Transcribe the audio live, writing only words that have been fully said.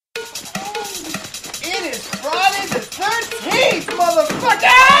motherfucker!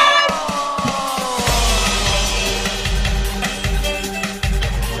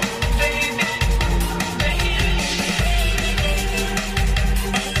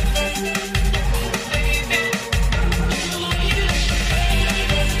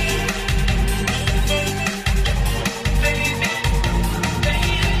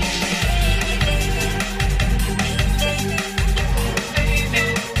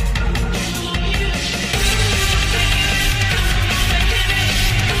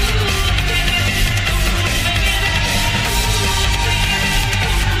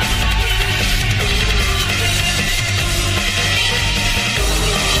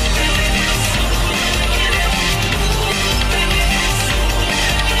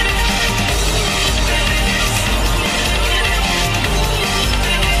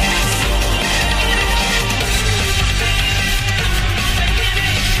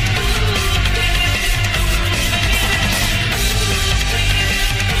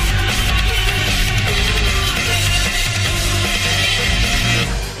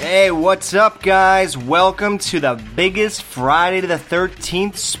 Hey, what's up, guys? Welcome to the biggest Friday the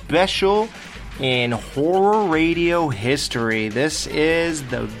 13th special in horror radio history. This is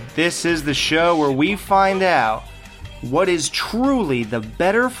the show where we find out what is truly the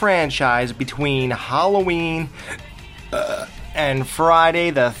better franchise between Halloween and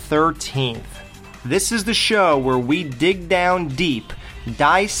Friday the 13th. This is the show where we dig down deep,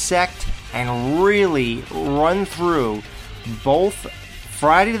 dissect, and really run through both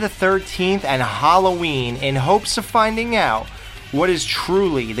Friday the 13th and Halloween in hopes of finding out what is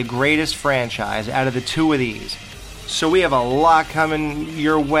truly the greatest franchise out of the two of these. So we have a lot coming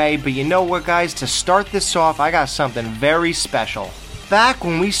your way, but you know what, guys? To start this off, I got something very special. Back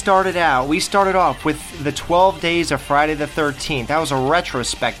when we started off with the 12 days of Friday the 13th. That was a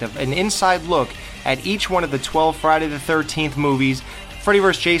retrospective, an inside look at each one of the 12 Friday the 13th movies. Freddy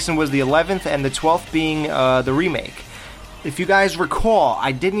vs. Jason was the 11th, and the 12th being the remake. If you guys recall,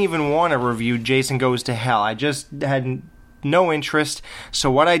 I didn't even want to review Jason Goes to Hell. I just had no interest.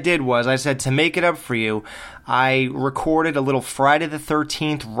 So what I did was, I said, to make it up for you, I recorded a little Friday the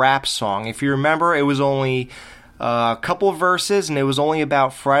 13th rap song. If you remember, it was only a couple of verses, and it was only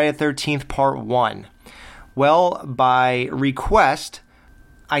about Friday the 13th Part 1. Well, by request,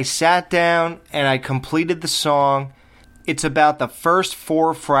 I sat down and I completed the song. It's about the first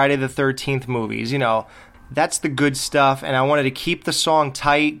 4 Friday the 13th movies, you know. That's the good stuff, and I wanted to keep the song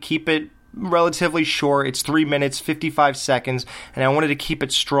tight, keep it relatively short. It's 3 minutes, 55 seconds, and I wanted to keep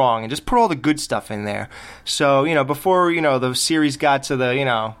it strong and just put all the good stuff in there. So, you know, before, you know, the series got to the, you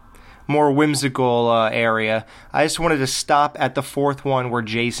know, more whimsical area, I just wanted to stop at the 4th one where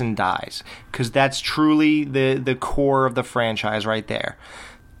Jason dies, because that's truly the core of the franchise right there.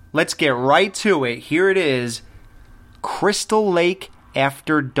 Let's get right to it. Here it is, Crystal Lake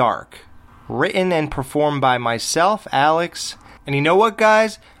After Dark. Written and performed by myself, Alex. And you know what,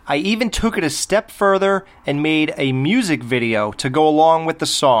 guys? I even took it a step further and made a music video to go along with the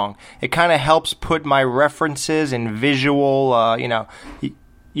song. It kind of helps put my references and visual, you know,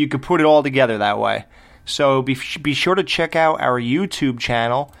 you could put it all together that way. So be sure to check out our YouTube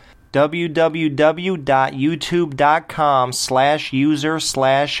channel,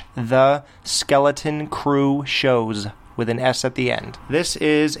 www.youtube.com/user/The Skeleton Crew Shows, with an S at the end. This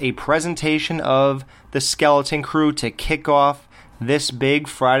is a presentation of the Skeleton Crew to kick off this big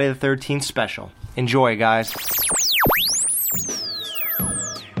Friday the 13th special. Enjoy, guys.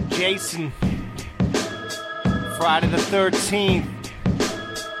 Jason, Friday the 13th.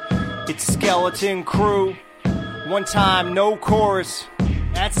 It's Skeleton Crew. One time, no chorus.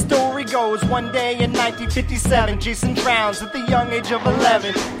 That story goes, one day in 1957, Jason drowns at the young age of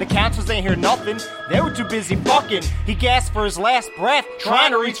 11. The counselors ain't hear nothing, they were too busy fucking. He gasped for his last breath,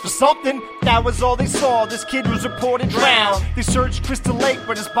 trying to reach for something. That was all they saw, this kid was reported drowned. They searched Crystal Lake,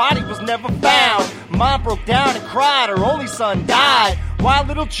 but his body was never found. Mom broke down and cried, her only son died. While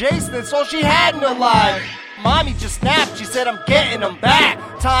little Jason, that's all she had in her life. Mommy just snapped, she said, I'm getting him back.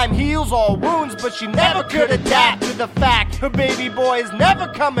 Time heals all wounds, but she never could adapt to the fact her baby boy is never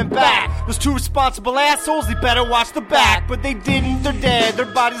coming back. Those two responsible assholes, they better watch the back. But they didn't, they're dead, their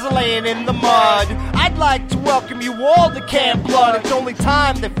bodies are laying in the mud. I'd like to welcome you all to Camp Blood. It's only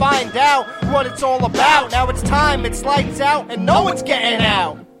time they find out what it's all about. Now it's time, it's lights out, and no one's getting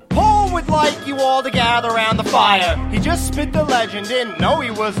out. Paul would like you all to gather around the fire. He just spit the legend, didn't know he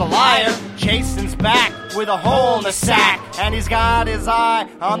was a liar. Jason's back with a hole in the sack, and he's got his eye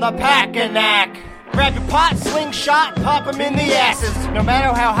on the pack-a-knack. Grab your pot, slingshot, pop him in the asses. No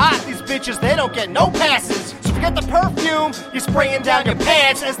matter how hot these bitches, they don't get no passes. So forget the perfume. You're spraying down your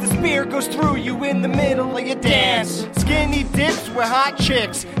pants as the spear goes through you in the middle of your dance. Skinny dips with hot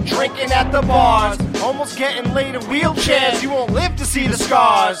chicks, drinking at the bars, almost getting laid in wheelchairs. You won't live to see the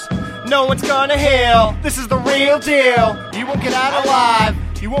scars. No one's gonna heal. This is the real deal. You won't get out alive.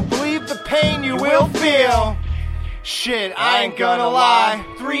 You won't believe the pain you will feel. Shit, I ain't gonna lie.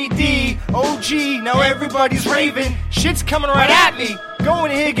 3D, OG, now everybody's raving. Shit's coming right at me, going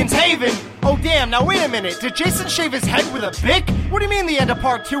to Higgins Haven. Oh damn, now wait a minute, did Jason shave his head with a Bic? What do you mean the end of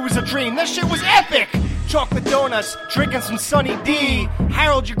part 2 was a dream? That shit was epic! Chocolate donuts, drinking some Sunny D.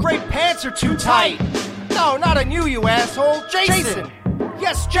 Harold, your great pants are too tight. No, not on you, you asshole. Jason!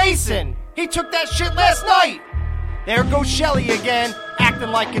 Yes, Jason! He took that shit last night! There goes Shelly again, acting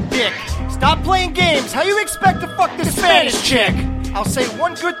like a dick. Stop playing games, how you expect to fuck this Spanish chick? I'll say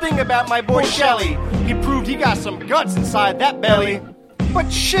one good thing about my boy Shelly. He proved he got some guts inside that belly. But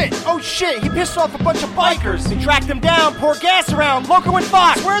shit, oh shit, he pissed off a bunch of bikers. They tracked him down, poured gas around, Loco and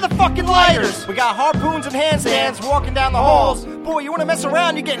Fox, where are the fucking lighters? We got harpoons and handstands walking down the halls. Boy, you wanna mess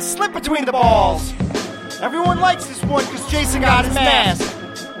around, you're getting slipped between the balls. Everyone likes this one cause Jason got his mask.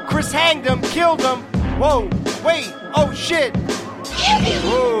 Chris hanged him, killed him. Whoa, wait, oh shit.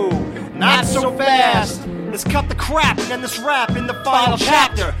 Whoa, not so fast. Let's cut the crap and end this rap in the final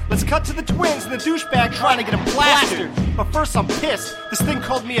chapter. Let's cut to the twins and the douchebag trying to get him plastered. But first I'm pissed, this thing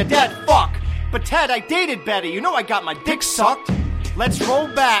called me a dead fuck. But Ted, I dated Betty, you know I got my dick sucked. Let's roll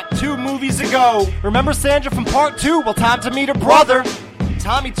back 2 movies ago. Remember Sandra from part 2? Well, time to meet her brother.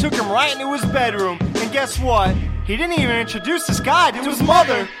 Tommy took him right into his bedroom. And guess what? He didn't even introduce this guy to his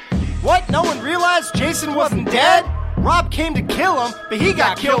mother. What? No one realized Jason wasn't dead? Rob came to kill him, but he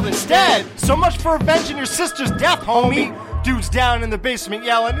got killed instead. So much for avenging your sister's death, homie. Dude's down in the basement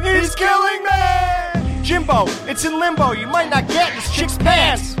yelling, "He's killing me!" Jimbo, it's in limbo, you might not get this chick's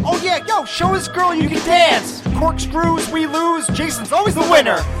pants. Oh yeah, yo, show this girl you can dance. Corkscrews, we lose, Jason's always the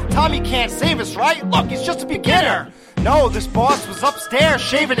winner. Tommy can't save us, right? Look, he's just a beginner. No, this boss was upstairs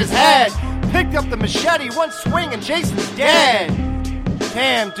shaving his head. Picked up the machete, one swing, and Jason's dead.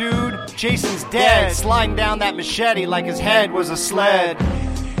 Damn, dude, Jason's dead, sliding down that machete like his head was a sled.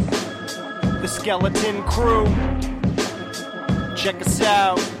 The Skeleton Crew. Check us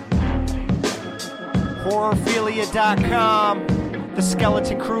out. Horrorphilia.com,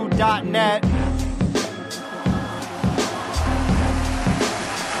 theskeletoncrew.net.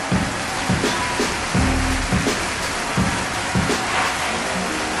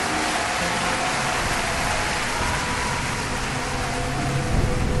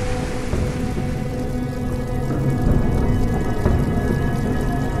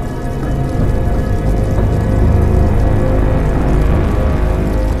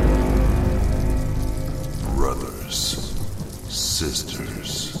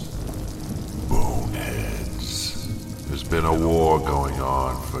 Been a war going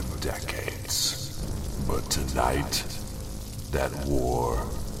on for decades, but tonight, that war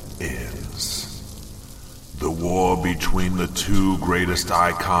ends. The war between the 2 greatest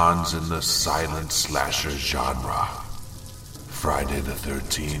icons in the silent slasher genre, Friday the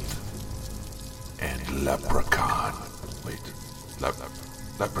 13th and Leprechaun. Wait,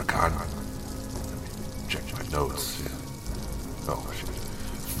 Leprechaun? Let me check my notes. Yeah. Oh, shit.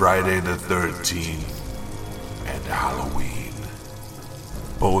 Friday the 13th and Halloween.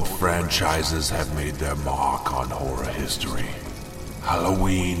 Both franchises have made their mark on horror history.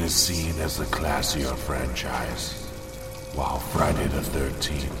 Halloween is seen as the classier franchise, while Friday the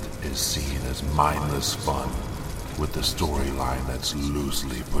 13th is seen as mindless fun with the storyline that's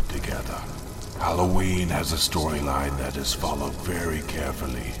loosely put together. Halloween has a storyline that is followed very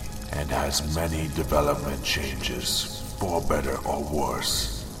carefully and has many development changes, for better or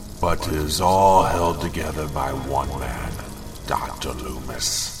worse, but is all held together by one man, Dr.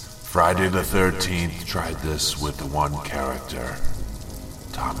 Loomis. Friday the 13th tried this with one character,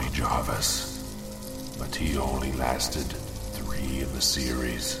 Tommy Jarvis, but he only lasted 3 in the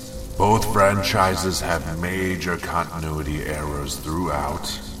series. Both franchises have major continuity errors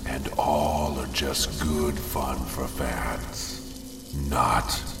throughout, and all are just good fun for fans,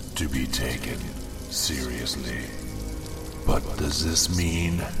 not to be taken seriously. But does this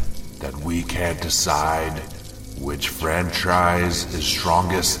mean that we can't decide which franchise is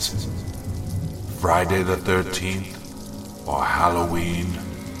strongest? Friday the 13th or Halloween,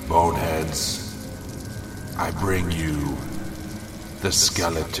 Boneheads? I bring you the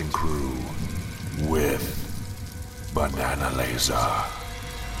Skeleton Crew with Banana Laser.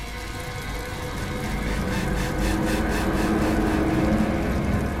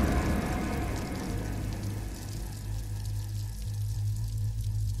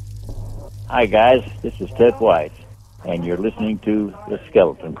 Hi, guys. This is Ted White, and you're listening to The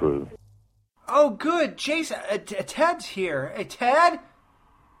Skeleton Crew. Oh, good. Jason, Ted's here. Hey, Ted?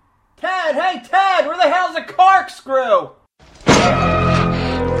 Ted, hey, Ted! Where the hell's the corkscrew?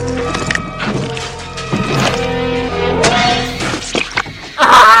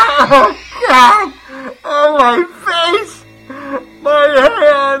 Oh, God! Oh, my face! My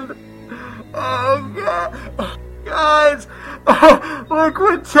hand! Oh, God! Guys! Oh, look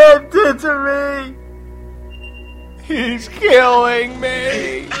what Ted did to me! He's killing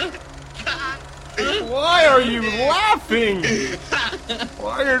me! Why are you laughing?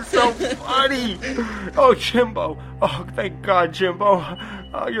 Why are you so funny? Oh, Jimbo. Oh, thank God, Jimbo.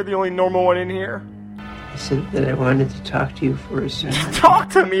 Oh, you're the only normal one in here. I said that I wanted to talk to you for a second.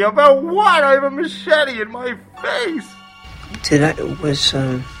 Talk to me about what? I have a machete in my face.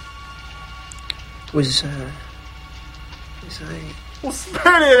 Was I... Well, spit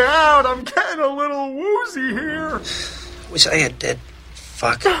it out. I'm getting a little woozy here. Was I a dead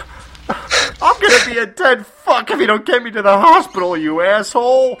fuck? I'm gonna be a dead fuck if you don't get me to the hospital, you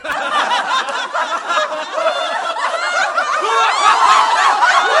asshole.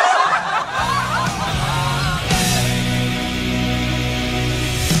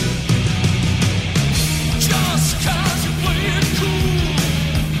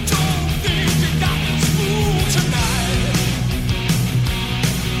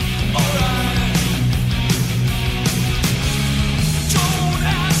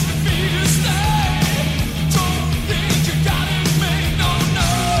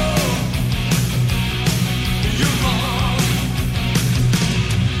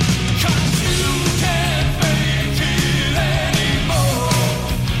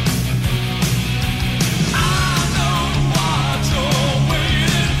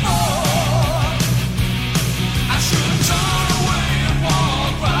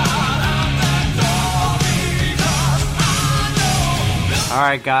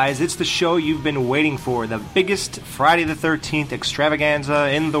 Alright guys, it's the show you've been waiting for, the biggest Friday the 13th extravaganza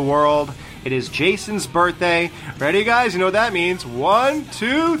in the world. It is Jason's birthday. Ready guys? You know what that means. 1,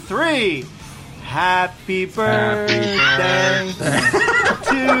 2, 3. Happy birthday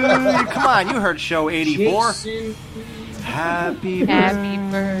to you. Come on, you heard show 84. Jason. Happy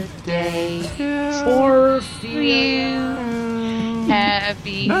birthday For you.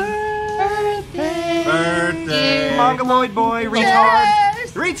 Happy birthday. Mongoloid boy, retard.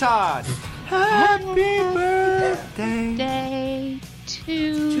 Retard. Happy birthday Day to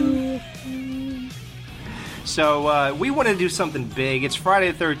you. So we want to do something big. It's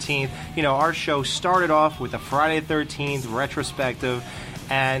Friday the 13th. You know, our show started off with a Friday the 13th retrospective,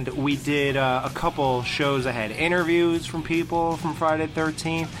 and we did a couple shows that had interviews from people from Friday the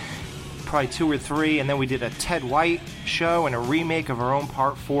 13th, probably 2 or 3, and then we did a Ted White show and a remake of our own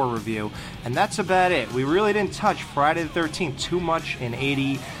Part 4 review, and that's about it. We really didn't touch Friday the 13th too much in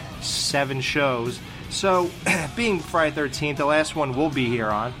 87 shows. So, being Friday the 13th, the last one we'll be here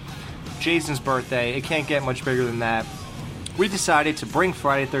on, Jason's birthday, it can't get much bigger than that. We decided to bring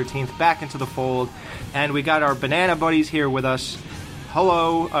Friday the 13th back into the fold, and we got our banana buddies here with us.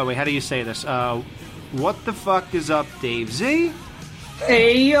 Hello. Oh, wait, how do you say this? What the fuck is up, Dave Z?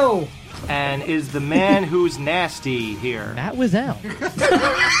 Hey, yo. And is the man who's nasty here? Matt was out.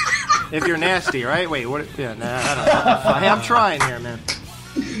 If you're nasty, right? Wait, what? Yeah, nah, I don't know. Hey, I'm trying here, man.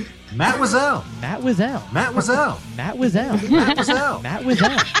 Matt was out. Matt was out. Matt was out. Matt was out. Matt was out. Matt was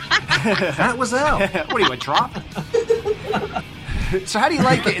out. Matt was out. What are you, a drop? So how do you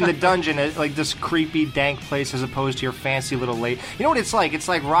like it in the dungeon, like this creepy, dank place as opposed to your fancy little lake? You know what it's like? It's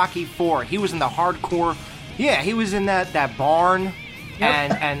like Rocky IV. He was in the hardcore... Yeah, he was in that barn...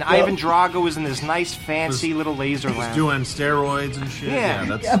 And Ivan Drago was in this nice, fancy little laser He's lamp. doing steroids and shit. Yeah.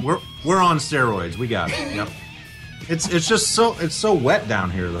 That's we're on steroids. We got it. Yep. It's just so wet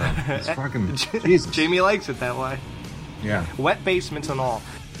down here though. It's fucking Jesus. Jamie likes it that way. Yeah. Wet basements and all.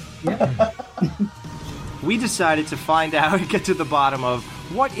 We decided to find out and get to the bottom of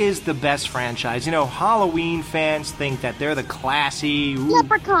what is the best franchise. You know, Halloween fans think that they're the classy...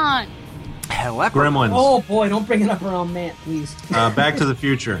 Leprechaun. Gremlins. Oh, boy, don't bring it up around Matt, please. Back to the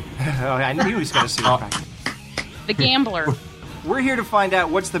Future. Oh, I knew he was going to see that. The Gambler. We're here to find out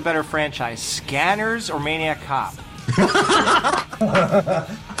what's the better franchise, Scanners or Maniac Cop?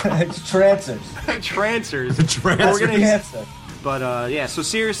 It's Trancers. Trancers. Trancers. But, yeah, so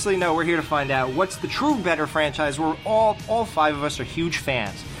seriously, no, we're here to find out what's the true better franchise. We're all 5 of us are huge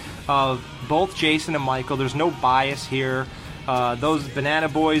fans of both Jason and Michael. There's no bias here. Those Banana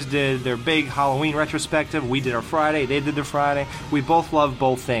Boys did their big Halloween retrospective. We did our Friday. They did their Friday. We both love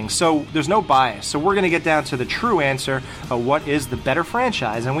both things. So there's no bias. So we're going to get down to the true answer of what is the better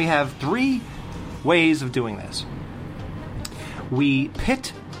franchise. And we have 3 ways of doing this. We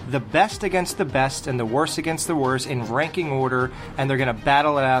pit the best against the best and the worst against the worst in ranking order, and they're going to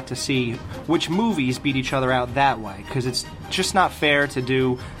battle it out to see which movies beat each other out that way, because it's just not fair to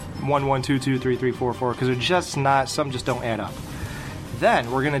do 1, 1, 2, 2, 3, 3, 4, 4, because they're just not, some just don't add up.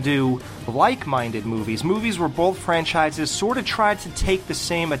 Then we're going to do like-minded movies where both franchises sort of tried to take the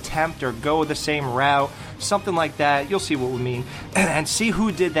same attempt or go the same route, something like that. You'll see what we mean, and see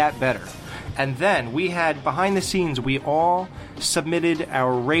who did that better. And then we had, behind the scenes, we all submitted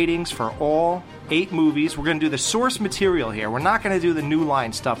our ratings for all 8 movies. We're going to do the source material here. We're not going to do the New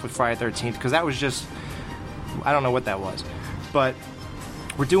Line stuff with Friday the 13th, because that was just, I don't know what that was. But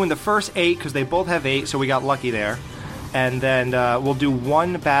we're doing the first 8, because they both have 8, so we got lucky there. And then we'll do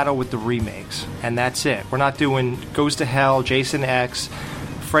one battle with the remakes, and that's it. We're not doing Goes to Hell, Jason X,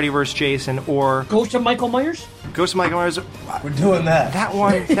 Freddy vs. Jason, or Ghost of Michael Myers? Ghost of Michael Myers. We're doing that.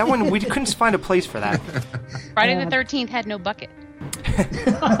 That one, we couldn't find a place for that. Friday the 13th had no bucket.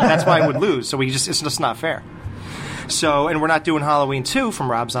 That's why I would lose. So it's just not fair. So, and we're not doing Halloween 2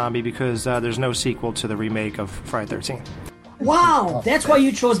 from Rob Zombie because there's no sequel to the remake of Friday the 13th. Wow, that's why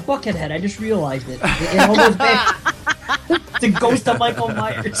you chose Buckethead. I just realized it. It all goes back to Ghost of Michael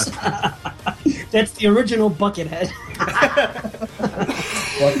Myers. That's the original Buckethead.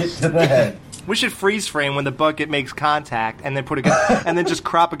 Bucket to the head. We should freeze frame when the bucket makes contact, and then and then just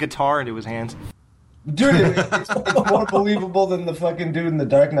crop a guitar into his hands. Dude, it's more believable than the fucking dude in The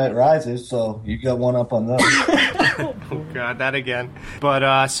Dark Knight Rises, so you got one up on that. Oh, God, that again.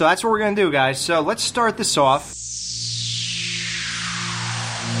 But, so that's what we're going to do, guys. So let's start this off.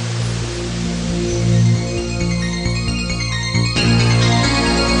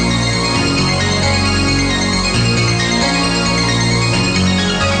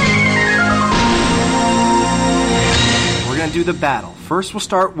 Do the battle. First, we'll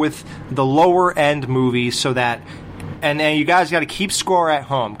start with the lower end movies so that, and you guys got to keep score at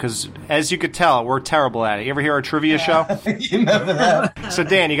home because, as you could tell, we're terrible at it. You ever hear our trivia show? You never have. So,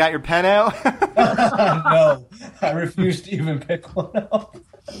 Dan, you got your pen out? No, I refuse to even pick one up.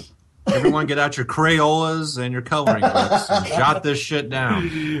 Everyone get out your Crayolas and your coloring books and jot this shit down.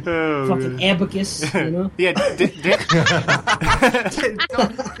 Fucking abacus, you know? Yeah.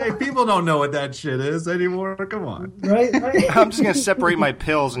 Hey, people don't know what that shit is anymore. Come on. Right? I'm just going to separate my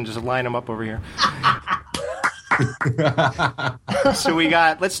pills and just line them up over here. So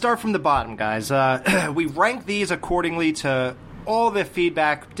let's start from the bottom, guys. We rank these accordingly to all the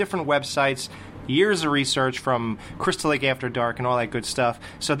feedback, different websites, years of research from Crystal Lake After Dark and all that good stuff.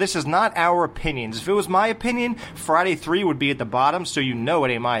 So this is not our opinions. If it was my opinion, Friday 3 would be at the bottom, so you know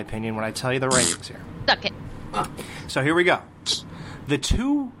it ain't my opinion when I tell you the ratings here. Suck it. So here we go. The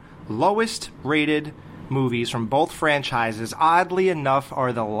 2 lowest rated movies from both franchises, oddly enough,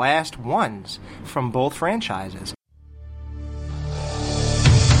 are the last ones from both franchises.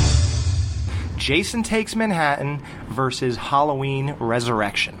 Jason Takes Manhattan versus Halloween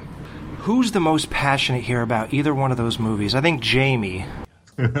Resurrection. Who's the most passionate here about either one of those movies? I think Jamie.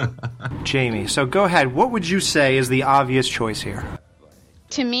 Jamie. So go ahead. What would you say is the obvious choice here?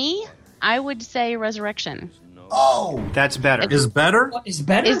 To me, I would say Resurrection. Oh! That's better. Is better? What, is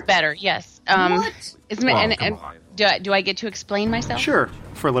better? Is better, yes. What? And do I get to explain myself? Sure.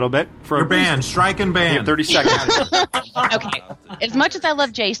 For a little bit. Your band. Strike and You have band. 30 seconds. Okay. As much as I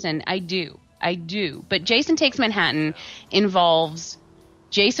love Jason, I do. But Jason Takes Manhattan involves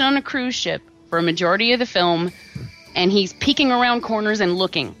Jason on a cruise ship for a majority of the film, and he's peeking around corners and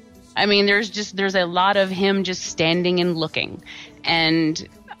looking. I mean, there's a lot of him just standing and looking, and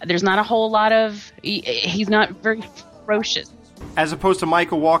there's not a whole lot of he's not very ferocious. As opposed to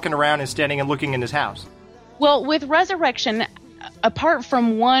Michael walking around and standing and looking in his house. Well, with Resurrection, apart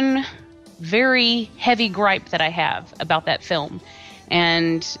from one very heavy gripe that I have about that film,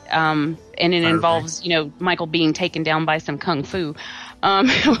 and it involves Michael being taken down by some kung fu.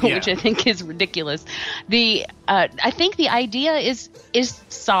 Which I think is ridiculous. I think the idea is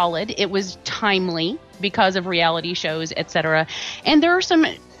solid. It was timely because of reality shows, etc. And there are some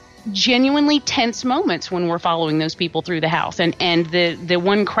genuinely tense moments when we're following those people through the house. And the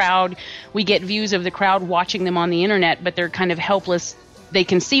one crowd, we get views of the crowd watching them on the internet, but they're kind of helpless. They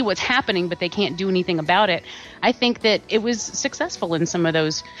can see what's happening, but they can't do anything about it. I think that it was successful in some of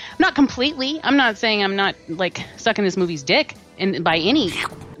those. Not completely. I'm not saying I'm not like sucking this movie's dick by any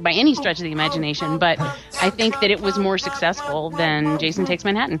stretch of the imagination, but I think that it was more successful than Jason Takes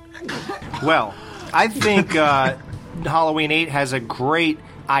Manhattan. Well, I think Halloween 8 has a great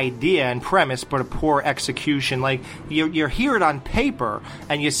idea and premise, but a poor execution. Like, you hear it on paper,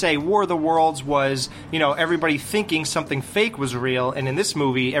 and you say War of the Worlds was, everybody thinking something fake was real, and in this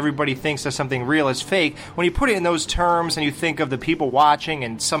movie, everybody thinks that something real is fake. When you put it in those terms, and you think of the people watching,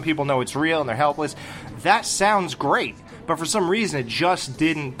 and some people know it's real, and they're helpless, that sounds great. But for some reason, it just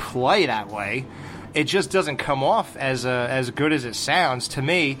didn't play that way. It just doesn't come off as good as it sounds to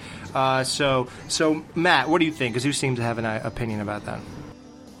me. So Matt, what do you think? Because you seem to have an opinion about that.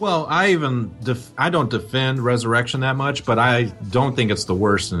 Well, I don't defend Resurrection that much, but I don't think it's the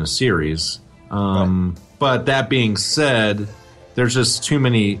worst in the series. Right. But that being said, there's just too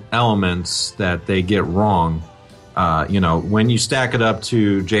many elements that they get wrong. When you stack it up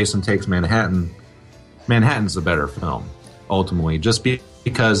to Jason Takes Manhattan, Manhattan's a better film, ultimately, just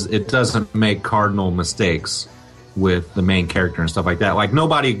because it doesn't make cardinal mistakes with the main character and stuff like that. Like,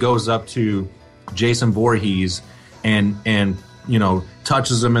 nobody goes up to Jason Voorhees and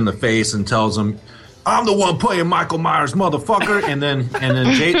touches him in the face and tells him, "I'm the one playing Michael Myers, motherfucker," and then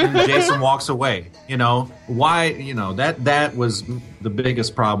Jason walks away. Why? That was the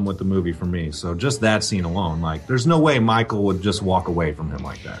biggest problem with the movie for me. So just that scene alone, like, there's no way Michael would just walk away from him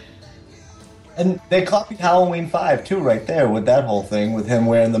like that. And they copied Halloween 5 too, right there, with that whole thing with him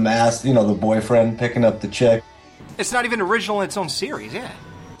wearing the mask. The boyfriend picking up the chick. It's not even original in its own series, yeah.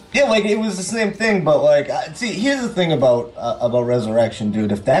 Yeah, like, it was the same thing, but, like, see, here's the thing about Resurrection,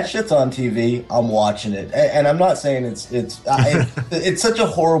 dude. If that shit's on TV, I'm watching it, and I'm not saying it's such a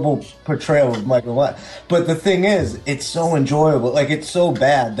horrible portrayal of Michael Myers, but the thing is, it's so enjoyable. Like, it's so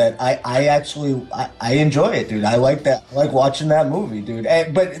bad that I actually enjoy it, dude. I like that. I like watching that movie, dude.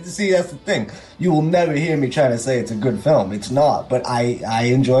 But see, that's the thing. You will never hear me trying to say it's a good film. It's not, but I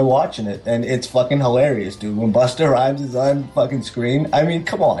enjoy watching it, and it's fucking hilarious, dude. When Busta Rhymes is on fucking screen, I mean,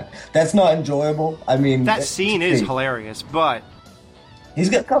 come on. That's not enjoyable. I mean, that scene is hilarious, but he's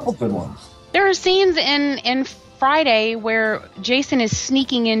got a couple good ones. There are scenes in Friday where Jason is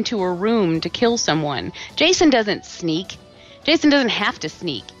sneaking into a room to kill someone. Jason doesn't sneak. Jason doesn't have to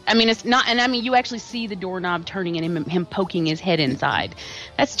sneak. I mean, it's not, and I mean, you actually see the doorknob turning and him poking his head inside.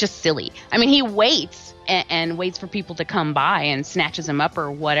 That's just silly. I mean, he waits and waits for people to come by and snatches him up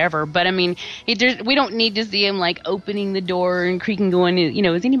or whatever. But I mean, we don't need to see him like opening the door and creaking, going,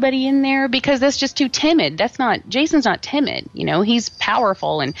 is anybody in there? Because that's just too timid. Jason's not timid. He's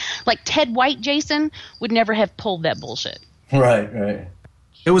powerful, and like Ted White Jason would never have pulled that bullshit. Right.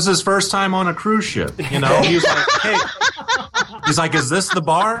 It was his first time on a cruise ship. He was like, "Hey," he's like, "Is this the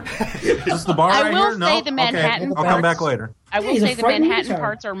bar? Is this the bar right here?" I will say no, the Manhattan. I'll come back later. I will say the Manhattan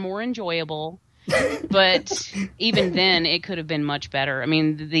parts are more enjoyable, but even then, it could have been much better. I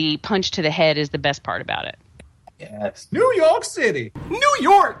mean, the punch to the head is the best part about it. Yes. New York City. New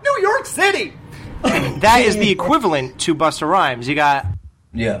York City. That is the equivalent to Busta Rhymes. You got.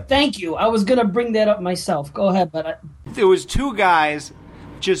 Yeah. Thank you. I was gonna bring that up myself. Go ahead, but there was two guys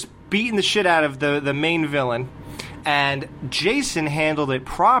just beating the shit out of the main villain, and Jason handled it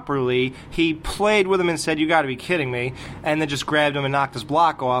properly. He played with him and said, "You got to be kidding me," and then just grabbed him and knocked his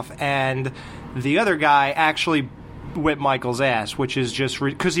block off. And the other guy actually whipped Michael's ass, which is just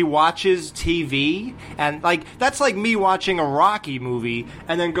because he watches TV, and like that's like me watching a Rocky movie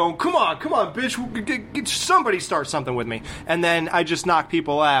and then going, come on, bitch, somebody start something with me, and then I just knock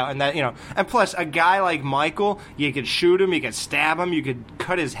people out, and that and plus a guy like Michael, you could shoot him, you could stab him, you could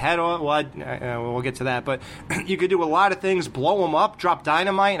cut his head off. Well, we'll get to that, but you could do a lot of things, blow him up, drop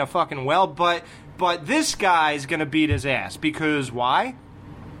dynamite in a fucking well, but this guy's gonna beat his ass because why?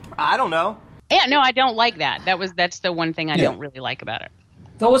 I don't know. Yeah, no, I don't like that. That's the one thing I don't really like about it.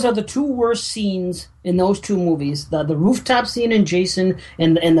 Those are the two worst scenes in those two movies: the rooftop scene in Jason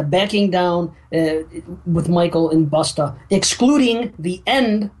and the backing down with Michael and Busta, excluding the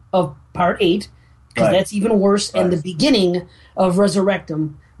end of Part 8 because that's even worse, and the beginning of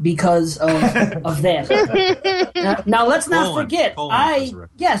Resurrectum because of that. Now let's not forget.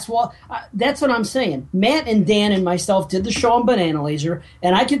 That's what I'm saying. Matt and Dan and myself did the show on Banana Laser,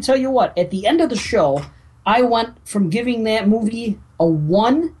 and I can tell you what, at the end of the show, I went from giving that movie a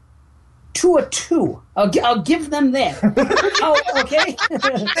 1 to a 2. I'll give them that. Okay?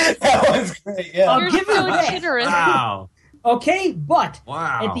 That was great, yeah. I'll give them that. Generous. Wow. Okay, but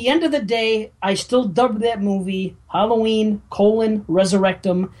at the end of the day, I still dubbed that movie Halloween,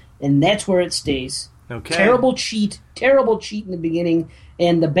 Resurrectum, and that's where it stays. Okay. Terrible cheat in the beginning,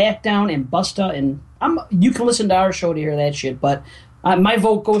 and the back down and Busta, and you can listen to our show to hear that shit, but my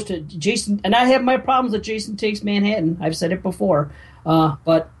vote goes to Jason, and I have my problems with Jason Takes Manhattan. I've said it before,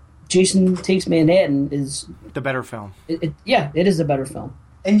 but Jason Takes Manhattan is the better film. It is a better film.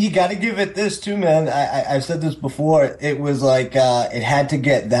 And you got to give it this too, man. I've said this before. It was like it had to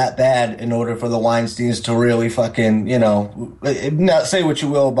get that bad in order for the Weinsteins to really fucking, not say what you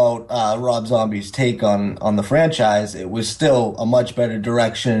will about Rob Zombie's take on the franchise. It was still a much better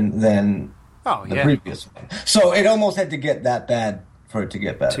direction than the previous one. So it almost had to get that bad for it to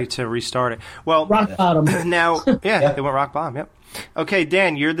get better. To restart it. Well, rock bottom. Now, it went rock bottom. Yep. Okay,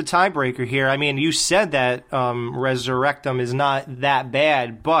 Dan, you're the tiebreaker here. I mean, you said that Resurrectum is not that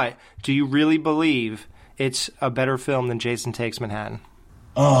bad, but do you really believe it's a better film than Jason Takes Manhattan?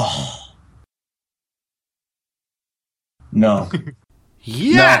 Oh. No.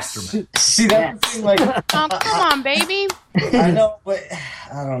 Yes! No. See, that's the thing, like... Oh, come on, baby. I know, but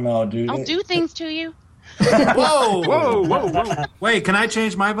I don't know, dude. I'll do things to you. Whoa. Wait, can I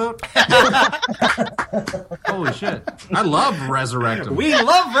change my vote? Holy shit. I love Resurrectum. We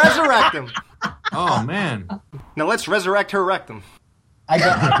love Resurrectum. Oh, man. Now let's resurrect her rectum. I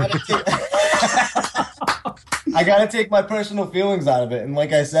gotta take my personal feelings out of it. And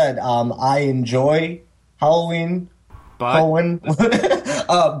like I said, I enjoy Halloween. But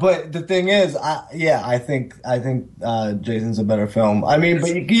the thing is, I think Jason's a better film. I mean,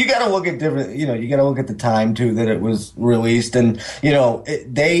 but you got to look at different. You got to look at the time too that it was released, and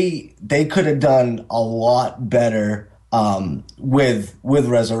they could have done a lot better with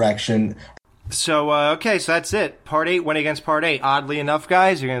Resurrection. So okay, so that's it. Part 8 went against Part 8. Oddly enough,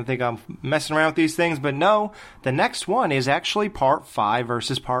 guys, you're gonna think I'm messing around with these things, but no. The next one is actually Part 5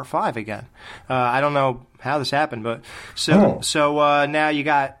 versus Part 5 again. I don't know how this happened, but so now you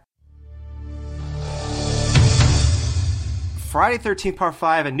got Friday 13th Part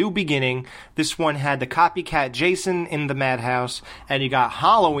 5, A New Beginning. This one had the copycat Jason in the madhouse, and you got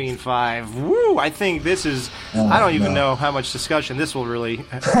Halloween 5. Woo! I think this is... I don't even know how much discussion this will really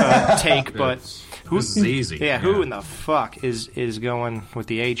take, but... This is easy. Yeah, who in the fuck is going with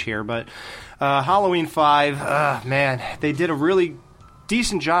the H here? But Halloween 5, man, they did a really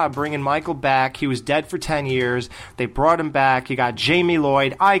decent job bringing Michael back. He was dead for 10 years. They brought him back. You got Jamie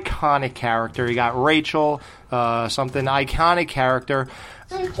Lloyd, iconic character. You got Rachel, something iconic character.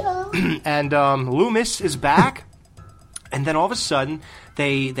 And Loomis is back. And then all of a sudden,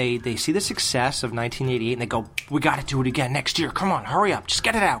 they see the success of 1988, and they go, "We got to do it again next year. Come on, hurry up, just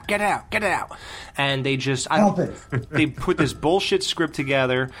get it out." And they just they put this bullshit script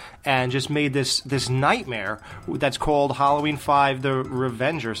together and just made this nightmare that's called Halloween 5: The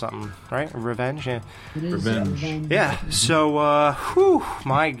Revenge or something, right? Revenge, yeah. Revenge. Yeah. So,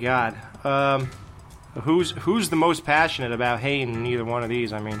 my God. Who's the most passionate about hating either one of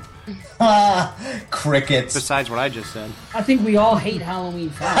these? I mean, crickets. Besides what I just said, I think we all hate Halloween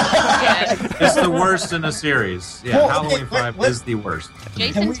 5. It's the worst in the series. Yeah, Halloween 5 is the worst.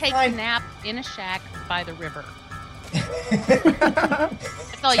 Jason takes a nap in a shack by the river.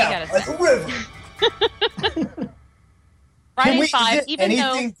 That's all you gotta say. Friday 5, even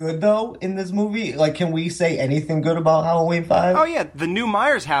anything good though in this movie? Like, can we say anything good about Halloween 5? Oh yeah, the new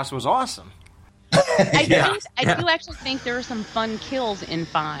Myers house was awesome. I do actually think there are some fun kills in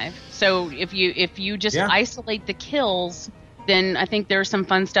 5. So if you just isolate the kills, then I think there's some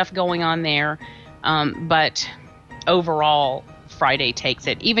fun stuff going on there. But overall, Friday takes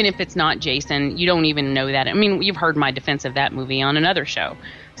it. Even if it's not Jason, you don't even know that. I mean, you've heard my defense of that movie on another show.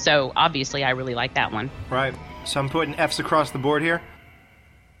 So obviously, I really like that one. Right. So I'm putting F's across the board here.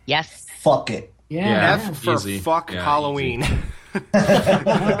 Yes. Fuck it. Yeah. F for easy. Fuck Halloween.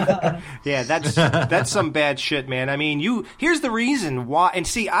 Yeah, that's some bad shit, man. I mean, here's the reason why. And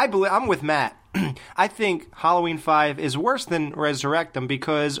see, I'm with Matt. I think Halloween 5 is worse than Resurrectum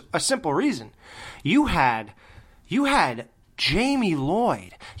because a simple reason. You had Jamie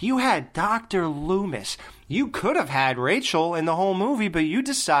Lloyd. You had Dr. Loomis. You could have had Rachel in the whole movie, but you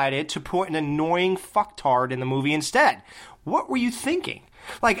decided to put an annoying fucktard in the movie instead. What were you thinking?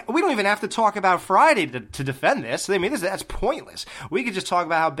 Like, we don't even have to talk about Friday to defend this. I mean, that's pointless. We could just talk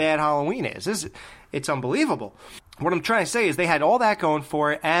about how bad Halloween is. It's unbelievable. What I'm trying to say is they had all that going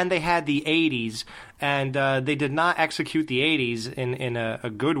for it, and they had the 80s, and they did not execute the 80s in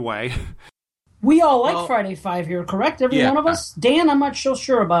a good way. We all like Friday 5 here, correct? Every one of us? Dan, I'm not so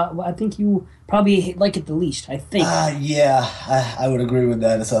sure about. I think you probably like it the least, I think. I would agree with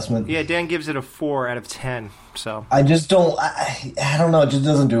that assessment. Yeah, Dan gives it a 4 out of 10. So I just don't. I don't know. It just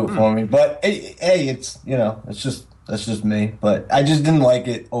doesn't do it for me. But hey, it's that's just me. But I just didn't like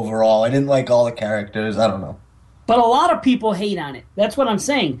it overall. I didn't like all the characters. I don't know. But a lot of people hate on it. That's what I'm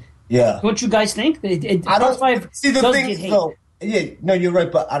saying. Yeah. Don't you guys think? I don't. See, the thing is, though, Yeah, no, you're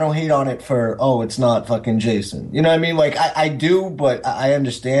right, but I don't hate on it for, oh, it's not fucking Jason. You know what I mean? Like, I do, but I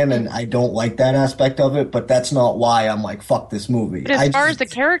understand, and I don't like that aspect of it, but that's not why I'm like, fuck this movie. But as far as the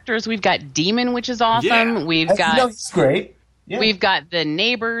characters, we've got Demon, which is awesome. Yeah. We've got... No, it's great. Yeah. We've got the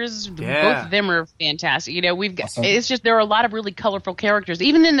neighbors. Yeah. Both of them are fantastic. You know, we've got, Awesome. it's just, there are a lot of really colorful characters.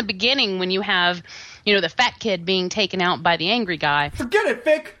 Even in the beginning when you have, you know, the fat kid being taken out by the angry guy. Forget it,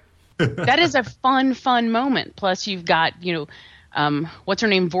 Vic. That is a fun moment. Plus you've got, you know, what's her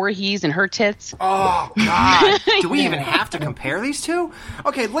name? Voorhees and her tits. Oh, God. Do we even have to compare these two?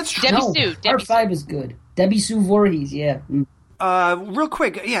 Okay, let's try. Debbie No, Sue. Part Debbie 5 is good. Debbie Sue Voorhees, yeah. Real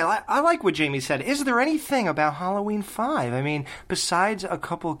quick, yeah, I like what Jamie said. Is there anything about Halloween 5? I mean, besides a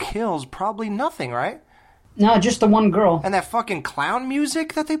couple kills, probably nothing, right? No, just the one girl. And that fucking clown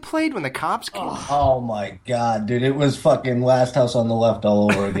music that they played when the cops came. Oh my god, dude, it was fucking Last House on the Left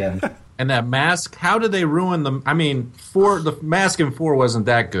all over again. And that mask, how did they ruin the... I mean, the mask in 4 wasn't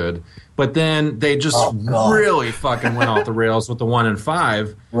that good, but then they just really fucking went off the rails with the 1 and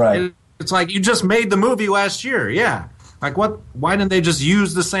 5. Right. It's like, you just made the movie last year, yeah. Like, what? Why didn't they just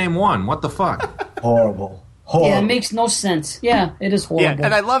use the same one? What the fuck? Horrible. Yeah, it makes no sense. Yeah, it is horrible. Yeah,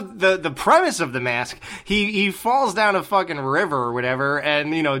 and I love the premise of the mask. He falls down a fucking river or whatever,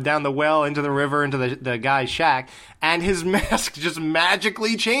 and, you know, down the well into the river into the guy's shack, and his mask just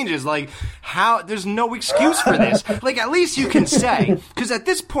magically changes. Like, how? There's no excuse for this. Like, at least you can say, because at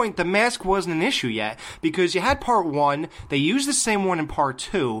this point the mask wasn't an issue yet, because you had part 1, they used the same one in part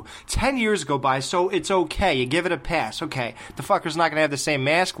 2, 10 years go by, so it's okay. You give it a pass. Okay, the fucker's not gonna have the same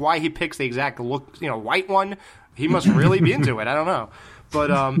mask. Why he picks the exact look, you know, white one? He must really be into it. I don't know.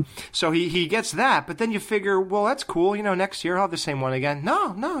 But, so he gets that, but then you figure, well, that's cool. You know, next year I'll have the same one again.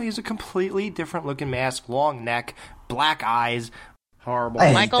 No, he's a completely different looking mask, long neck, black eyes. Horrible.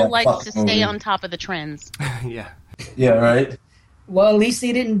 Michael likes to stay on top of the trends. Yeah. Yeah, right? Well, at least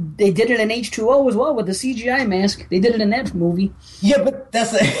they did it in H2O as well with the CGI mask. They did it in that movie. Yeah, but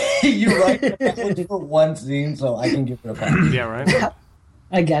that's you're right. That was for one scene, so I can give it a pass. Yeah, right?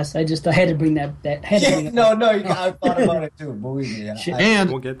 I guess. I had to bring that had to bring it No, up. I thought about it too. Believe me. And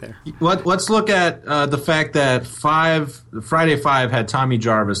We'll get there. let's look at the fact that Friday 5 had Tommy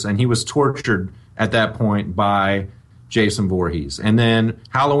Jarvis, and he was tortured at that point by Jason Voorhees. And then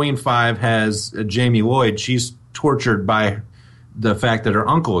Halloween 5 has Jamie Lloyd. She's tortured by the fact that her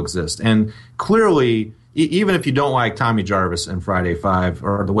uncle exists. And clearly, even if you don't like Tommy Jarvis in Friday 5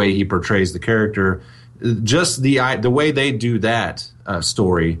 or the way he portrays the character, just the way they do that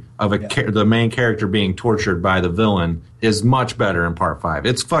story of the main character being tortured by the villain is much better in part 5.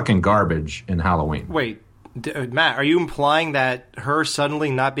 It's fucking garbage in Halloween. Wait, Matt, are you implying that her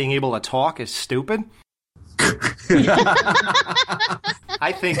suddenly not being able to talk is stupid?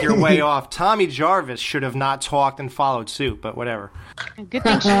 I think you're way off. Tommy Jarvis should have not talked and followed suit, but whatever. Good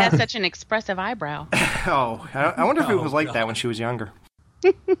thing she has such an expressive eyebrow. Oh, I wonder if it was like that when she was younger.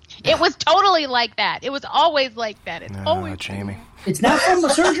 It was totally like that. It was always like that. It's always Jamie. It's not from the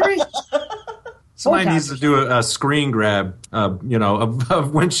surgery? Somebody needs to do a screen grab,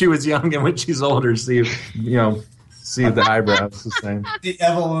 of when she was young and when she's older. See if the eyebrows the same. The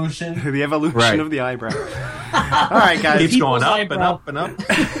evolution. The evolution Right. of the eyebrow. All right, guys. Keeps going up eyebrow. and up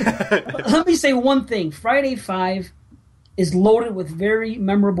and up. Let me say one thing. Friday 5 is loaded with very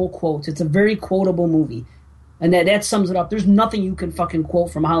memorable quotes. It's a very quotable movie. And that sums it up. There's nothing you can fucking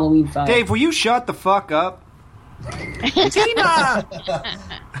quote from Halloween 5. Dave, will you shut the fuck up? Tina!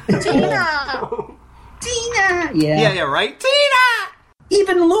 Tina! Yeah, right? Tina!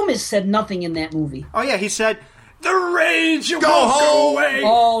 Even Loomis said nothing in that movie. Oh, yeah, he said, the rage won't go away.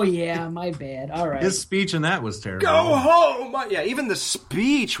 Oh, yeah, my bad. All right. His speech in that was terrible. Go home. Yeah, even the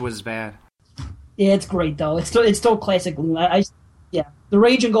speech was bad. Yeah, it's great, though. It's still classic. Yeah. The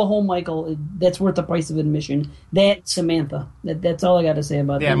Rage and Go Home, Michael, that's worth the price of admission. That, Samantha. That's all I got to say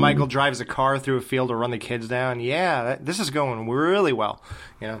about that. Yeah, Michael movie. drives a car through a field to run the kids down. Yeah, this is going really well.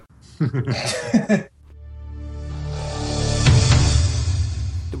 You know.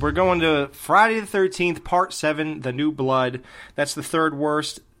 We're going to Friday the 13th, Part 7, The New Blood. That's the third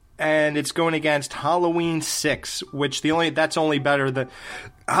worst. And it's going against Halloween 6, which that's only better than...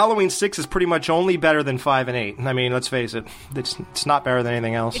 Halloween 6 is pretty much only better than 5 and 8. I mean, let's face it. It's not better than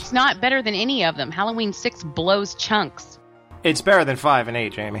anything else. It's not better than any of them. Halloween 6 blows chunks. It's better than 5 and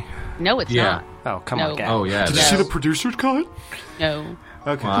 8, Jamie. No, it's not. Oh, come No. on, Gab. Oh, yeah. Did you see the producer's cut? No.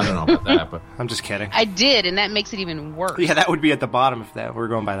 Okay. Well, I don't know about that, but I'm just kidding. I did, and that makes it even worse. Yeah, that would be at the bottom if we're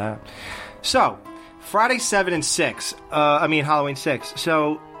going by that. So, Friday 7 and 6. Halloween 6.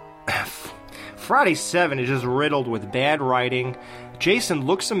 So, Friday 7 is just riddled with bad writing. Jason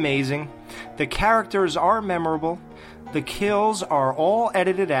looks amazing. The characters are memorable. The kills are all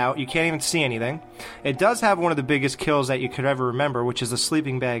edited out. You can't even see anything. It does have one of the biggest kills that you could ever remember, which is the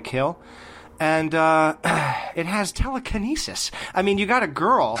sleeping bag kill. And it has telekinesis. I mean, you got a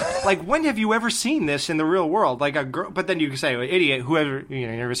girl. Like, when have you ever seen this in the real world? Like a girl, but then you can say, idiot, whoever, you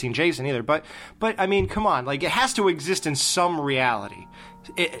know, never seen Jason either. But I mean, come on. Like, it has to exist in some reality.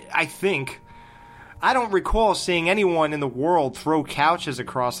 I think. I don't recall seeing anyone in the world throw couches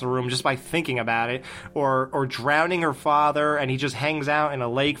across the room just by thinking about it, or drowning her father, and he just hangs out in a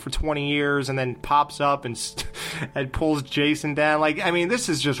lake for 20 years and then pops up and pulls Jason down. Like, I mean, this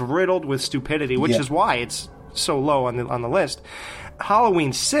is just riddled with stupidity, which is why it's so low on the list.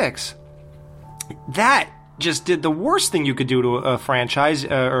 Halloween 6, that just did the worst thing you could do to a franchise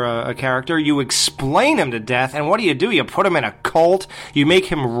or a character. You explain him to death, and what do? You put him in a cult, you make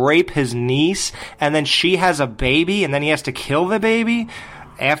him rape his niece, and then she has a baby, and then he has to kill the baby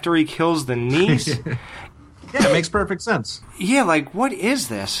after he kills the niece. Yeah, it makes perfect sense. Yeah, like, what is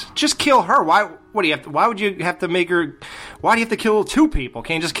this? Just kill her. Why would you have to make her? Why do you have to kill two people?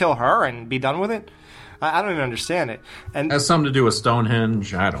 Can't you just kill her and be done with it? I don't even understand it. And it has something to do with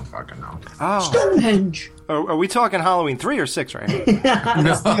Stonehenge. I don't fucking know. Oh. Stonehenge. Are we talking Halloween 3 or 6 right here?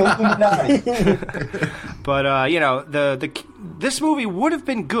 But you know, this movie would have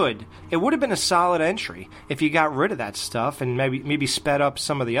been good. It would have been a solid entry if you got rid of that stuff and maybe sped up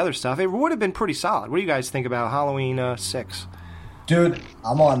some of the other stuff. It would have been pretty solid. What do you guys think about Halloween 6? Dude,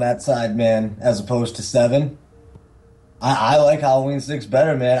 I'm on that side, man, as opposed to 7. I like Halloween 6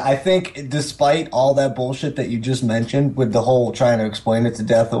 better, man. I think despite all that bullshit that you just mentioned with the whole trying to explain it to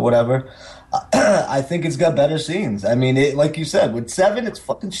death or whatever, I think it's got better scenes. I mean, like you said, with 7, it's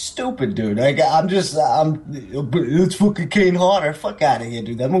fucking stupid, dude. Like, it's fucking Kane Hodder. Fuck out of here,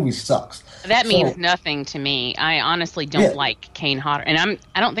 dude. That movie sucks. That means nothing to me. I honestly don't like Kane Hodder, and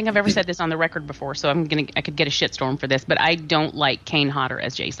I don't think I've ever said this on the record before, so I could get a shitstorm for this, but I don't like Kane Hodder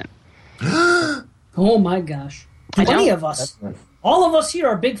as Jason. Oh my gosh. Any of us. All of us here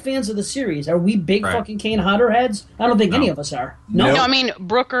are big fans of the series. Are we big fucking Kane Hodder heads? I don't think any of us are. No, I mean,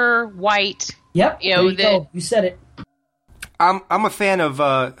 Brooker, White. Yep, there you go. You said it. I'm a fan of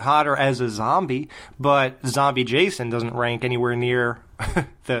Hodder as a zombie, but Zombie Jason doesn't rank anywhere near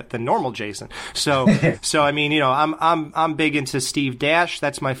the normal Jason. So I mean, you know, I'm big into Steve Dash.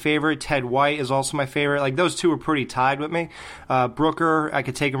 That's my favorite. Ted White is also my favorite. Like, those two are pretty tied with me. Brooker, I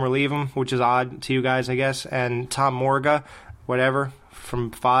could take him or leave him, which is odd to you guys, I guess. And Tom Morga, whatever,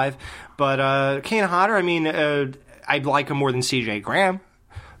 from 5. But Kane Hodder, I mean, I'd like him more than C.J. Graham.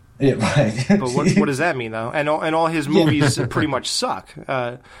 Yeah, right. But what does that mean, though? And all his movies pretty much suck.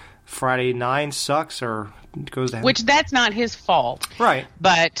 Friday 9 sucks or goes to hell. Which that's not his fault. Right.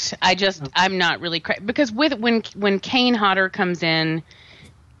 But I'm not really... because when Kane Hodder comes in,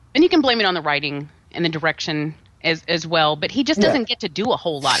 and you can blame it on the writing and the direction as well, but he just doesn't get to do a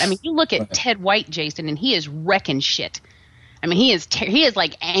whole lot. I mean, you look at Ted White Jason, and he is wrecking shit. I mean, he is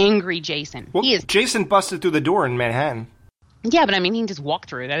like angry Jason. Well, Jason busted through the door in Manhattan. Yeah, but I mean, he can just walk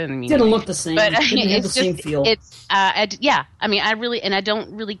through it. That doesn't mean didn't look the same. But it didn't have the same feel. Yeah. I mean, I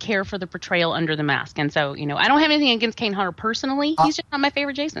don't really care for the portrayal under the mask, and so I don't have anything against Kane Hodder personally. He's just not my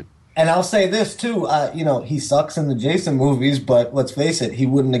favorite Jason. And I'll say this too, he sucks in the Jason movies, but let's face it, he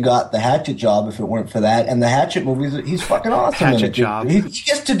wouldn't have got the Hatchet job if it weren't for that. And the Hatchet movies, he's fucking awesome. Hatchet job. He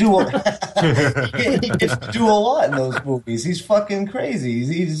gets to do he gets to do a lot in those movies. He's fucking crazy.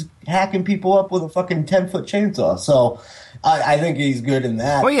 He's hacking people up with a fucking 10-foot chainsaw. So I think he's good in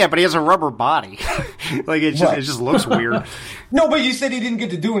that. Well, yeah, but he has a rubber body. Like, it just looks weird. No, but you said he didn't get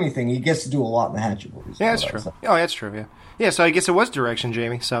to do anything. He gets to do a lot in the Hatchet movies. Yeah, that's true. Oh, that's true, yeah. Yeah, so I guess it was direction,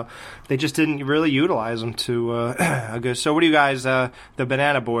 Jamie. So they just didn't really utilize them to good. So what do you guys, the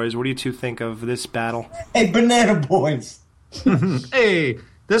Banana Boys, what do you two think of this battle? Hey, Banana Boys. Hey,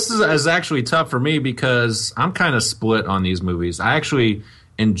 this is actually tough for me because I'm kind of split on these movies. I actually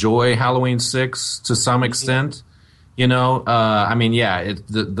enjoy Halloween 6 to some extent. I mean, yeah,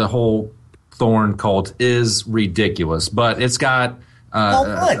 the whole Thorn cult is ridiculous, but it's got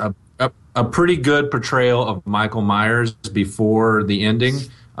a pretty good portrayal of Michael Myers before the ending.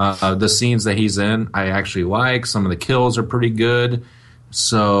 The scenes that he's in, I actually like. Some of the kills are pretty good.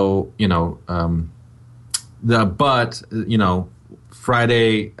 So,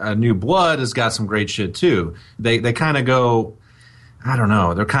 Friday New Blood has got some great shit too. They kind of go, I don't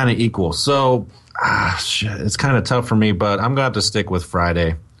know, they're kind of equal. So, it's kind of tough for me, but I'm going to have to stick with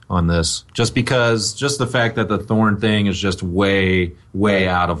Friday on this, just the fact that the Thorn thing is just way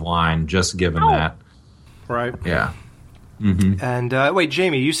out of line, just given that. Right. Yeah. Mm-hmm. And wait,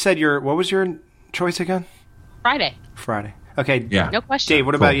 Jamie, you said what was your choice again? Friday. Okay. Yeah. No question. Dave,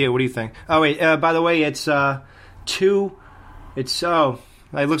 what about you? What do you think? Oh, wait, by the way, it's 2. It's so.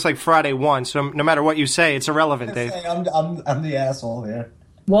 It looks like Friday 1. So no matter what you say, it's irrelevant, Dave. I'm the asshole here.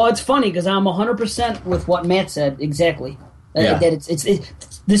 Well, it's funny because I'm 100% with what Matt said exactly. Yeah.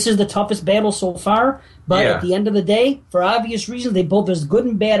 That this is the toughest battle so far. But Yeah. at the end of the day, for obvious reasons, there's good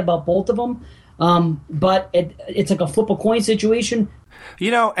and bad about both of them. But it's like a flip a coin situation.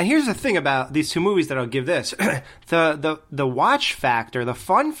 You know, and here's the thing about these two movies that I'll give this: the watch factor, the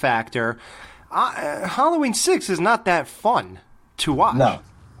fun factor. Halloween 6 is not that fun to watch.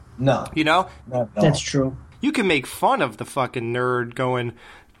 No. You know, That's true. you can make fun of the fucking nerd going.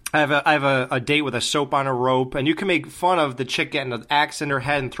 I have a date with a soap on a rope, and you can make fun of the chick getting an axe in her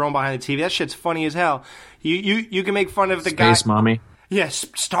head and thrown behind the TV. That shit's funny as hell. You can make fun of the guy. Space Mommy. Yes,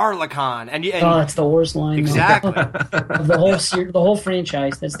 Starlacon, and That's the worst line. exactly. Of the whole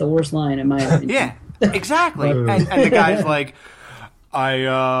franchise. That's the worst line in my opinion. Yeah, exactly. and the guy's like,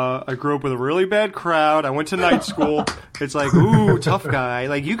 I grew up with a really bad crowd. I went to night school. It's like, ooh, tough guy.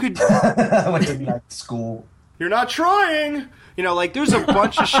 Like you could. I went to night school. You're not trying. You know, like there's a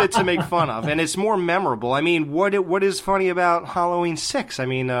bunch of shit to make fun of, and it's more memorable. I mean, what is funny about Halloween 6? I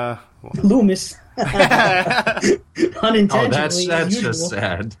mean, Loomis. Unintentionally. That's as usual. just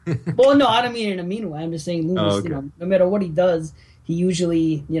sad. Well, no, I don't mean it in a mean way. I'm just saying Loomis, Okay. no matter what he does, he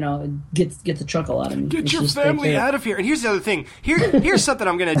usually, gets a chuckle out of me. get It's your just family like, out of here. And here's the other thing. Here's something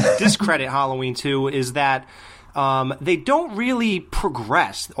I'm going to discredit Halloween 2 is that they don't really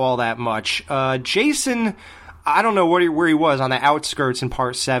progress all that much. Jason, I don't know where he was on the outskirts in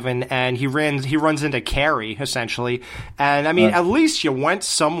Part 7, and he runs into Carrie, essentially. And, I mean, at least you went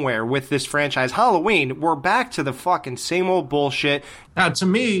somewhere with this franchise. Halloween, we're back to the fucking same old bullshit. Now, to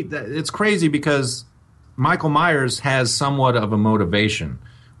me, it's crazy because Michael Myers has somewhat of a motivation,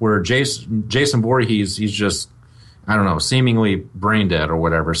 where Jason Voorhees, he's just, I don't know, seemingly brain dead or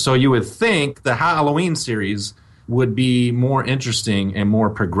whatever. So you would think the Halloween series would be more interesting and more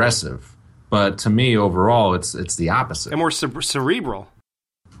progressive. But to me, overall, it's the opposite. And more cerebral.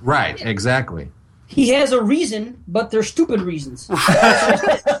 Right, exactly. He has a reason, but they're stupid reasons.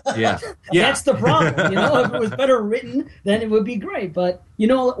 Yeah. That's the problem. If it was better written, then it would be great. But,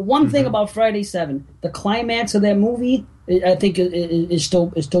 one thing about Friday 7, the climax of that movie, I think is still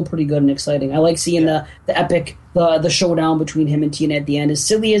pretty good and exciting. I like seeing the epic, the showdown between him and Tina at the end. As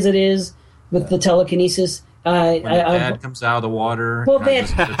silly as it is with the telekinesis, When the dad comes out of the water. Well,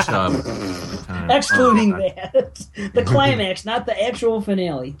 that's that's- the chub. excluding that, the climax, not the actual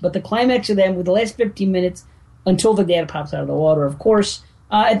finale, but the climax of that with the last 15 minutes until the dad pops out of the water. Of course,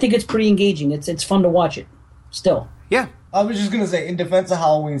 I think it's pretty engaging. It's fun to watch it. Still, Yeah. I was just going to say, in defense of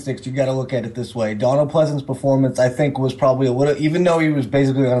Halloween 6, you got to look at it this way. Donald Pleasant's performance, I think, was probably a little, even though he was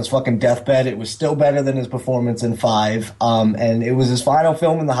basically on his fucking deathbed, it was still better than his performance in 5. And it was his final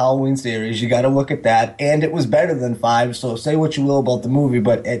film in the Halloween series. You got to look at that. And it was better than 5, so say what you will about the movie,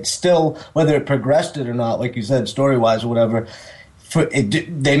 but it still, whether it progressed it or not, like you said, story-wise or whatever,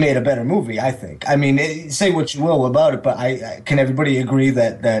 they made a better movie, I think. I mean, say what you will about it, but can everybody agree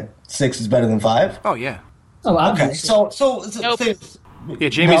that 6 is better than 5? Oh, yeah. oh, Okay, obviously. so Nope. Yeah,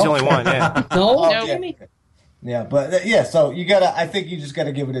 Jamie's No? the only one, yeah. no, Oh, Jimmy? Yeah, but so I think you just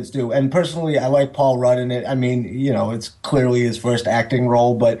gotta give it its due. And personally, I like Paul Rudd in it. I mean, it's clearly his first acting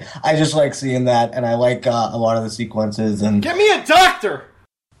role, but I just like seeing that, and I like a lot of the sequences. And Get me a doctor!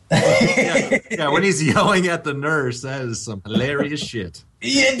 Yeah, when he's yelling at the nurse, that is some hilarious shit.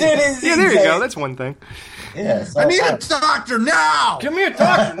 yeah, dude, Yeah, there you go. That's one thing. Yeah, so I need a doctor now! Give me a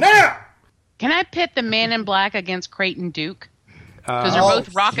doctor now! Can I pit the Man in Black against Creighton Duke? Because they're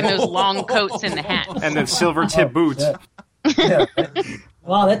both rocking those long coats and the hats. And then silver tip boots. Yeah.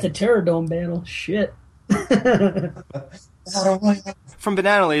 Wow, that's a Terror Dome battle. Shit. From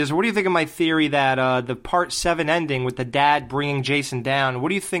Banana Lasers, what do you think of my theory that the Part 7 ending with the dad bringing Jason down, what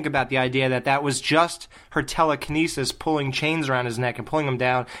do you think about the idea that was just her telekinesis pulling chains around his neck and pulling him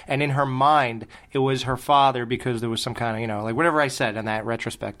down, and in her mind, it was her father because there was some kind of, like whatever I said in that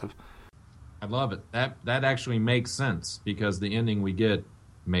retrospective. I love it. That actually makes sense because the ending we get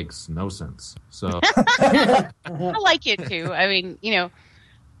makes no sense. So I like it too. I mean,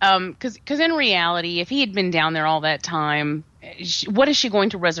 because in reality, if he had been down there all that time, what is she going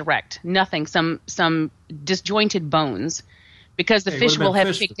to resurrect? Nothing. Some disjointed bones, because the Hey, fish would've will been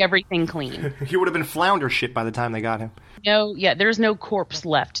have fish. picked everything clean. He would have been flounder shit by the time they got him. There's no corpse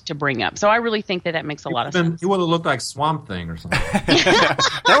left to bring up. So I really think that makes a lot of sense. he would have looked like Swamp Thing or something. That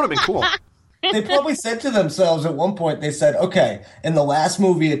would have been cool. They probably said to themselves at one point, they said, okay, in the last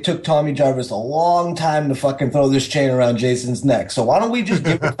movie, it took Tommy Jarvis a long time to fucking throw this chain around Jason's neck. So why don't we just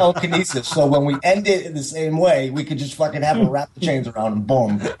give him telekinesis so when we end it in the same way, we could just fucking have him wrap the chains around him.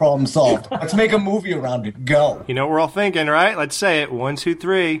 Boom. Problem solved. Let's make a movie around it. Go. You know what we're all thinking, right? Let's say it. 1, 2,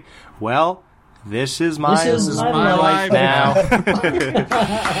 3. Well, this is my life now.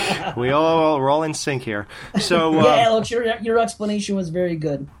 We're all in sync here. So yeah, Alex, your explanation was very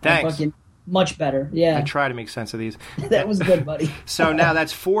good. Thanks. Fucking much better. Yeah, I try to make sense of these. That was good, buddy. So now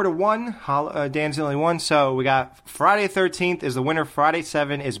that's 4-1. Dan's the only one. So we got Friday the 13th is the winner. Friday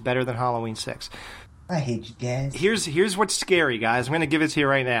 7 is better than Halloween 6. I hate you guys. Here's what's scary, guys. I'm going to give it to you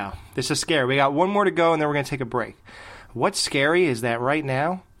right now. This is scary. We got one more to go, and then we're going to take a break. What's scary is that right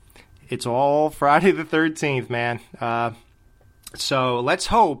now, it's all Friday the 13th, man. So let's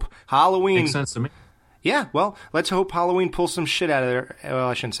hope Halloween... Makes sense to me. Yeah, well, let's hope Halloween pulls some shit out of their... Well,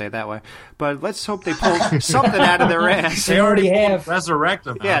 I shouldn't say it that way. But let's hope they pull something out of their ass. They already have. Resurrect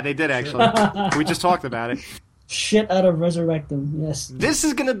them. Yeah, they did, actually. We just talked about it. Shit out of Resurrect them, yes. This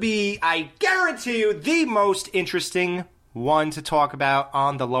is going to be, I guarantee you, the most interesting one to talk about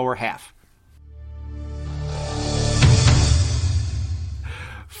on the lower half.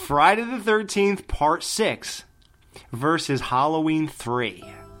 Friday the 13th, Part 6 versus Halloween 3.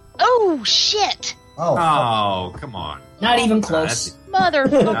 Oh, shit. Oh, come on. Not even close.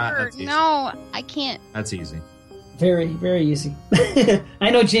 Motherfucker. No, I can't. That's easy. Very, very easy. I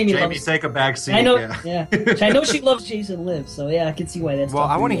know Jamie loves... take a back seat. I know, yeah. I know she loves Jason Lives, so yeah, I can see why that's... Well,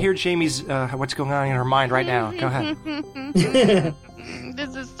 I want to hear Jamie's, what's going on in her mind right now. Go ahead.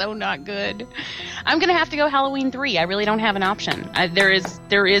 This is so not good. I'm going to have to go Halloween 3. I really don't have an option. There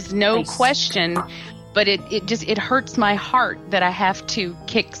is no question, but it hurts my heart that I have to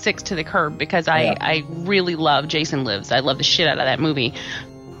kick 6 to the curb because I really love Jason Lives. I love the shit out of that movie.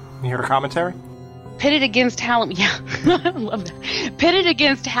 You heard her commentary? Pitted against Halloween, yeah, I love that. Pitted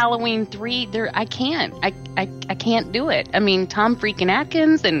against Halloween 3, I can't do it. I mean, Tom freaking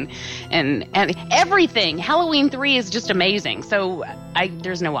Atkins and everything. Halloween 3 is just amazing. So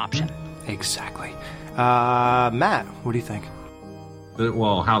there's no option. Exactly. Matt, what do you think?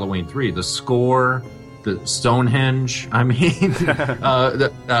 Well, Halloween 3, the score, the Stonehenge. I mean,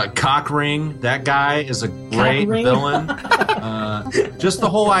 the Cockring. That guy is a great villain. Just the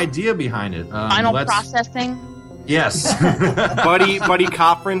whole idea behind it. Final processing. Yes. Buddy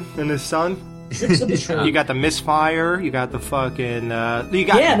Cochran and his son. You got the misfire. You got the fucking.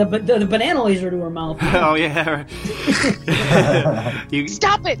 The banana laser to her mouth. Oh yeah.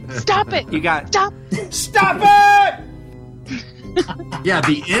 Stop it! Stop it! You got stop it! Yeah,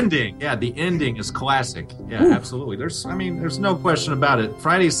 the ending. Yeah, the ending is classic. Yeah, absolutely. There's no question about it.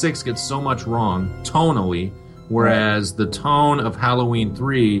 Friday 6 gets so much wrong tonally, whereas the tone of Halloween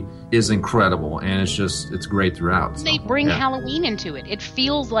 3 is incredible, and it's great throughout. So, they bring Halloween into it. It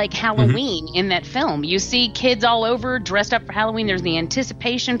feels like Halloween in that film. You see kids all over dressed up for Halloween. There's the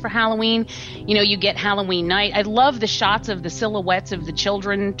anticipation for Halloween. You know, you get Halloween night. I love the shots of the silhouettes of the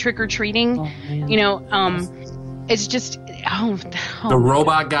children trick-or-treating. Oh, you know, it's just... the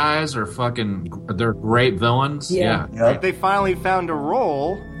robot guys are they're great villains. Yeah. Yep. They finally found a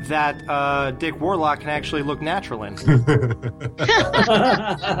role that Dick Warlock can actually look natural in.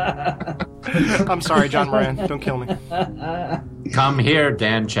 I'm sorry, John Moran. Don't kill me. Come here,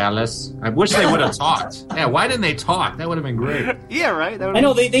 Dan Chalice. I wish they would have talked. Yeah, why didn't they talk? That would have been great. Yeah, right? I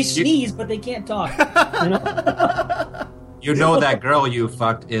know, they sneeze, but they can't talk. You know that girl you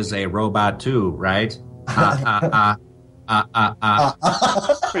fucked is a robot too, right? Are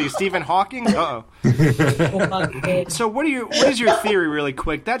you Stephen Hawking? Uh-oh. So what is your theory really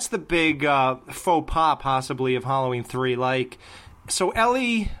quick? That's the big faux pas possibly of Halloween 3. Like, so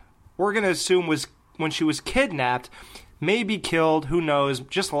Ellie, we're going to assume was when she was kidnapped, maybe killed, who knows,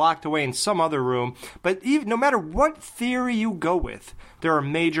 just locked away in some other room. But even no matter what theory you go with, there are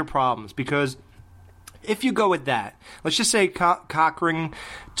major problems because if you go with that, let's just say Cochran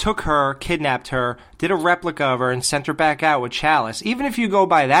took her, kidnapped her, did a replica of her, and sent her back out with Chalice. Even if you go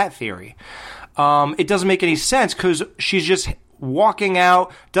by that theory, it doesn't make any sense because she's just walking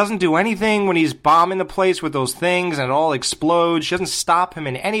out, doesn't do anything when he's bombing the place with those things and it all explodes. She doesn't stop him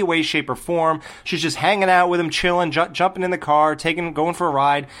in any way, shape, or form. She's just hanging out with him, chilling, jumping in the car, going for a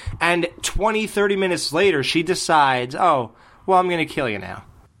ride. And 20, 30 minutes later, she decides, oh, well, I'm going to kill you now.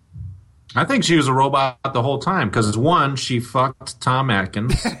 I think she was a robot the whole time because, one, she fucked Tom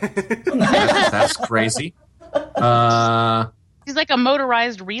Atkins. That's crazy. She's like a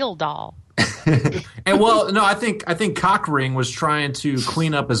motorized real doll. And well, no, I think Cockring was trying to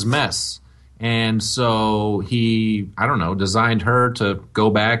clean up his mess, and so he, I don't know, designed her to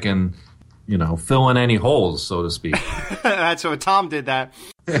go back and fill in any holes, so to speak. That's what Tom did that.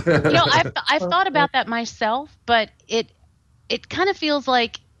 I've thought about that myself, but it kind of feels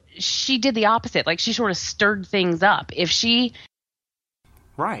like she did the opposite. Like she sort of stirred things up. If she,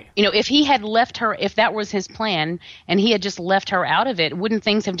 right, if he had left her, if that was his plan, and he had just left her out of it, wouldn't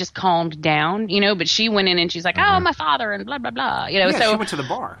things have just calmed down? But she went in and she's like, "Oh, my father," and blah blah blah. Yeah, so she went to the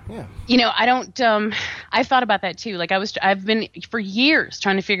bar. Yeah. I don't. I've thought about that too. Like I've been for years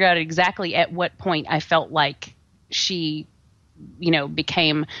trying to figure out exactly at what point I felt like she,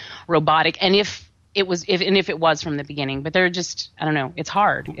 became robotic, and if it was from the beginning, but they're just, I don't know. It's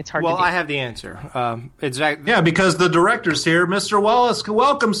hard. It's hard. Well, to do. I have the answer. Yeah, because the director's here, Mr. Wallace.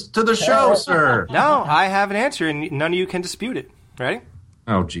 Welcome to the show, sir. No, I have an answer, and none of you can dispute it. Ready?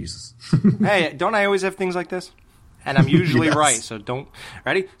 Oh, Jesus. Hey, don't I always have things like this? And I'm usually Yes. right. So don't.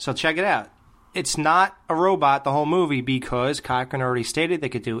 Ready? So check it out. It's not a robot the whole movie because Cochran already stated they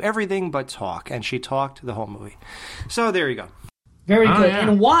could do everything but talk, and she talked the whole movie. So there you go. Very good. Yeah.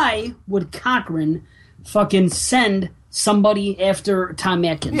 And why would Cochran fucking send somebody after Tom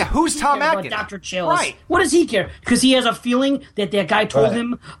Atkins? Yeah, who's Tom Atkins? Dr. Chills. Right. What does he care? Because he has a feeling that guy told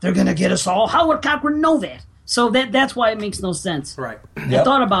him they're going to get us all. How would Cochran know that? So that's why it makes no sense. Right. I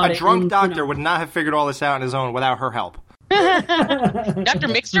thought about A it. drunk and, doctor would not have figured all this out on his own without her help. Dr.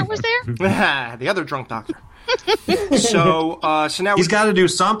 Mixter was there? The other drunk doctor. So now He's got to do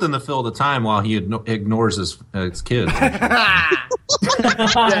something to fill the time while he ignores his kids. yeah,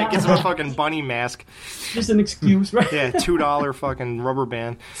 gets him a fucking bunny mask. Just an excuse, right? Yeah, $2 fucking rubber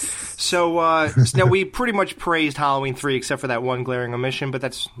band. So now we pretty much praised Halloween 3 except for that one glaring omission, but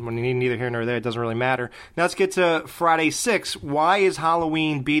that's when you need neither here nor there. It doesn't really matter. Now let's get to Friday 6. Why is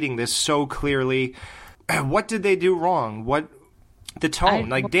Halloween beating this so clearly? What did they do wrong? The tone?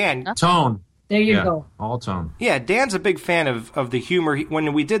 Dan. Tone. There you go. All tone. Yeah, Dan's a big fan of the humor.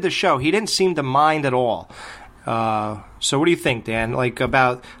 When we did the show, he didn't seem to mind at all. So what do you think, Dan? Like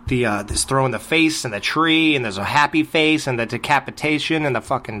about this throwing the face and the tree, and there's a happy face, and the decapitation, and the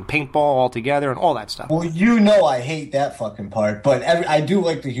fucking paintball all together, and all that stuff. Well, I hate that fucking part, but I do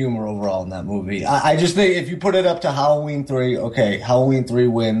like the humor overall in that movie. I just think if you put it up to Halloween 3, okay, Halloween 3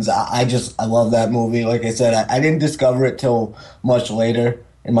 wins. I love that movie. Like I said, I didn't discover it till much later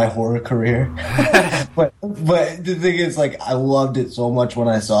in my horror career. but the thing is, like, I loved it so much when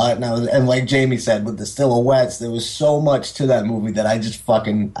I saw it, and like Jamie said, with the silhouettes, there was so much to that movie that I just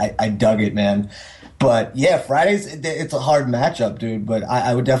I dug it, man. But yeah, Fridays, it's a hard matchup, dude, but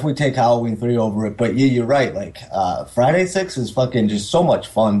I would definitely take Halloween 3 over it. But yeah, you're right, like, Friday 6 is fucking just so much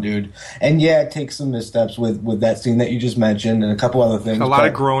fun, dude. And yeah, it takes some missteps with that scene that you just mentioned and a couple other things. A lot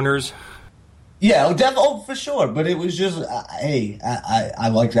of groaners. Yeah, for sure. But it was just, I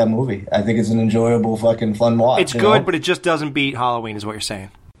like that movie. I think it's an enjoyable, fucking fun watch. It's good, but it just doesn't beat Halloween, is what you're saying.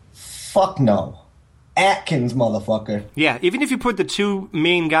 Fuck no. Atkins, motherfucker. Yeah, even if you put the two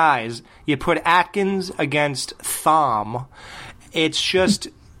main guys, you put Atkins against Thom, it's just,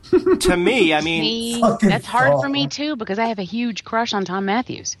 to me, I mean... See, Fucking that's hard for Thom. me, too, because I have a huge crush on Tom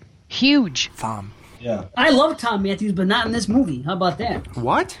Matthews. Huge. Thom. Yeah. I love Tom Matthews, but not in this movie. How about that?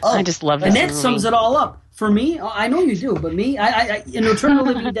 What? I just love this And that movie. sums it all up. For me, I know you do, but me, in Return of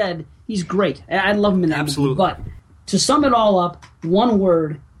the Living Dead, he's great. I love him in that Absolutely. movie. But to sum it all up, one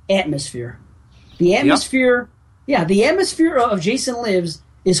word, atmosphere. The atmosphere, the atmosphere of Jason Lives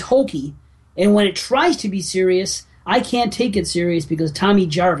is hokey, and when it tries to be serious, I can't take it serious because Tommy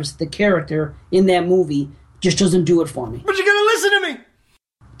Jarvis, the character in that movie, just doesn't do it for me. But you're gonna listen to me!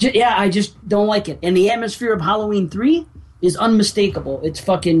 Yeah, I just don't like it. And the atmosphere of Halloween 3 is unmistakable. It's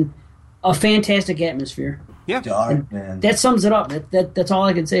fucking a fantastic atmosphere. Yeah. Dark, man. That sums it up. That's all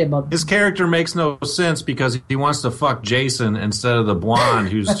I can say about His character makes no sense because he wants to fuck Jason instead of the blonde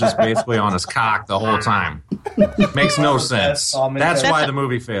who's just basically on his cock the whole time. Makes no sense. That's why the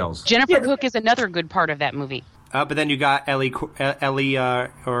movie fails. Jennifer Cook is another good part of that movie. But then you got Ellie,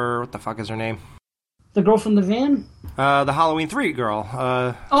 or what the fuck is her name? the girl from the van. The Halloween 3 girl.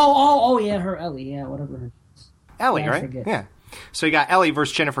 Oh, yeah, her Ellie, yeah, whatever. Ellie, Yeah, I right? forget. Yeah. So you got Ellie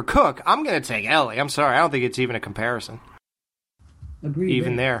versus Jennifer Cook. I'm going to take Ellie. I'm sorry. I don't think it's even a comparison. Agreed.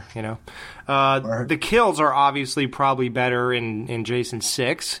 Even there, you know. The kills are obviously probably better in Jason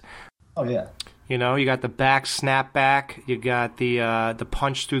 6. Oh, yeah. You know, you got the back snap back. You got the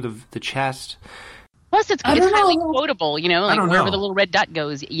punch through the chest. Plus, it's I don't highly know. quotable, you know, like don't wherever know. the little red dot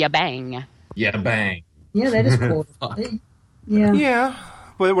goes, ya bang. Yeah, bang. Yeah, that is cool. Yeah. Yeah.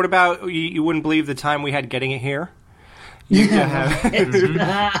 But what about, you wouldn't believe the time we had getting it here? You have...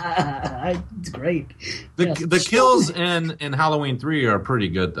 It's great. The Yes. kills in Halloween 3 are pretty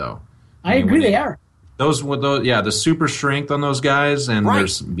good, though. I agree, they are. the super strength on those guys, and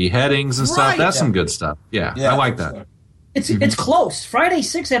there's beheadings and stuff. That's some good stuff. Yeah, I like that. It's close. Friday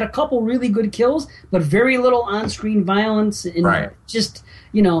 6 had a couple really good kills, but very little on-screen violence, and just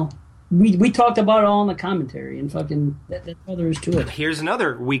we talked about it all in the commentary, and fucking that's all there is to it. Here's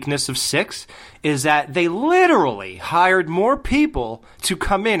another weakness of 6, is that they literally hired more people to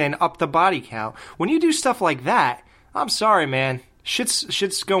come in and up the body count. When you do stuff like that, I'm sorry, man.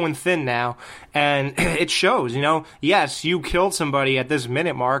 Shit's going thin now, and it shows, Yes, you killed somebody at this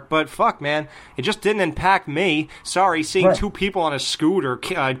minute mark, but fuck, man, it just didn't impact me. Sorry, seeing 2 people on a scooter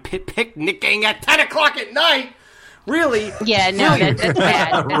picnicking at 10 o'clock at night. Really? Yeah, no, that's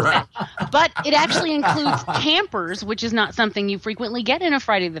bad. That's bad. But it actually includes campers, which is not something you frequently get in a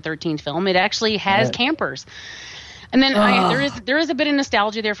Friday the 13th film. It actually has campers. And then there is a bit of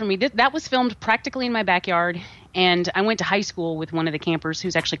nostalgia there for me. That was filmed practically in my backyard, and I went to high school with one of the campers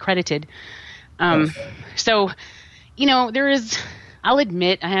who's actually credited. So, there is. I'll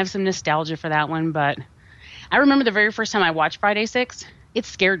admit I have some nostalgia for that one, but I remember the very first time I watched Friday 6. It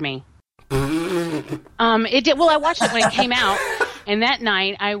scared me. It did. Well, I watched it when it came out, and that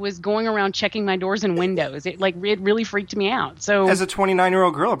night I was going around checking my doors and windows. It really freaked me out. So, as a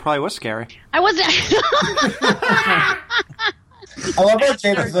 29-year-old girl, it probably was scary. I wasn't. I love how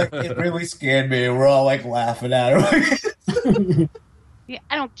James like, it really scared me, and we're all like laughing at her. Yeah,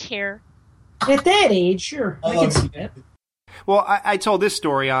 I don't care. At that age, sure, I can see that. Well, I told this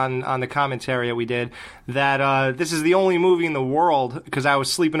story on the commentary that we did, that this is the only movie in the world, because I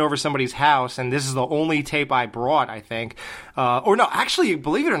was sleeping over somebody's house, and this is the only tape I brought, I think. Or no, actually,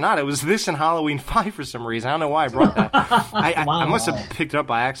 believe it or not, it was this and Halloween 5 for some reason. I don't know why I brought that. I must have picked it up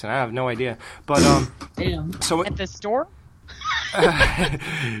by accident. I have no idea. But damn. So at the store?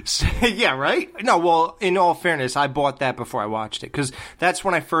 Yeah, right? No, well, in all fairness, I bought that before I watched it, because that's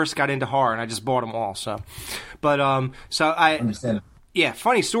when I first got into horror, and I just bought them all, so. But, so I... Understand. Yeah,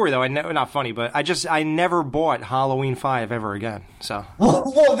 funny story, though. Not funny, but I never bought Halloween 5 ever again, so.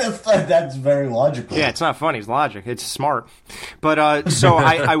 Well, that's very logical. Yeah, it's not funny. It's logic. It's smart. But, so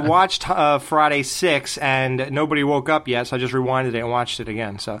I watched Friday 6, and nobody woke up yet, so I just rewinded it and watched it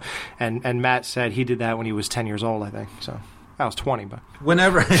again, so. And Matt said he did that when he was 10 years old, I think, so. I was 20, but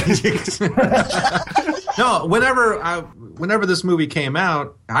whenever this movie came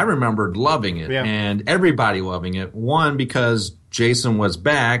out, I remembered loving it, and everybody loving it. One, because Jason was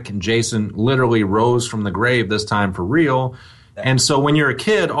back, and Jason literally rose from the grave this time for real. And so when you're a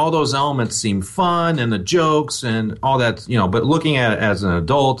kid, all those elements seem fun, and the jokes and all that, but looking at it as an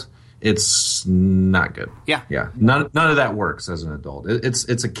adult, it's not good. Yeah. None of that works as an adult.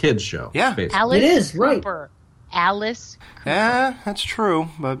 It's a kid's show. Yeah. Basically. It is, right. Alice. Yeah, that's true.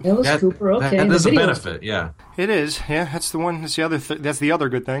 But Alice Cooper, okay. That is a benefit, yeah. It is, yeah. That's the one. That's the other. That's the other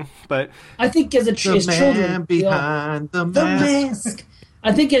good thing. But I think as children, behind the mask.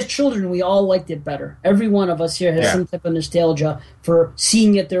 I think as children we all liked it better. Every one of us here has some type of nostalgia for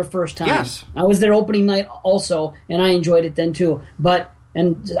seeing it their first time. Yes. I was there opening night also, and I enjoyed it then too.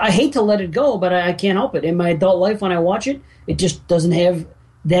 And I hate to let it go, but I can't help it. In my adult life, when I watch it, it just doesn't have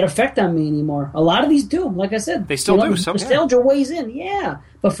that effect on me anymore. A lot of these do, like I said. They still do. Nostalgia weighs in,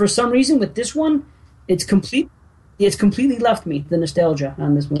 but for some reason with this one, it's completely left me, the nostalgia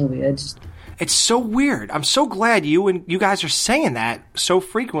on this movie. It's so weird. I'm so glad you guys are saying that so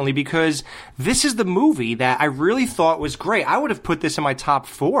frequently, because this is the movie that I really thought was great. I would have put this in my top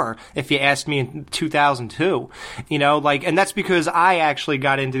 4 if you asked me in 2002. And that's because I actually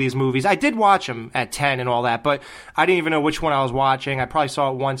got into these movies. I did watch them at 10 and all that, but I didn't even know which one I was watching. I probably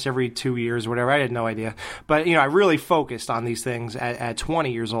saw it once every 2 years or whatever. I had no idea. But, I really focused on these things at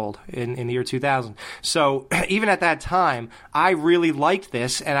 20 years old in the year 2000. So even at that time, I really liked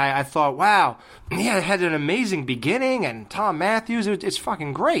this, and I thought, wow, yeah, it had an amazing beginning, and Tom Matthews, it's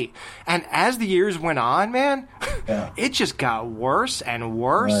fucking great. And as the years went on, man, it just got worse and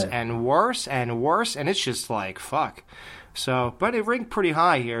worse and worse and worse, and it's just like, fuck. So, but it ranked pretty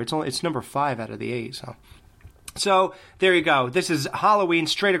high here. It's number 5 out of the 8, So there you go. This is Halloween,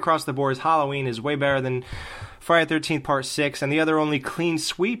 straight across the board. Halloween is way better than Friday the 13th Part 6, and the other only clean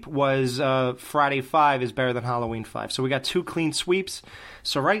sweep was Friday 5 is better than Halloween 5. So we got 2 clean sweeps.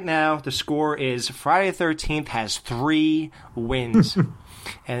 So right now, the score is Friday the 13th has 3 wins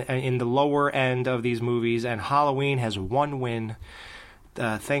and in the lower end of these movies, and Halloween has 1 win.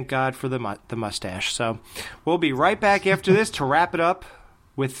 Thank God for the mustache. So we'll be right back after this to wrap it up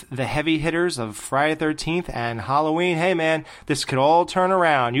with the heavy hitters of Friday the 13th and Halloween. Hey, man, this could all turn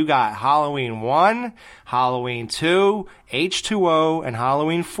around. You got Halloween 1, Halloween 2, H2O, and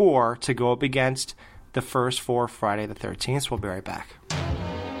Halloween 4 to go up against the first 4 Friday the 13th. We'll be right back.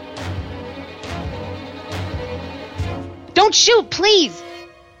 Don't shoot, please!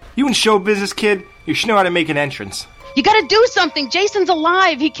 You in show business, kid? You should know how to make an entrance. You gotta do something! Jason's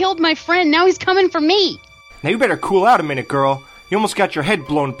alive! He killed my friend, now he's coming for me! Now you better cool out a minute, girl. You almost got your head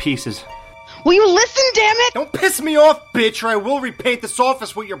blown to pieces. Will you listen, damn it? Don't piss me off, bitch, or I will repaint this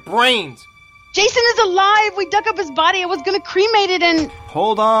office with your brains. Jason is alive! We dug up his body, I was gonna cremate it and...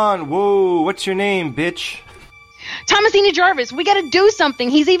 Hold on, whoa, what's your name, bitch? Thomasina Jarvis, we gotta do something.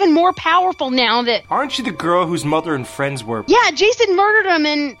 He's even more powerful now that... Aren't you the girl whose mother and friends were... Yeah, Jason murdered him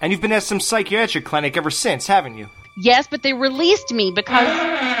and... And you've been at some psychiatric clinic ever since, haven't you? Yes, but they released me because...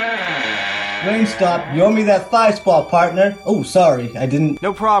 Rain, stop. You owe me that thigh spot, partner. Oh, sorry, I didn't...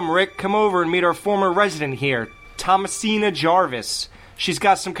 No problem, Rick. Come over and meet our former resident here, Thomasina Jarvis. She's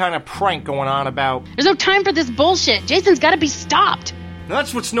got some kind of prank going on about... There's no time for this bullshit. Jason's gotta be stopped. Now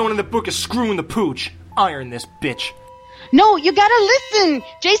that's what's known in the book as screwing the pooch. Iron this bitch. No, you gotta listen.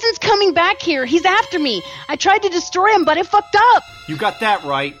 Jason's coming back here. He's after me. I tried to destroy him, but it fucked up. You got that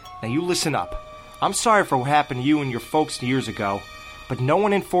right. Now you listen up. I'm sorry for what happened to you and your folks years ago, but no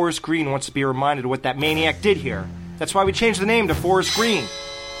one in Forest Green wants to be reminded of what that maniac did here. That's why we changed the name to Forest Green.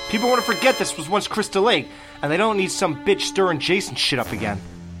 People want to forget this was once Crystal Lake, and they don't need some bitch stirring Jason shit up again.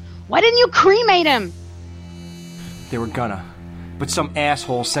 Why didn't you cremate him? They were gonna, but some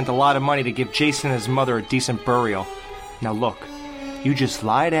asshole sent a lot of money to give Jason and his mother a decent burial. Now look, you just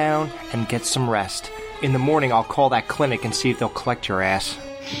lie down and get some rest. In the morning I'll call that clinic and see if they'll collect your ass.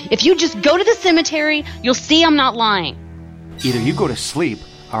 If you just go to the cemetery, you'll see I'm not lying. Either you go to sleep,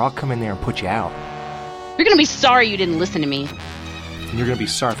 or I'll come in there and put you out. You're gonna be sorry you didn't listen to me. And you're gonna be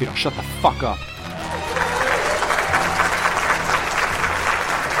sorry if you don't shut the fuck up.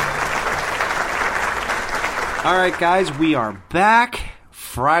 Alright guys, we are back.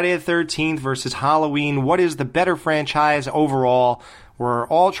 Friday the 13th versus Halloween. What is the better franchise overall? We're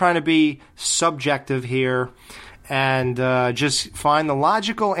all trying to be subjective here and just find the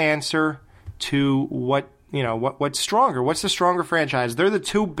logical answer to what's stronger. What's the stronger franchise? They're the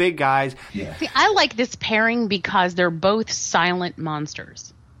two big guys. Yeah. See, I like this pairing because they're both silent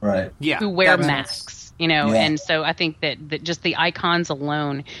monsters. Right. Yeah. Who wear masks, Yeah. and so I think that just the icons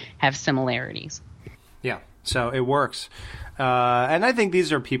alone have similarities. Yeah, so it works. And I think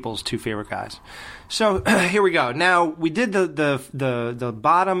these are people's two favorite guys. So here we go. Now we did the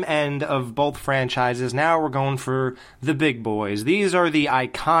bottom end of both franchises. Now we're going for the big boys. These are the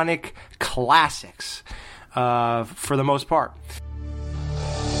iconic classics for the most part.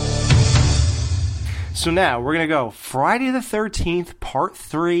 So now we're gonna go Friday the 13th Part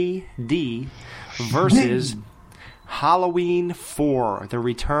 3D versus Halloween 4, The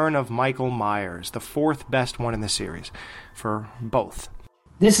Return of Michael Myers, the fourth best one in the series for both.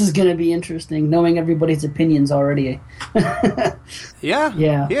 This is going to be interesting, knowing everybody's opinions already. Yeah,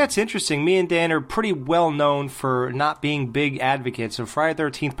 Yeah. it's interesting. Me and Dan are pretty well known for not being big advocates of Friday the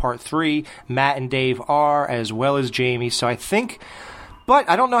 13th Part 3. Matt and Dave are, as well as Jamie. So I think, but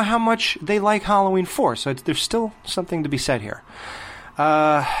I don't know how much they like Halloween 4, so there's still something to be said here.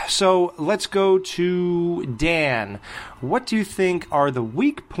 So let's go to Dan. What do you think are the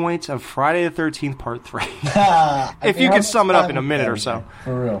weak points of Friday the 13th Part 3? If you could sum it up in a minute or so.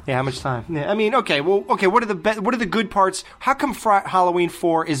 For real. Yeah, how much time? Yeah, I mean, okay. What are the good parts? How come Halloween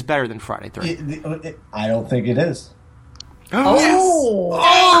 4 is better than Friday 3? I don't think it is.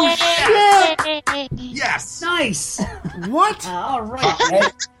 Oh shit! Yes. Nice. What? All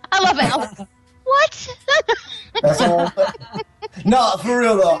right. I love it. What? That's all. No, for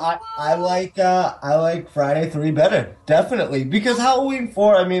real though, I like Friday 3 better, definitely, because Halloween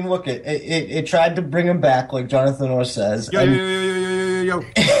 4. I mean, look, it tried to bring him back, like Jonathan Orr says. Yo.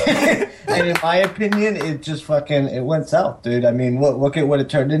 And in my opinion, it just it went south, dude. I mean, look at what it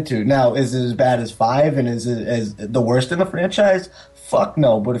turned into. Now, is it as bad as 5, and is it as the worst in the franchise? Fuck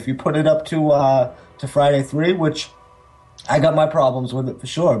no. But if you put it up to Friday 3, which I got my problems with it for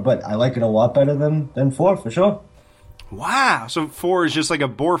sure, but I like it a lot better than 4 for sure. Wow. So 4 is just like a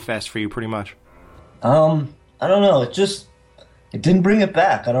bore fest for you, pretty much. I don't know. It didn't bring it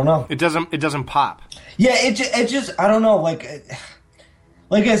back. I don't know. It doesn't pop. Yeah, it just I don't know. Like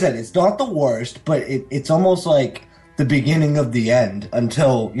I said, it's not the worst, but it's almost like the beginning of the end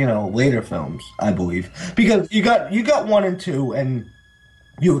until later films, I believe, because you got 1 and 2 and.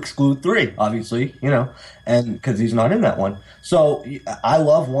 You exclude 3, obviously, and because he's not in that one. So I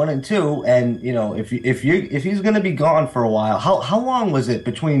love 1 and 2, and if he's going to be gone for a while, how long was it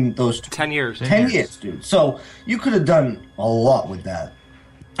between those two? 10 years. 10 years, dude. So you could have done a lot with that,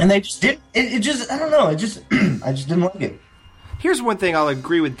 and they just didn't. It just I don't know. I just didn't like it. Here's one thing I'll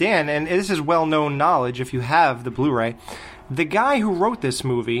agree with Dan, and this is well-known knowledge if you have the Blu-ray. The guy who wrote this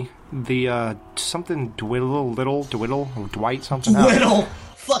movie the something Dwiddle, or Dwight something. Dwiddle.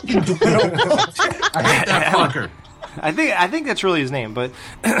 Fucking Dwiddle. I hate that fucker. I think that's really his name, but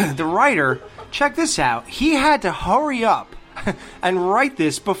the writer, check this out. He had to hurry up and write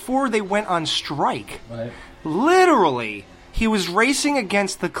this before they went on strike. Right. Literally, he was racing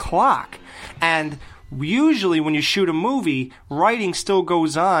against the clock. And usually when you shoot a movie, writing still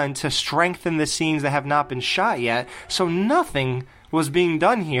goes on to strengthen the scenes that have not been shot yet. So nothing was being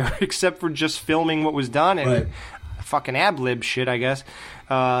done here except for just filming what was done and fucking ad-lib shit, I guess.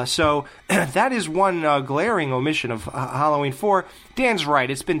 So that is one glaring omission of Halloween 4. Dan's right.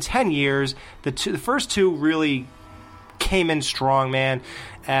 It's been 10 years. The first two really came in strong, man.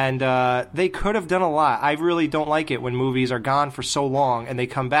 And they could have done a lot. I really don't like it when movies are gone for so long and they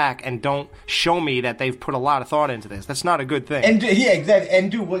come back and don't show me that they've put a lot of thought into this. That's not a good thing. And yeah, exactly.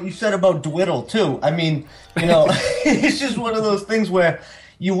 And dude, what you said about Dwiddle too. I mean, it's just one of those things where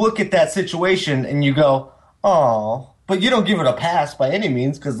you look at that situation and you go, "Oh." But you don't give it a pass by any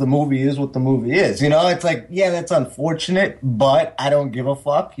means because the movie is what the movie is. It's like, yeah, that's unfortunate, but I don't give a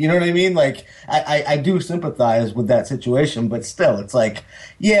fuck. You know what I mean? Like, I do sympathize with that situation, but still, it's like,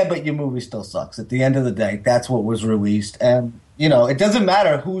 yeah, but your movie still sucks. At the end of the day, that's what was released. And, it doesn't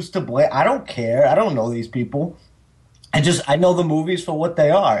matter who's to blame. I don't care. I don't know these people. I know the movies for what they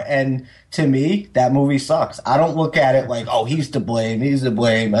are. And to me, that movie sucks. I don't look at it like, oh, he's to blame. He's to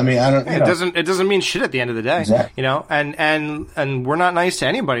blame. I mean, I don't. It doesn't mean shit at the end of the day. Exactly. And we're not nice to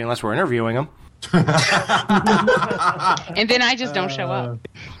anybody unless we're interviewing them. And then I just don't show up.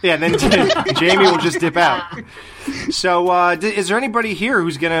 Yeah, and then Jamie will just dip out. So, is there anybody here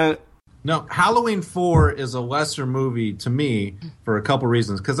who's gonna? No, Halloween 4 is a lesser movie to me for a couple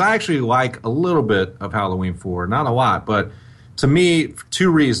reasons. Because I actually like a little bit of Halloween 4. Not a lot, but to me, for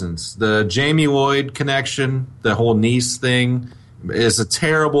two reasons. The Jamie Lloyd connection, the whole niece thing, is a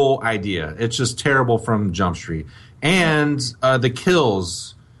terrible idea. It's just terrible from Jump Street. And the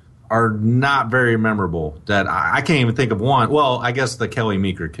kills are not very memorable. That I can't even think of one. Well, I guess the Kelly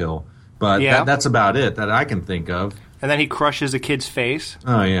Meeker kill. But that's about it that I can think of. And then he crushes a kid's face.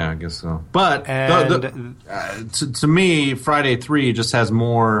 Oh, yeah, I guess so. But to me, Friday 3 just has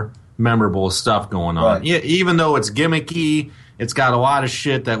more memorable stuff going on. Right. Yeah, even though it's gimmicky, it's got a lot of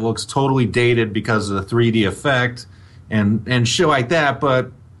shit that looks totally dated because of the 3D effect and shit like that,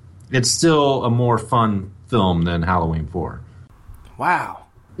 but it's still a more fun film than Halloween 4. Wow.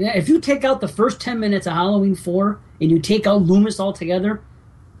 Yeah, if you take out the first 10 minutes of Halloween 4 and you take out Loomis altogether,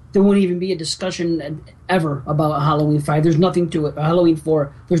 there won't even be a discussion ever about Halloween 5. There's nothing to it. Halloween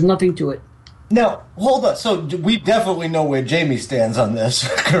 4, there's nothing to it. Now, hold on. So we definitely know where Jamie stands on this,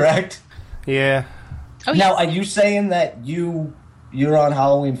 correct? Yeah. Oh, now, are you saying that you're on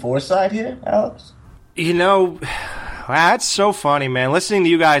Halloween 4's side here, Alex? That's so funny, man. Listening to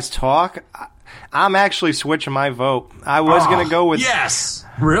you guys talk, I'm actually switching my vote. I was going to go with... Yes!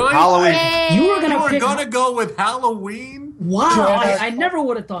 Really? Halloween. You were going to go with Halloween? Wow, I never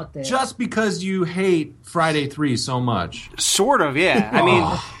would have thought that. Just because you hate Friday 3 so much. Sort of, yeah. I mean,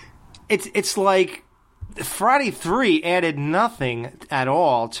 it's like Friday 3 added nothing at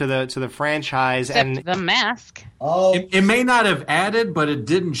all to the franchise. Except and the mask. Oh, it may not have added, but it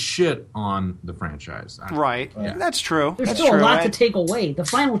didn't shit on the franchise. Right. Yeah. That's true. There's That's still true. a lot to take away. The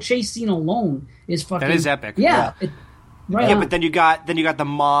final chase scene alone is fucking... That is epic. Yeah. Right Yeah, on. but then you got the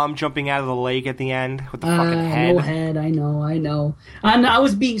mom jumping out of the lake at the end with the fucking head. No head, I know. I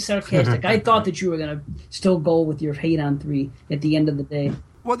was being sarcastic. I thought that you were going to still go with your hate on 3 at the end of the day.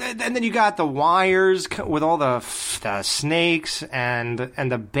 Well, and then you got the wires with all the snakes and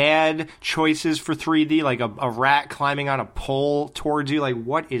the bad choices for 3D, like a rat climbing on a pole towards you. Like,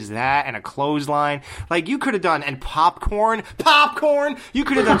 what is that? And a clothesline. Like, you could have done, and popcorn. You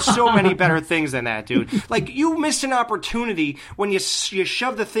could have done so many better things than that, dude. Like, you missed an opportunity when you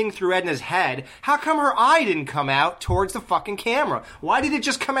shoved the thing through Edna's head. How come her eye didn't come out towards the fucking camera? Why did it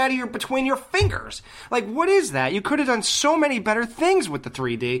just come out of between your fingers? Like, what is that? You could have done so many better things with the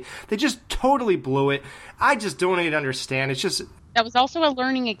 3D. They just totally blew it. I just don't even understand. It's just... That was also a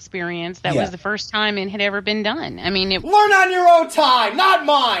learning experience. That was the first time it had ever been done. I mean, Learn on your own time, not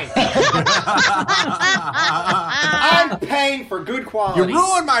mine! I'm paying for good quality. You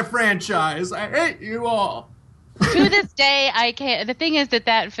ruined my franchise. I hate you all. To this day, I can't. The thing is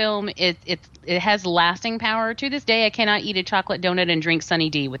that film it has lasting power. To this day, I cannot eat a chocolate donut and drink Sunny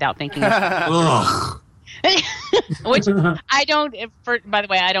D without thinking of Ugh. Which I don't. By the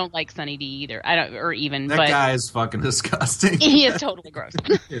way, I don't like Sunny D either. I don't, or even That guy is fucking disgusting. He is totally gross.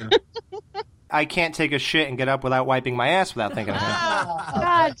 Yeah. I can't take a shit and get up without wiping my ass without thinking of him.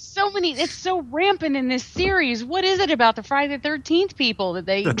 God, so many. It's so rampant in this series. What is it about the Friday the 13th people that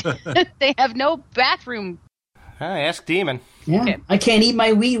they they have no bathroom? Ask Demon. Yeah, Okay. I can't eat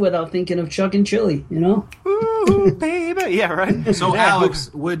my weed without thinking of Chuck and Chili. You know. Ooh, baby. Yeah, right. So, Yeah,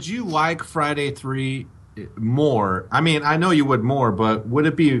 Alex, would you like Friday 3 more? I mean, I know you would more, but would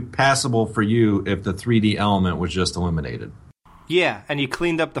it be passable for you if the 3D element was just eliminated? Yeah, and you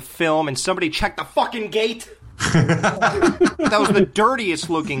cleaned up the film and somebody checked the fucking gate. That was the dirtiest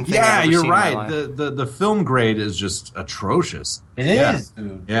looking thing I've Yeah, ever you're seen in my right. life. The film grade is just atrocious. It Yeah. is,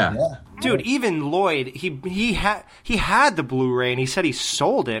 dude. Yeah. Dude, even Lloyd, he had the Blu-ray and he said he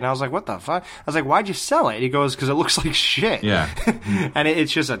sold it, and I was like, what the fuck? I was like, why'd you sell it? He goes, because it looks like shit. Yeah. And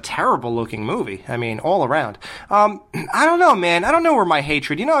it's just a terrible looking movie. I mean, all around. I don't know, man. I don't know where my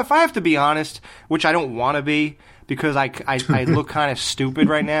hatred. You know, if I have to be honest, which I don't want to be, because I look kind of stupid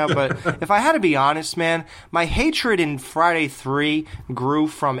right now, but if I had to be honest, man, my hatred in Friday 3 grew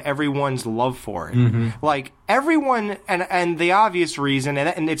from everyone's love for it. Mm-hmm. Like, everyone, and the obvious reason,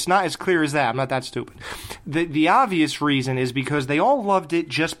 and it's not as clear as that, I'm not that stupid. The obvious reason is because they all loved it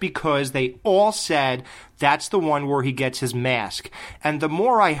just because they all said, that's the one where he gets his mask. And the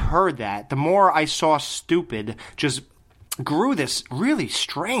more I heard that, the more I saw stupid just grew this really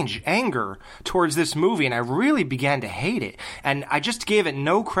strange anger towards this movie, and I really began to hate it. And I just gave it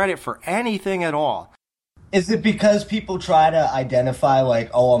no credit for anything at all. Is it because people try to identify, like,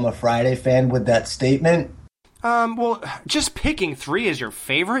 oh, I'm a Friday fan with that statement? Well, just picking 3 as your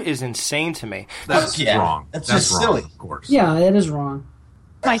favorite is insane to me. That's Yeah, wrong. that's That's just wrong, silly. of course. Yeah, that is wrong.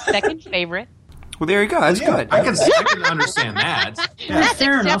 My second favorite. Well, there you go. That's yeah. good. I can understand that. Yeah. That's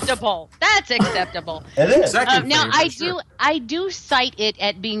fair enough. acceptable. That's acceptable. It is. Second Now favorite, I do cite it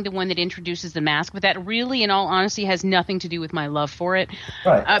at being the one that introduces the mask, but that really, in all honesty, has nothing to do with my love for it.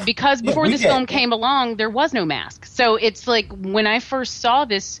 Right. Because before we this get film it. came along, there was no mask. So it's like when I first saw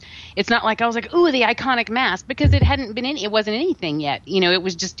this, it's not like I was like, "Ooh, the iconic mask," because it hadn't been it wasn't anything yet. You know, it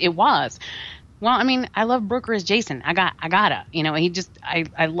was just it was. Well, I mean, I love Brooker as Jason. I gotta. You know, he just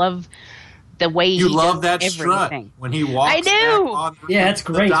I love the way You he love does that strut everything. when he walks. I do. back on Yeah, it's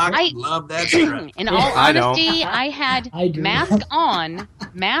the great. dock. I- love that strut. In all I don't. honesty, I had I do. mask on,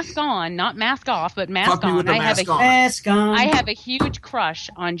 not mask off, but mask Fuck me on. with the I have mask a on. Mask on. I have a huge crush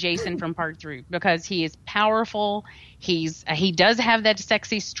on Jason from Part 3 because he is powerful. He does have that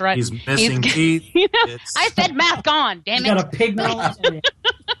sexy strut. He's missing teeth. You know, It's- I said mask on. Damn He's it! got a pig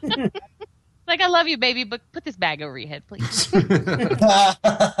nose. Like I love you, baby, but put this bag over your head, please. Put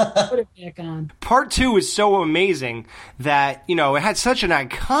it back on. Part 2 is so amazing that, you know, it had such an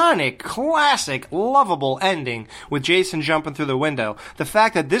iconic, classic, lovable ending with Jason jumping through the window. The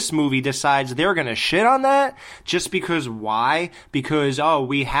fact that this movie decides they're going to shit on that just because why? Because, oh,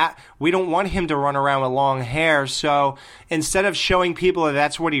 we don't want him to run around with long hair, so instead of showing people that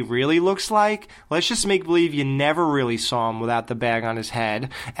that's what he really looks like, let's just make believe you never really saw him without the bag on his head,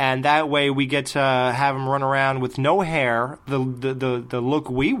 and that way we get to have him run around with no hair, the look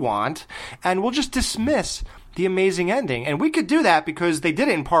we want, and we'll just dismiss the amazing ending. And we could do that because they did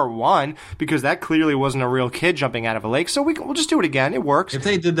it in Part 1, because that clearly wasn't a real kid jumping out of a lake, so we'll just do it again. It works. If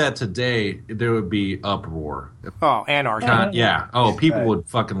they did that today, there would be uproar. Oh, anarchy. Yeah. Oh, people would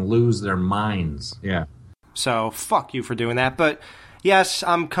fucking lose their minds. Yeah. So fuck you for doing that. But yes,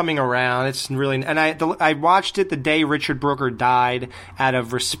 I'm coming around. It's really, and I watched it the day Richard Brooker died out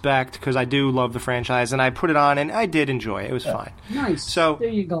of respect because I do love the franchise, and I put it on and I did enjoy it. It was fine. Nice. So there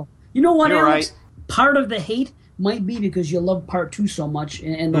you go. You know what, You're Alex? right. Part of the hate might be because you love Part 2 so much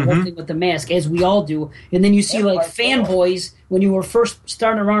and the whole thing with the mask, as we all do. And then you see like fanboys when you were first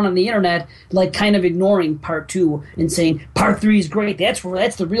starting around on the internet, like kind of ignoring Part 2 and saying Part 3 is great. That's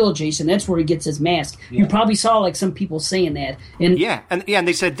the real Jason. That's where he gets his mask. You probably saw like some people saying that. And and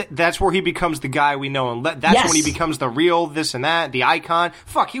they said that's where he becomes the guy we know, and that's Yes. when he becomes the real this and that, the icon.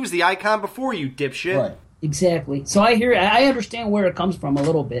 Fuck, he was the icon before you, dipshit. Right. exactly. So I understand where it comes from a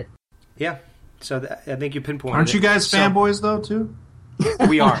little bit. Yeah. So I think you pinpointed. Aren't you it. guys So, fanboys, though, too?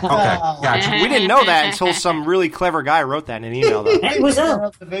 We are. Okay. Gotcha. We didn't know that until some really clever guy wrote that in an email, though. Hey, what's An up?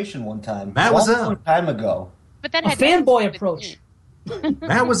 observation one time. That was Long up. time ago. But that A had nothing to do fanboy with approach. me.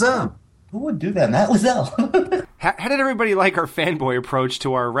 That was up. Who would do that? Matt Wiesel. How did everybody like our fanboy approach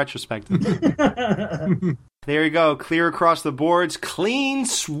to our retrospective? There you go. Clear across the boards. Clean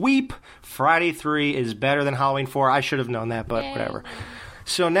sweep. Friday 3 is better than Halloween 4. I should have known that, but whatever.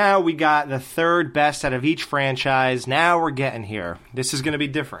 So now we got the third best out of each franchise. Now we're getting here. This is going to be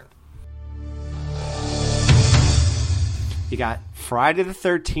different. You got Friday the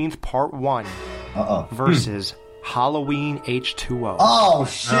 13th Part 1 versus Halloween H2O. Oh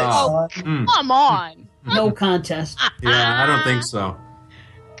shit! Oh. son. Come on. No contest. Yeah, I don't think so.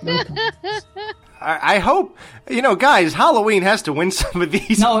 No contest. I hope, guys, Halloween has to win some of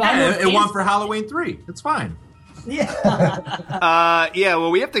these. No, I Yeah, know. it won for Halloween 3. It's fine. Yeah. Yeah,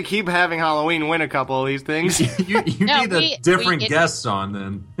 well, we have to keep having Halloween win a couple of these things. You No, need a different guests on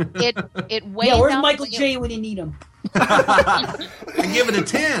then. It weighs Yeah, where's out Michael the- J when you need him? I give it a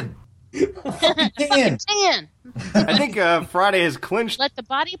 10. Damn. 10. I think Friday has clinched. Let the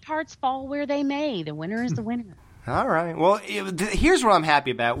body parts fall where they may. The winner is the winner. All right. Well, here's what I'm happy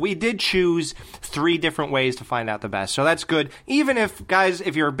about. We did choose 3 different ways to find out the best, so that's good. Even if, guys,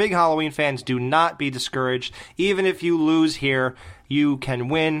 if you're big Halloween fans, do not be discouraged. Even if you lose here, you can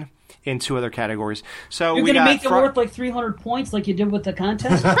win in 2 other categories. So You're we going to got make it worth like 300 points like you did with the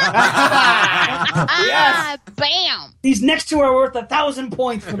contest? Ah, bam. These next 2 are worth 1,000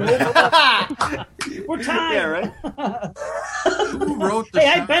 points for the overall. We're tied. Yeah, right? Who wrote the Hey,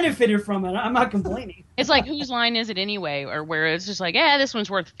 I shot? benefited from it. I'm not complaining. It's like, whose line is it anyway? Or where it's just like, this one's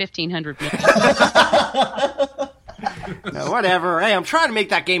worth 1,500 million. No, whatever. Hey, I'm trying to make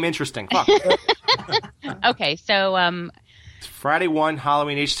that game interesting. Fuck. Okay, so Friday 1,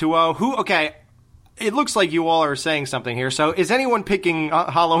 Halloween H2O. Okay, it looks like you all are saying something here. So is anyone picking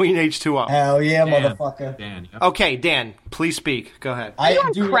Halloween H2O? Hell yeah, Dan. motherfucker! Dan, yep. Okay, Dan, please speak. Go ahead. are you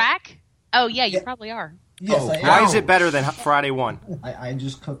on do. crack? Oh, yeah, you Yeah. probably are. Yes, Oh, I am. Why is it better than Friday 1? I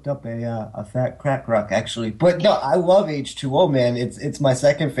just cooked up a fat crack rock actually, but no, I love H2O, man. It's my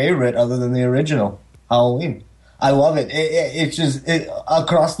second favorite other than the original Halloween. I love it. It's just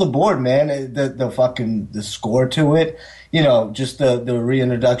across the board, man. The score to it, just the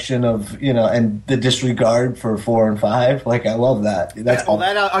reintroduction of and the disregard for 4 and 5. Like I love that. That's all.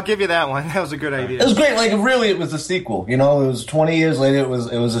 I'll give you that one. That was a good idea. It was great. Like really, it was a sequel. It was 20 years later. It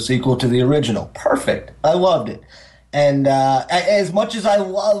was a sequel to the original. Perfect. I loved it. And as much as I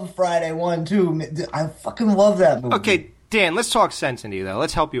love Friday 1 too, I fucking love that movie. Okay, Dan, let's talk sense into you, though.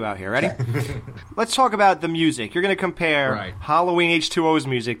 Let's help you out here. Ready? Let's talk about the music. You're going to compare Right. Halloween H2O's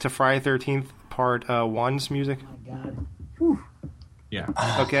music to Friday 13th Part 1's music. God. Yeah.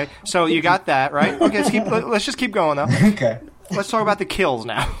 Okay, so you got that, right? Okay, let's just keep going, though. Okay. Let's talk about the kills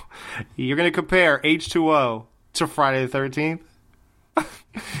now. You're going to compare H2O to Friday the 13th?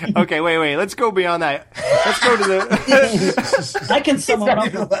 Okay, wait. Let's go beyond that. Let's go to the... I can sum it up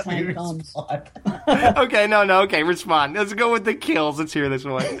Even when the let me time comes. respond. Okay, no, okay, respond. Let's go with the kills. Let's hear this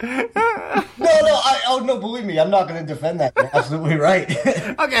one. No, believe me, I'm not going to defend that. You're absolutely right.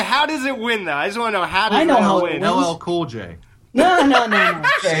 Okay, how does it win, though? I just want to know, how does I know it how it win? wins. LL Cool J. No.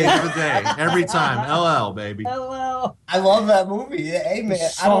 Save the day. Every time. LL, baby. Hello. I love that movie. Yeah, hey, man,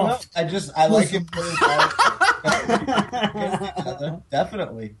 I don't know. Soft. I like it.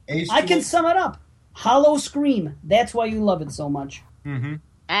 Definitely. I can sum it up. Hollow Scream. That's why you love it so much.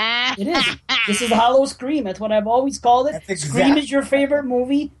 Ah. It is. This is Hollow Scream. That's what I've always called it. That's Scream is your favorite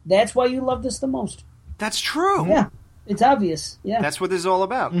movie. That's why you love this the most. That's true. Yeah. It's obvious. Yeah. That's what this is all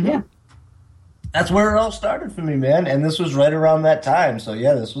about. Yeah. That's where it all started for me, man. And this was right around that time. So,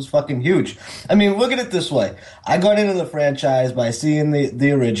 yeah, this was fucking huge. I mean, look at it this way. I got into the franchise by seeing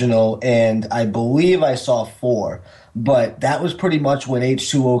the original, and I believe I saw 4. But that was pretty much when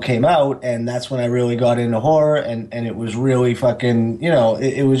H2O came out, and that's when I really got into horror, and it was really fucking,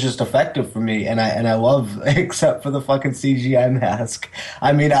 it was just effective for me. And I love, except for the fucking CGI mask.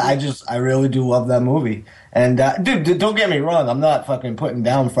 I mean, I really do love that movie. And, dude, don't get me wrong. I'm not fucking putting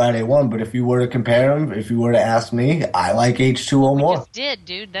down Friday 1, but if you were to compare them, if you were to ask me, I like H2O more. Just did,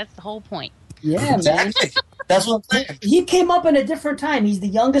 dude. That's the whole point. Yeah, man. Exactly. That's what I'm saying. He came up in a different time. He's the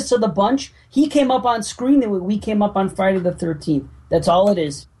youngest of the bunch. He came up on screen. We came up on Friday the 13th. That's all it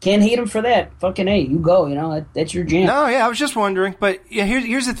is. Can't hate him for that. Fucking A, you go. That's your jam. No, yeah, I was just wondering. But yeah,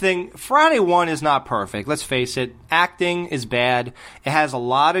 here's the thing. Friday 1 is not perfect. Let's face it. Acting is bad. It has a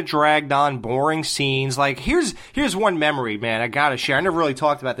lot of dragged on, boring scenes. Like, here's one memory, man, I gotta share. I never really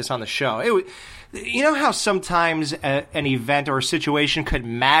talked about this on the show. You know how sometimes an event or a situation could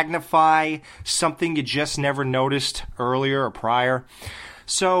magnify something you just never noticed earlier or prior?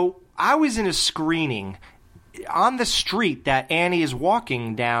 So I was in a screening on the street that Annie is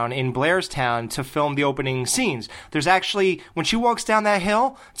walking down in Blairstown to film the opening scenes. There's actually, when she walks down that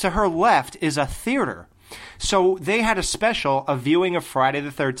hill, to her left is a theater. So they had a viewing of Friday the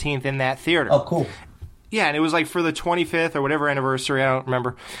 13th in that theater. Oh, cool. Yeah, and it was like for the 25th or whatever anniversary, I don't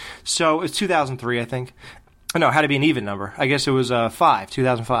remember. So it was 2003, I think. No, it had to be an even number. I guess it was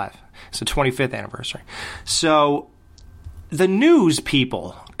 2005. It's the 25th anniversary. So the news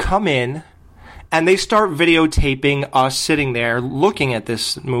people come in and they start videotaping us sitting there looking at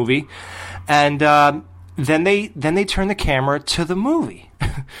this movie. And then they turn the camera to the movie.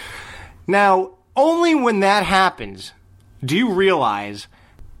 Now, only when that happens do you realize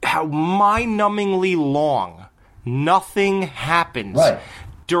how mind-numbingly long nothing happens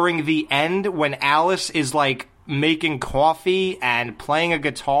during the end when Alice is like making coffee and playing a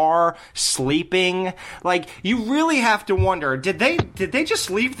guitar, sleeping. Like, you really have to wonder, did they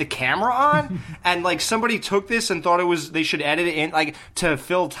just leave the camera on and like somebody took this and thought they should edit it in like to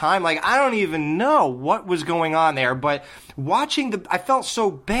fill time? Like, I don't even know what was going on there, but watching I felt so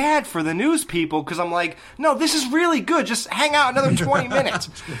bad for the news people because I'm like, no, this is really good. Just hang out another 20 minutes.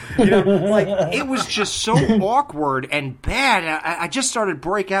 You know, like, it was just so awkward and bad. I just started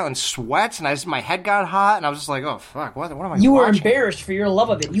break out in sweats and my head got hot and I was just like, oh fuck, what am I watching? You were embarrassed for your love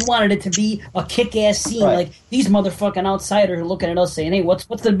of it. You wanted it to be a kick-ass scene, like these motherfucking outsiders are looking at us saying, hey, what's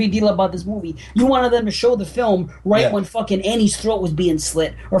the big deal about this movie? You wanted them to show the film when fucking Annie's throat was being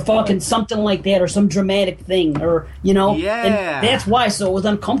slit or fucking something like that or some dramatic thing or, you know. Yeah. And that's why, so it was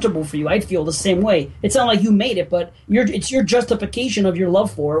uncomfortable for you. I'd feel the same way. It's not like you made it, but it's your justification of your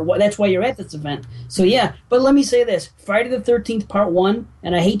love for it. That's why you're at this event. So yeah, but let me say this. Friday the 13th Part 1,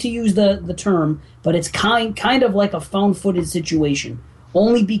 and I hate to use the term, but it's kind of like a found footage situation.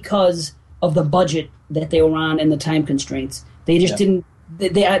 Only because of the budget that they were on and the time constraints. They just didn't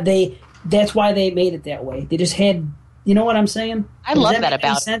they that's why they made it that way. They just had, you know what I'm saying? I love that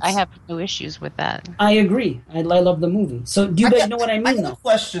about it. I have no issues with that. I agree. I love the movie. So do you guys know what I mean? I have a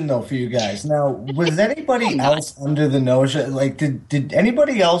question though for you guys. Now, was anybody else under the notion? Like, did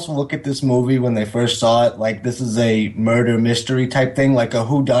anybody else look at this movie when they first saw it? Like, this is a murder mystery type thing, like a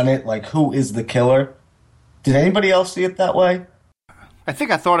whodunit, like who is the killer? Did anybody else see it that way? I think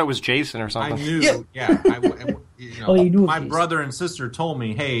I thought it was Jason or something. I knew. Yeah. You knew my brother and sister told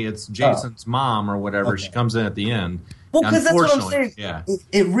me, hey, it's Jason's mom or whatever. Okay. She comes in at the end. Well, because that's what I'm saying. Yeah.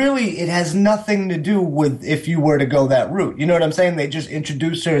 It has nothing to do with if you were to go that route. You know what I'm saying? They just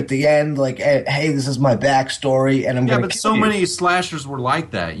introduce her at the end, like, hey, this is my backstory, and I'm going to but so many slashers were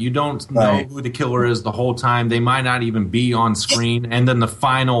like that. You don't know who the killer is the whole time. They might not even be on screen, and then the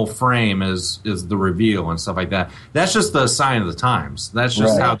final frame is the reveal and stuff like that. That's just the sign of the times. That's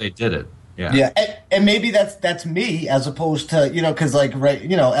just how they did it. Yeah, and maybe that's me as opposed to, you know, because like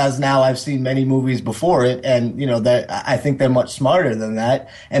as now I've seen many movies before it, and you know that I think they're much smarter than that,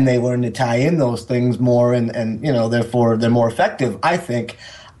 and they learn to tie in those things more, and you know therefore they're more effective. I think.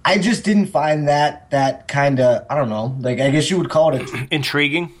 I just didn't find that kind of, I don't know, like I guess you would call it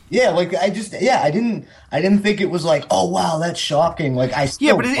intriguing. Yeah, like I didn't think it was like, oh wow, that's shocking. Like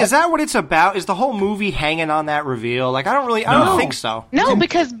but is that what it's about? Is the whole movie hanging on that reveal? Like I don't think so. No,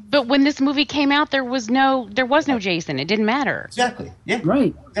 but when this movie came out, there was no Jason. It didn't matter. Exactly. Yeah.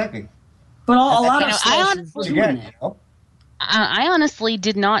 Right. Exactly. But a lot of I honestly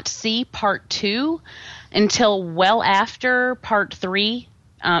did not see Part 2 until well after Part 3.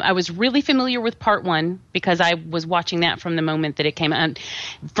 I was really familiar with Part 1 because I was watching that from the moment that it came out,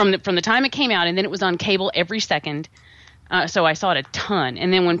 from the time it came out, and then it was on cable every second. So I saw it a ton.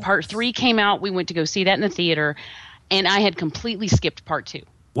 And then when Part 3 came out, we went to go see that in the theater, and I had completely skipped Part 2.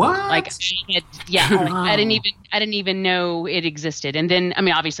 What? Like, I didn't even know it existed. And then, I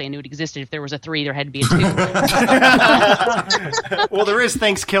mean, obviously I knew it existed. If there was a 3, there had to be a 2. Well, there is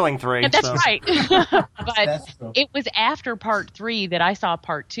Thanksgiving 3. Yeah, that's right. But it was after Part 3 that I saw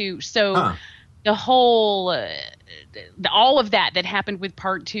Part 2. So the whole, all of that happened with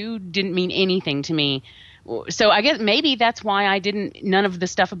Part 2 didn't mean anything to me. So I guess maybe that's why none of the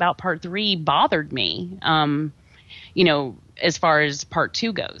stuff about Part 3 bothered me. You know, as far as Part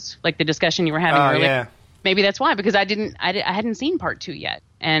 2 goes, like the discussion you were having earlier. Yeah. Maybe that's why, because I hadn't seen Part 2 yet.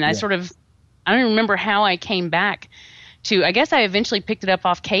 And I don't remember how I came back to, I guess I eventually picked it up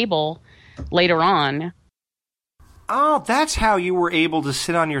off cable later on. Oh, that's how you were able to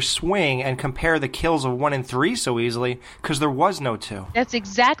sit on your swing and compare the kills of 1 and 3 so easily, because there was no 2. That's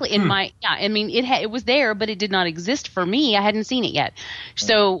exactly I mean, it was there, but it did not exist for me. I hadn't seen it yet.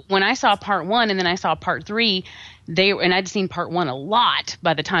 So when I saw Part 1 and then I saw Part 3, and I'd seen Part 1 a lot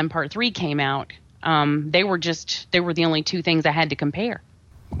by the time Part 3 came out. They were the only 2 things I had to compare.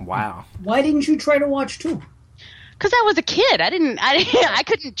 Wow. Why didn't you try to watch 2? Because I was a kid. I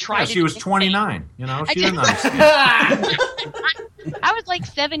couldn't try. Yeah, she was 29. You know, she didn't understand. I was like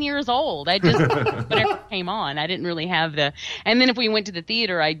 7 years old. I just whatever came on. I didn't really have the. And then if we went to the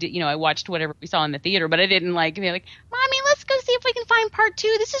theater, I did. You know, I watched whatever we saw in the theater, but I didn't be like, Mommy, let's go see if we can find Part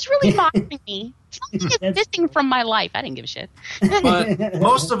 2. This is really bothering me. Something is missing from my life. I didn't give a shit. But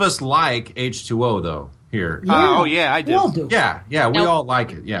most of us like H2O though. Here. Yeah. I do. We all do. Yeah. We all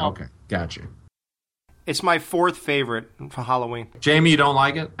like it. Yeah. Okay. Gotcha. It's my fourth favorite for Halloween. Jamie, you don't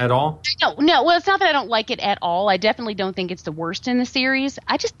like it at all? No. Well, it's not that I don't like it at all. I definitely don't think it's the worst in the series.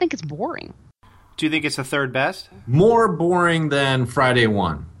 I just think it's boring. Do you think it's the third best? More boring than Friday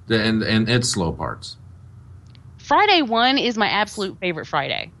 1 and its slow parts. Friday 1 is my absolute favorite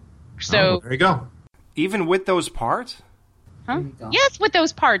Friday. So there you go. Even with those parts? Huh? Yes, with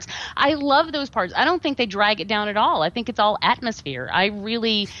those parts. I love those parts. I don't think they drag it down at all. I think it's all atmosphere.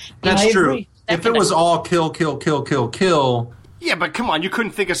 That's true. If it was all kill. Yeah, but come on, you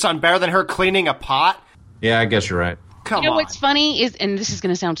couldn't think of something better than her cleaning a pot? Yeah, I guess you're right. Come on. You know what's funny is, and this is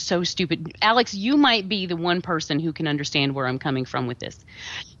going to sound so stupid, Alex, you might be the one person who can understand where I'm coming from with this.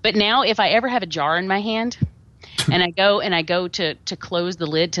 But now, if I ever have a jar in my hand, and I go to close the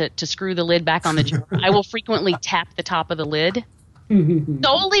lid, to screw the lid back on the jar, I will frequently tap the top of the lid.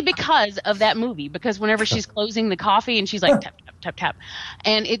 Solely because of that movie. Because whenever she's closing the coffee and she's like tap, tap, tap, tap.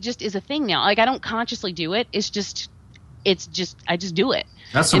 And it just is a thing now. Like, I don't consciously do it. I just do it.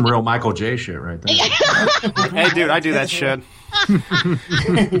 That's some real Michael J shit right there. Hey, dude, I do that shit.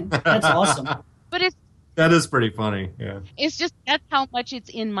 That's awesome. But that is pretty funny. Yeah. It's just, that's how much it's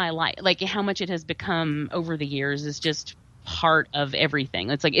in my life. Like, how much it has become over the years is just part of everything.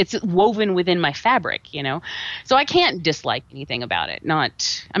 It's like it's woven within my fabric, you know? So I can't dislike anything about it. I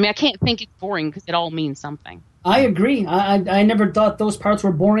can't think it's boring because it all means something. I agree. I never thought those parts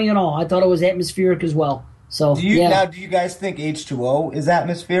were boring at all. I thought it was atmospheric as well. So do you guys think H2O is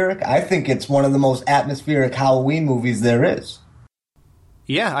atmospheric? I think it's one of the most atmospheric Halloween movies there is.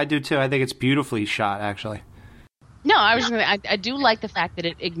 Yeah, I do too. I think it's beautifully shot, actually. No, I do like the fact that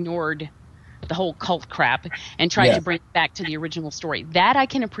it ignored the whole cult crap and tried to bring it back to the original story. That I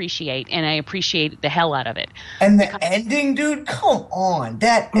can appreciate, and I appreciate the hell out of it. And the ending, dude, come on.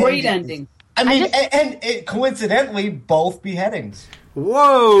 That great ending. I mean, and coincidentally, both beheadings.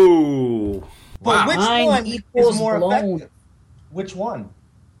 Whoa! But which one is more effective? Which one?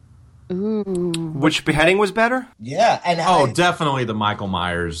 Ooh. Which beheading was better? Yeah. And definitely the Michael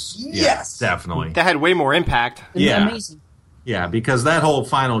Myers. Yes. Yeah, definitely. That had way more impact. Yeah. Amazing. Yeah, because that whole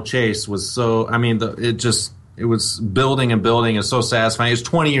final chase was so, it was building and building and so satisfying. It was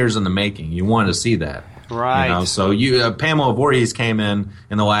 20 years in the making. You wanted to see that. Right. You know? So Pamela Voorhees came in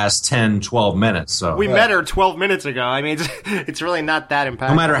the last 10, 12 minutes. So we met her 12 minutes ago. I mean, it's really not that impactful.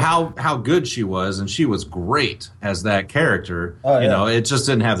 No matter how good she was, and she was great as that character, it just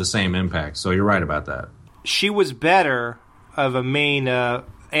didn't have the same impact. So you're right about that. She was better of a main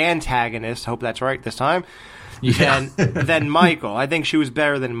antagonist, hope that's right this time, than Michael. I think she was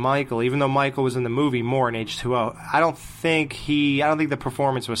better than Michael, even though Michael was in the movie more in H2O. I don't think the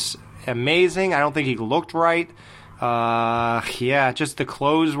performance was amazing. I don't think he looked right. Just the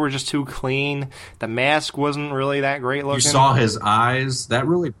clothes were just too clean. The mask wasn't really that great looking. You saw his eyes. That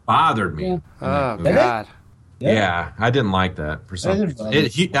really bothered me. Yeah. Oh, God. Yeah, I didn't like that for some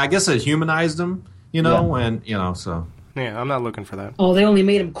reason. I guess it humanized him, and, so. Yeah, I'm not looking for that. Oh, they only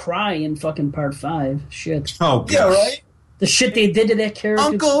made him cry in fucking part 5. Shit. Oh, gosh. Yeah, right? The shit they did to that character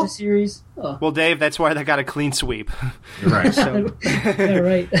in the series. Oh. Well, Dave, that's why they got a clean sweep. You're right. Yeah,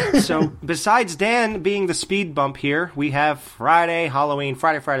 right. So, besides Dan being the speed bump here, we have Friday, Halloween,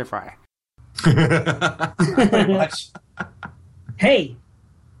 Friday. Hey,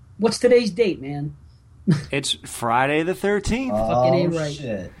 what's today's date, man? It's Friday the 13th. Fucking ain't right.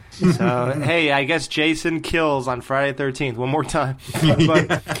 Shit. So, hey, I guess Jason kills on Friday the 13th. One more time.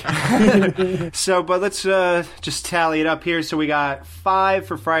 But let's just tally it up here. So we got 5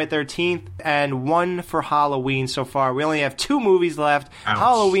 for Friday the 13th and 1 for Halloween so far. We only have 2 movies left. Ouch.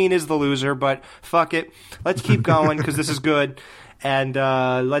 Halloween is the loser, but fuck it. Let's keep going because this is good. And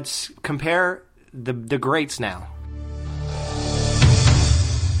let's compare the greats now.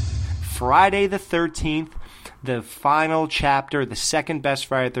 Friday the 13th. The final chapter, the second best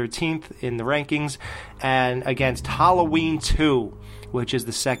Friday the 13th in the rankings, and against Halloween 2, which is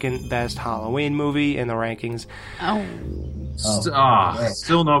the second best Halloween movie in the rankings.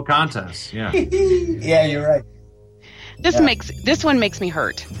 Still no contest. Yeah. Yeah, you're right. This one makes me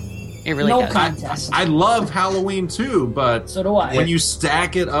hurt. It really does. Contest. I love Halloween 2, but So do I. when you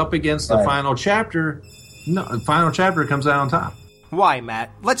stack it up against the final chapter, the final chapter comes out on top. Why,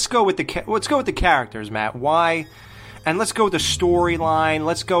 Matt? Let's go with the characters, Matt. Why? And let's go with the storyline.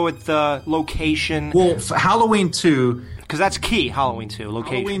 Let's go with the location. Well, Halloween 2, because that's key. Halloween 2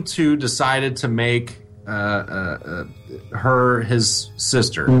 location. Halloween 2 decided to make her his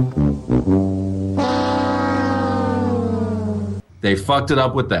sister. They fucked it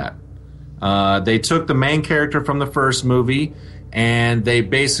up with that. They took the main character from the first movie, and they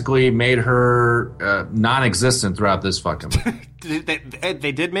basically made her non-existent throughout this fucking movie.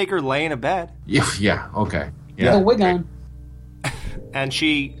 They did make her lay in a bed. Yeah. Okay. With Yeah. a wig on. And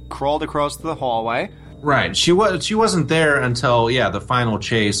she crawled across the hallway. Right. She wasn't there until the final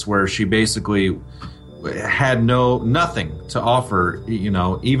chase, where she basically had nothing to offer.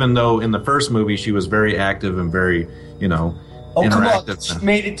 Even though in the first movie she was very active and very Oh, come on. interactive. She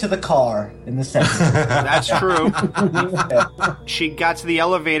made it to the car in the second. That's true. She got to the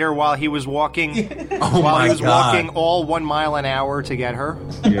elevator while he was walking. Oh while my he was God. walking all 1 mile an hour to get her.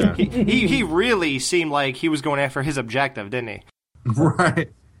 Yeah. He really seemed like he was going after his objective, didn't he?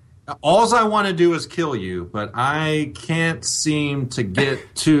 Right. Alls I want to do is kill you, but I can't seem to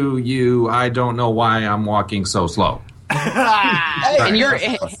get to you. I don't know why I'm walking so slow. And you're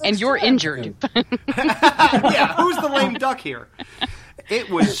injured. Yeah, who's the lame duck here? It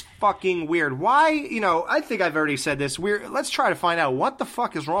was fucking weird. Why, I think I've already said this. Let's try to find out what the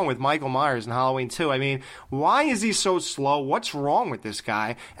fuck is wrong with Michael Myers in Halloween 2. I mean, why is he so slow? What's wrong with this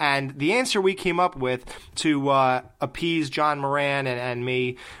guy? And the answer we came up with to appease John Moran and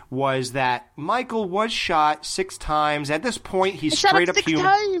me was that Michael was shot 6 times. At this point, he's straight up human.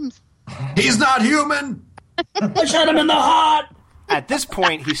 Times. He's not human! I shot him in the heart. At this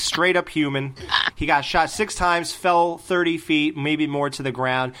point, he's straight up human. He got shot 6 times, fell 30 feet, maybe more to the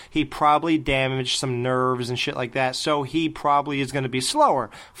ground. He probably damaged some nerves and shit like that, so he probably is going to be slower.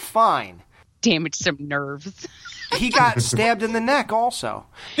 Fine. Damaged some nerves. He got stabbed in the neck also.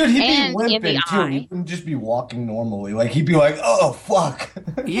 Dude, he'd And be in limping, the too. eye. He wouldn't just be walking normally. Like, he'd be like, oh, fuck.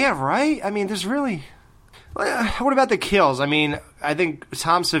 Yeah, right? I mean, there's really... What about the kills? I mean, I think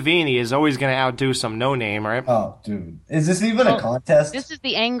Tom Savini is always going to outdo some no-name, right? Oh, dude. Is this even a contest? This is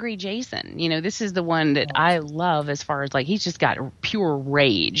the angry Jason. This is the one that I love as far as, like, he's just got pure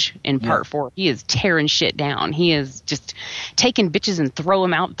rage in part 4. He is tearing shit down. He is just taking bitches and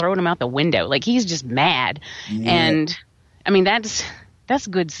throwing them out the window. Like, he's just mad. Yeah. And, I mean, that's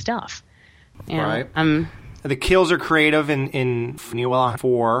good stuff. Right. The kills are creative in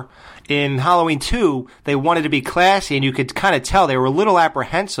 4. In Halloween 2, they wanted to be classy, and you could kind of tell they were a little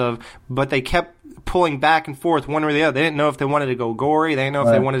apprehensive, but they kept pulling back and forth one or the other. They didn't know if they wanted to go gory. They didn't know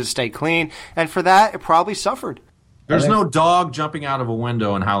if they wanted to stay clean. And for that, it probably suffered. There's no dog jumping out of a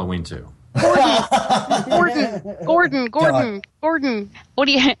window in Halloween 2. Gordon. What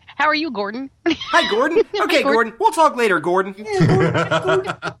do you? How are you, Gordon? Hi, Gordon. Okay, Gordon. We'll talk later, Gordon.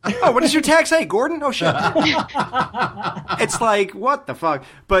 Oh, what does your tag say, Gordon? Oh, shit. It's like, what the fuck?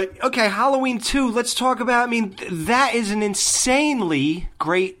 But, okay, Halloween 2, let's talk about, I mean, that is an insanely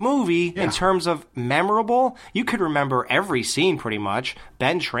great movie in terms of memorable. You could remember every scene, pretty much.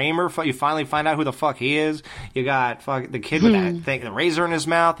 Ben Tramer, you finally find out who the fuck he is. You got the kid with that thing, the razor in his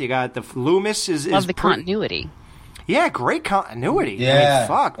mouth. You got the Loomis is Love the continuity. Yeah, great continuity. Yeah. I mean,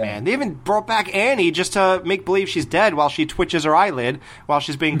 fuck, man. They even brought back Annie just to make believe she's dead while she twitches her eyelid while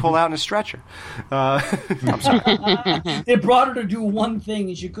she's being pulled out in a stretcher. I'm sorry. They brought her to do one thing,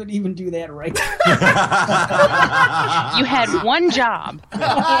 and she couldn't even do that right. You had one job.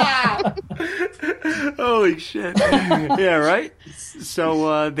 Holy shit. Yeah, right?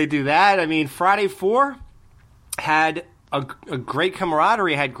 So they do that. I mean, Friday 4 had a great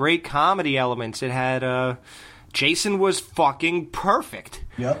camaraderie, had great comedy elements. It had... Jason was fucking perfect.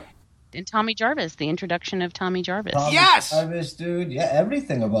 Yep. And Tommy Jarvis, the introduction of Tommy Jarvis. Yes! Jarvis, dude. Yeah,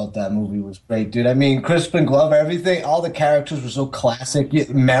 everything about that movie was great, dude. I mean, Crispin Glover, everything, all the characters were so classic, yet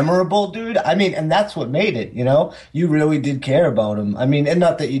memorable, dude. I mean, and that's what made it, you know? You really did care about him. I mean, and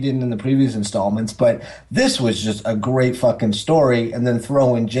not that you didn't in the previous installments, but this was just a great fucking story, and then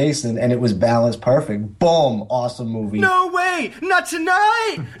throw in Jason, and it was balanced perfect. Boom! Awesome movie. No way! Not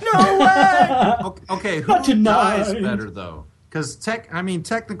tonight! No way! Okay, who dies better, though? Because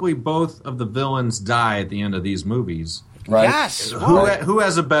technically, both of the villains die at the end of these movies. Right? Yes! Who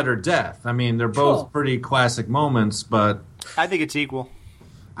has a better death? I mean, they're both pretty classic moments, but I think it's equal.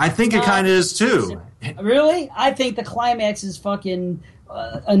 I think it kind of is too. Really? I think the climax is fucking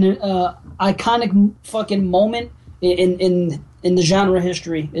an iconic fucking moment in the genre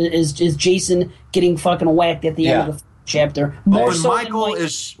history. Is Jason getting fucking whacked at the end of the chapter?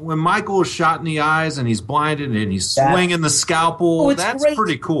 When Michael is shot in the eyes and he's blinded and he's swinging the scalpel, that's great.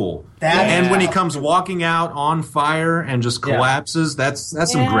 Pretty cool. And when he comes walking out on fire and just collapses, that's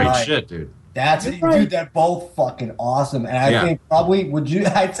some great shit, dude. Dude, they're both fucking awesome, and I think probably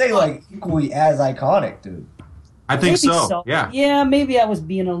I'd say like equally as iconic, dude. I think so. Yeah. Yeah, maybe I was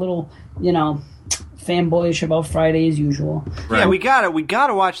being a little, fanboyish about Friday as usual. Yeah, we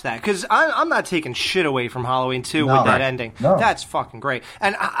gotta watch that because I'm not taking shit away from Halloween 2 with that ending. No. That's fucking great,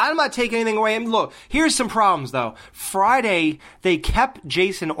 and I'm not taking anything away. And look, here's some problems though. Friday they kept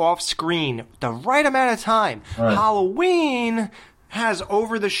Jason off screen the right amount of time. Right. Halloween has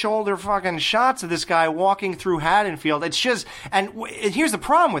over-the-shoulder fucking shots of this guy walking through Haddonfield. It's just, and here's the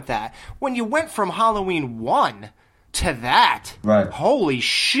problem with that: when you went from Halloween 1 to that, right? Holy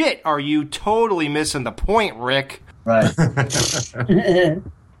shit, are you totally missing the point, Rick? Right.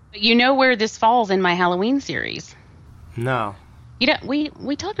 You know where this falls in my Halloween series? No. You know,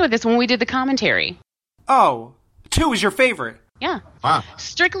 we talked about this when we did the commentary. Oh, 2 is your favorite. Yeah. Wow.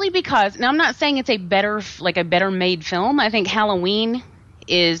 Strictly because, now I'm not saying it's a better made film. I think Halloween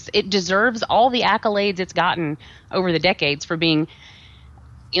it deserves all the accolades it's gotten over the decades for being,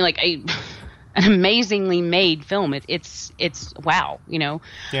 you know, like an amazingly made film. It's wow, you know.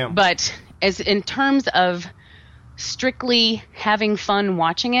 Yeah. But as in terms of strictly having fun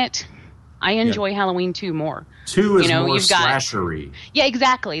watching it, I enjoy Halloween 2 more. 2 is more you've got, slashery. Yeah,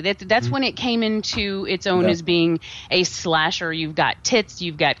 exactly. That's when it came into its own as being a slasher. You've got tits,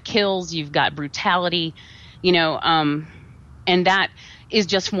 you've got kills, you've got brutality, you know, and that is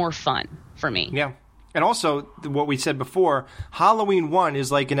just more fun for me. Yeah. And also, what we said before, Halloween 1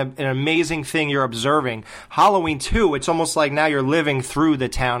 is like an amazing thing you're observing. Halloween 2, it's almost like now you're living through the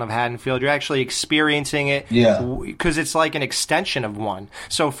town of Haddonfield. You're actually experiencing it. Yeah. Because it's like an extension of 1.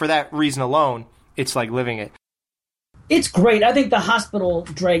 So for that reason alone, it's like living it. It's great. I think the hospital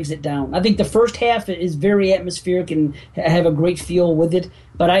drags it down. I think the first half is very atmospheric and have a great feel with it.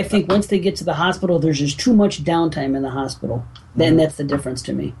 But I think once they get to the hospital, there's just too much downtime in the hospital. Then that's the difference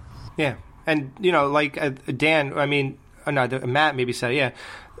to me. Yeah. And, you know, like Dan, I mean, Matt maybe said, yeah,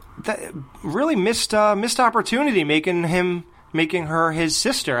 that really missed opportunity making her his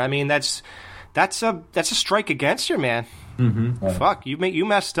sister. I mean, that's a strike against you, man. Mm-hmm. Fuck, you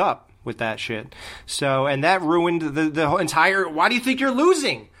messed up with that shit. So, and that ruined the whole entire. Why do you think you're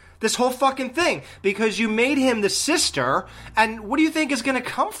losing this whole fucking thing? Because you made him the sister, and what do you think is going to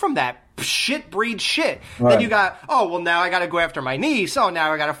come from that? Shit breeds shit. Right. Then you got, oh, well, now I got to go after my niece. Oh,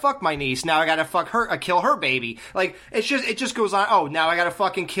 now I got to fuck my niece. Now I got to fuck her, kill her baby. Like, it just goes on. Oh, now I got to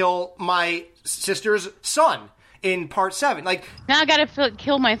fucking kill my sister's son in part 7. Like, now I gotta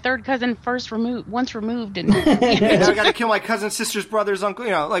kill my third cousin once removed, and now I got to kill my cousin, sister's brother's uncle.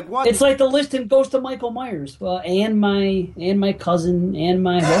 You know, like what? It's like the list in Ghost of Michael Myers. Well, and my cousin and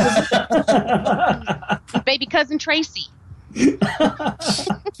my baby cousin Tracy.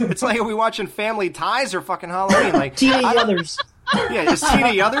 It's like, are we watching Family Ties or fucking Halloween? Like Tina Yothers. Yeah, is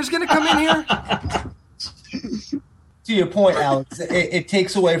Tina Yothers going to come in here? To your point, Alex, it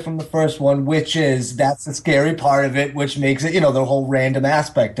takes away from the first one, which is that's the scary part of it, which makes it, you know, the whole random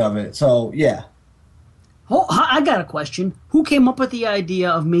aspect of it. So, yeah. Oh, I got a question. Who came up with the idea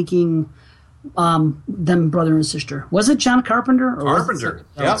of making them brother and sister? Was it John Carpenter? Or Carpenter.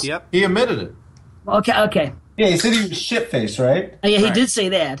 Yep. He admitted it. Okay. Yeah, he said he was shit-faced, right? Yeah, he Right. did say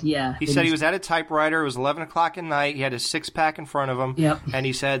that, yeah. He said he was at a typewriter. It was 11 o'clock at night. He had his six-pack in front of him. Yep. And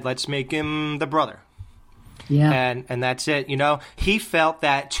he said, let's make him the brother. Yeah. And that's it. You know, he felt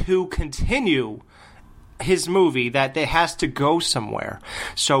that to continue his movie, that it has to go somewhere.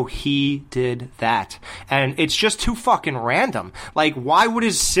 So he did that. And it's just too fucking random. Like, why would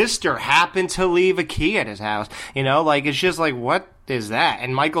his sister happen to leave a key at his house? You know, like, it's just like, what is that?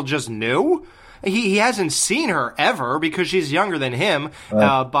 And Michael just knew? He hasn't seen her ever because she's younger than him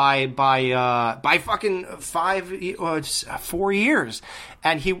by fucking 4 years.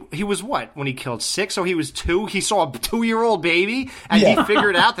 And he was what when he killed 6? So he was 2. He saw a 2-year-old baby, and he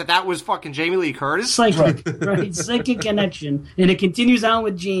figured out that was fucking Jamie Lee Curtis. Psychic, right? Psychic connection, and it continues on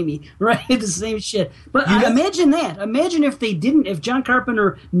with Jamie, right? The same shit. But imagine that. Imagine if they didn't. If John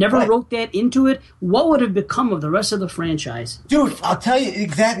Carpenter never wrote that into it, what would have become of the rest of the franchise? Dude, I'll tell you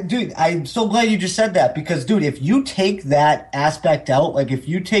exactly. Dude, I'm so glad you just said that because, dude, if you take that aspect out, like if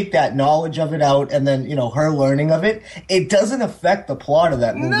you take that knowledge of it out, and then her learning of it, it doesn't affect the plot of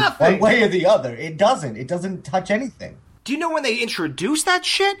that movie Nothing. one way or the other. It doesn't. It doesn't touch anything. Do you know when they introduced that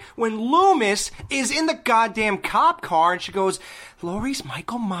shit? When Loomis is in the goddamn cop car and she goes, Laurie's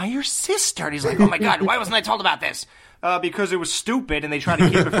Michael Myers' sister. And he's like, oh my God, why wasn't I told about this? Because it was stupid and they tried to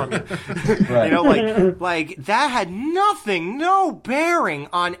keep it from you. Right. You know, like that had no bearing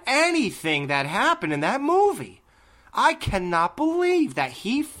on anything that happened in that movie. I cannot believe that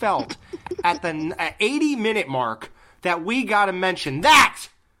he felt at the 80-minute mark that we gotta mention that.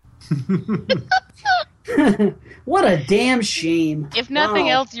 What a damn shame. If nothing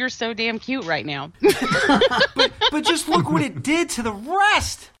else, you're so damn cute right now. But just look what it did to the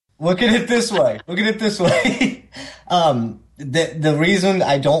rest. Look at it this way. The reason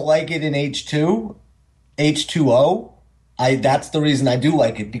I don't like it in H2O, that's the reason I do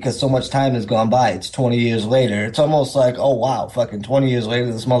like it, because so much time has gone by. It's 20 years later. It's almost like, oh wow, fucking 20 years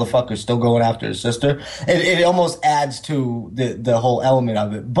later, this motherfucker's still going after his sister. It almost adds to the whole element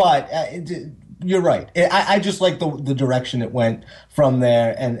of it. But you're right. I just like the direction it went from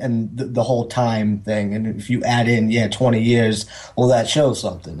there, and the whole time thing. And if you add in 20 years, well, that shows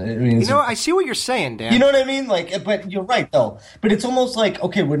something. I mean, I see what you're saying, Dan. You know what I mean? Like, but you're right though. But it's almost like,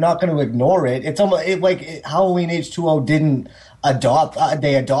 okay, we're not going to ignore it. It's almost like Halloween H2O didn't adopt.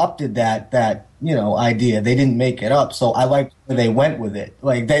 They adopted that idea. They didn't make it up. So I like where they went with it.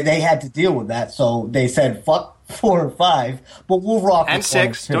 Like they had to deal with that. So they said, fuck 4 and 5, but we'll rock and with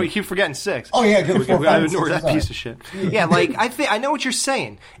 6. Don't you keep forgetting 6? Oh yeah, good. We gotta ignore that piece of shit. Yeah, like I know what you're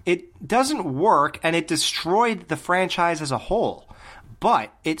saying. It doesn't work, and it destroyed the franchise as a whole.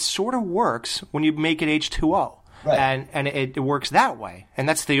 But it sort of works when you make it H2O. Right. And it works that way, and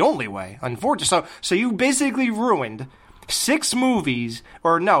that's the only way, unfortunately. So you basically ruined 6 movies,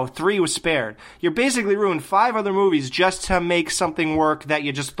 or no, 3 was spared. You basically ruined 5 other movies just to make something work that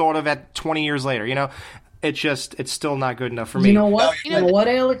you just thought of at 20 years later. It's still not good enough for me. You know what? You know what,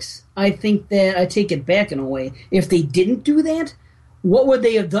 Alex? I think that I take it back in a way. If they didn't do that, what would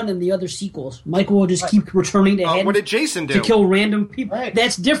they have done in the other sequels? Michael will just keep returning to what did Jason do? To kill random people. Right.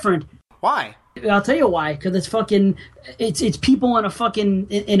 That's different. Why? I'll tell you why. Because it's people in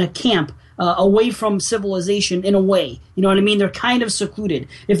a camp away from civilization in a way. You know what I mean? They're kind of secluded.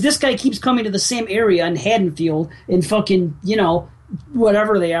 If this guy keeps coming to the same area in Haddonfield, in fucking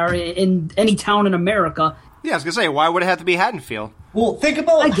whatever they are, in any town in America. Yeah, I was going to say, why would it have to be Haddonfield? Well, think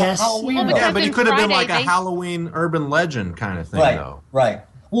about I guess. Halloween. Well, Yeah, but it could have been like a Friday, Halloween urban legend kind of thing, though. Right.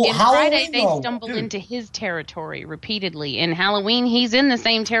 Well, In Halloween, Friday, they though, stumble dude. into his territory repeatedly. In Halloween, he's in the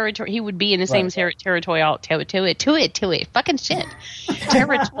same territory. He would be in the same territory all to it. Fucking shit.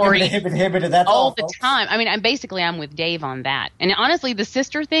 Territory That's all the folks. time. I mean, I'm with Dave on that. And honestly, the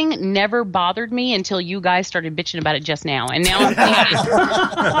sister thing never bothered me until you guys started bitching about it just now. And now I'm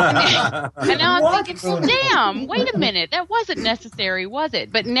thinking, well, damn, wait a minute. That wasn't necessary, was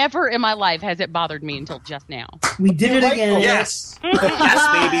it? But never in my life has it bothered me until just now. We did it again. Yes.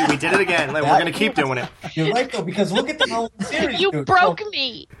 Yes, baby. We did it again. We're going to keep doing it. You're right, though, because look at the Halloween series. You dude. broke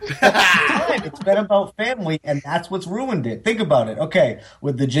me. It's been about family, and that's what's ruined it. Think about it. Okay,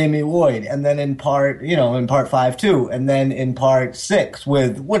 with the Jamie Lloyd, and then in part 5 too, and then in part 6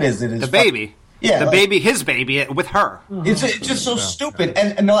 with, what is it? The baby. Yeah, his baby with her. It's just so stupid,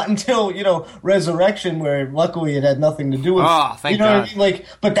 and not until Resurrection, where luckily it had nothing to do with. Oh, thank God! God. What I mean?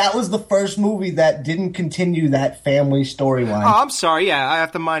 But that was the first movie that didn't continue that family storyline. Oh, I'm sorry. Yeah, I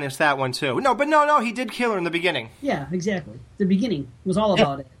have to minus that one too. No, he did kill her in the beginning. Yeah, exactly. The beginning was all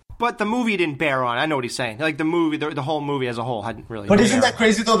about it. But the movie didn't bear on. I know what he's saying. Like the movie, the whole movie as a whole hadn't really. But isn't that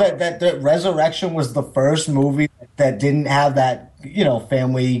crazy though that Resurrection was the first movie that didn't have that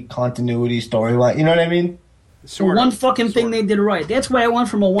family continuity storyline? You know what I mean? One fucking thing they did right. That's why I went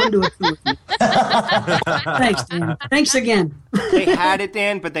from a 1 to a 2 with you. Thanks, Dan. Thanks again. They had it,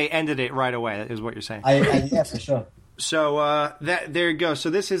 Dan, but they ended it right away. Is what you're saying? Yeah, for sure. So there you go. So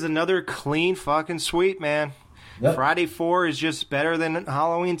this is another clean fucking sweep, man. Yep. Friday 4 is just better than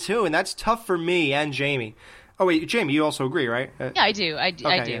Halloween 2, and that's tough for me and Jamie. Oh wait, Jamie, you also agree, right? Yeah, I do. I do.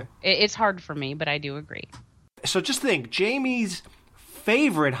 yeah. It's hard for me, but I do agree. So just think, Jamie's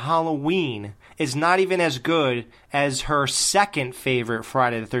favorite Halloween is not even as good as her second favorite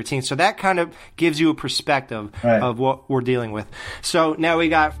Friday the 13th. So that kind of gives you a perspective of what we're dealing with. So now we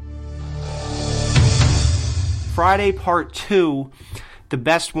got Friday Part 2, the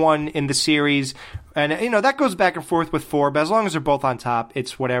best one in the series. And, that goes back and forth with 4, but as long as they're both on top,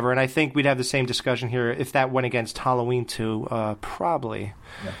 it's whatever. And I think we'd have the same discussion here if that went against Halloween 2, probably.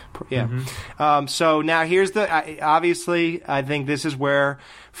 Yeah. Mm-hmm. So now here's obviously, I think this is where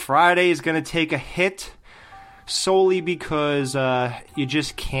Friday is going to take a hit solely because you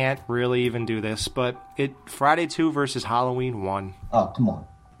just can't really even do this. But Friday 2 versus Halloween 1. Oh, come on.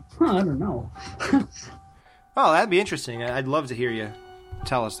 I don't know. Oh, that'd be interesting. I'd love to hear you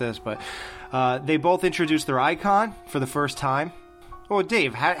tell us this, but... they both introduced their icon for the first time. Oh,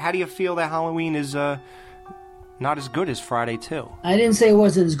 Dave, how do you feel that Halloween is not as good as Friday 2? I didn't say it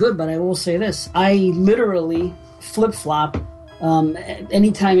wasn't as good, but I will say this. I literally flip-flop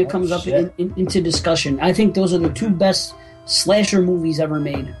anytime it comes up into discussion. I think those are the 2 best slasher movies ever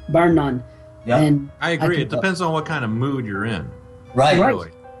made, bar none. Yeah. And I agree. It depends on what kind of mood you're in. Right.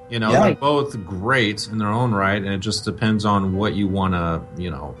 Really. They're both great in their own right, and it just depends on what you want to,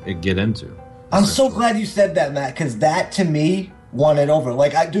 get into. I'm so glad you said that, Matt, because that, to me, won it over.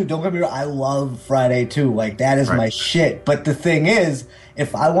 Like, don't get me wrong, I love Friday 2. Like, that is my shit. But the thing is,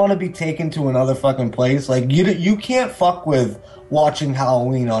 if I want to be taken to another fucking place, like, you can't fuck with watching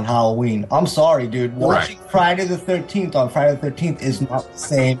Halloween on Halloween. I'm sorry, dude. Watching Friday the 13th on Friday the 13th is not the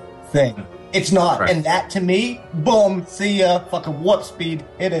same thing. It's not. And that, to me, boom, see ya, fucking warp speed,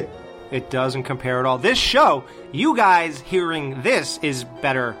 hit it. It doesn't compare at all. This show, you guys hearing this is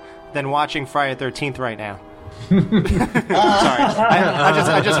better than watching Friday the 13th right now. Sorry,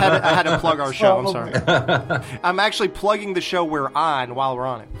 I had to plug our show. I'm sorry. I'm actually plugging the show we're on while we're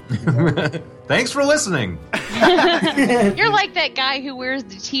on it. Thanks for listening. You're like that guy who wears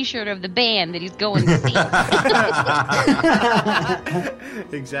the T-shirt of the band that he's going to see.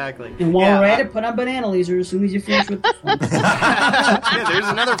 Exactly. And while we're at it, put on Banana Laser as soon as you finish with this one. Yeah, there's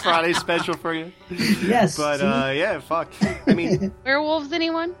another Friday special for you. Yes. But yeah, fuck. I mean, werewolves,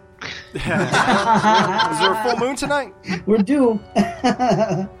 anyone? Is there a full moon tonight? We're due.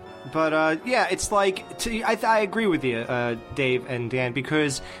 But yeah, it's like I agree with you, Dave and Dan,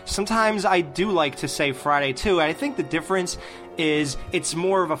 because sometimes I do like to say Friday too. And I think the difference is it's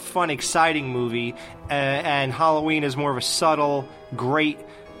more of a fun, exciting movie, and Halloween is more of a subtle, great,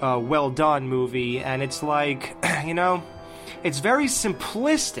 well done movie. And it's like, you know, it's very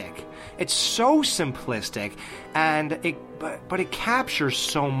simplistic. It's so simplistic, and but it captures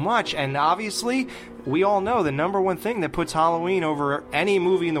so much. And obviously, we all know the number one thing that puts Halloween over any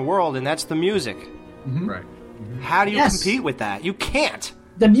movie in the world, and that's the music. Mm-hmm. Right. Mm-hmm. How do you compete with that? You can't.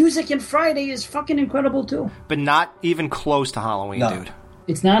 The music in Friday is fucking incredible, too. But not even close to Halloween, dude.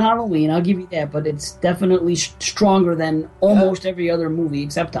 It's not Halloween, I'll give you that, but it's definitely stronger than almost every other movie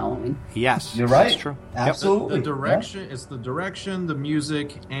except Halloween. Yes. You're right. That's true. Absolutely. The direction, it's the direction, the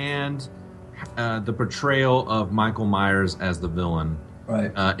music, and the portrayal of Michael Myers as the villain.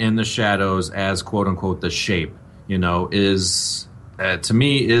 Right. In the shadows as quote-unquote the shape, you know, is, to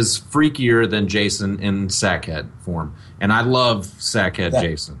me, is freakier than Jason in Sackhead form. And I love Sackhead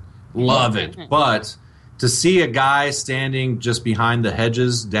Jason. Love it. But to see a guy standing just behind the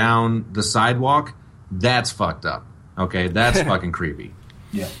hedges down the sidewalk, that's fucked up. Okay? That's fucking creepy.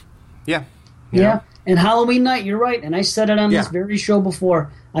 Yeah. Yeah. Yeah. And Halloween night, you're right. And I said it on this very show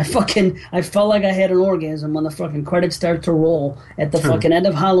before. I felt like I had an orgasm when the fucking credits start to roll at the fucking end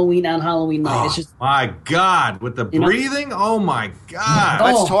of Halloween on Halloween night. It's just, my God, with the breathing? Oh my God.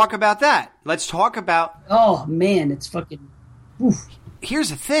 Let's talk about that. Let's talk about... Oh, man, it's fucking... Oof. Here's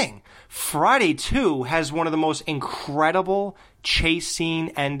the thing. Friday 2 has one of the most incredible chase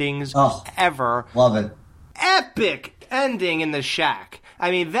scene endings ever. Love it. Epic ending in the shack. I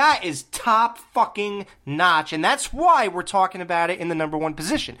mean, that is top fucking notch, and that's why we're talking about it in the number one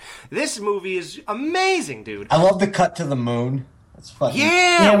position. This movie is amazing, dude. I love the cut to the moon. That's fucking...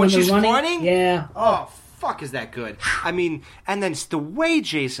 Yeah, when she's running? Yeah. Oh, fuck, is that good. I mean, and then the way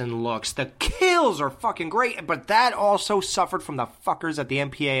Jason looks, the kills are fucking great, but that also suffered from the fuckers at the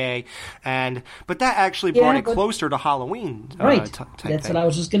MPAA, but that actually brought it closer to Halloween. Right. That's what I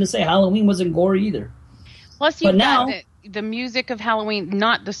was just going to say. Halloween wasn't gory either. Plus, you've got the music of Halloween,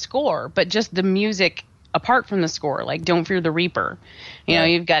 not the score, but just the music apart from the score, like Don't Fear the Reaper. You know,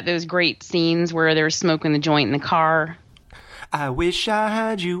 you've got those great scenes where they're smoking the joint in the car. I wish I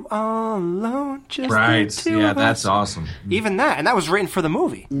had you all alone. Just right. The two Yeah, of that's us. awesome. Even that. And that was written for the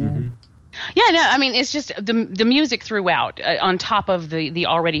movie. Mm-hmm. Yeah, no, I mean, it's just the music throughout, on top of the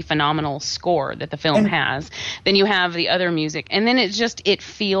already phenomenal score that the film has. Then you have the other music, and then it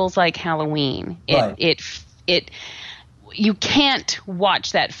feels like Halloween. It you can't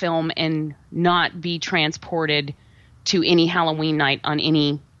watch that film and not be transported to any Halloween night on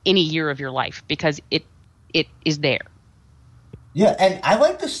any year of your life, because it is there. Yeah, and I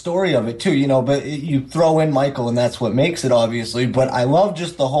like the story of it too, you know, but you throw in Michael and that's what makes it, obviously. But I love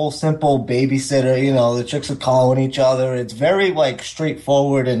just the whole simple babysitter, you know, the chicks are calling each other. It's very, like,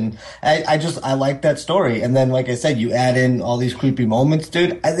 straightforward, and I like that story. And then, like I said, you add in all these creepy moments,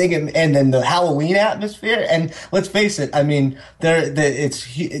 dude. I think, and then the Halloween atmosphere, and let's face it, I mean,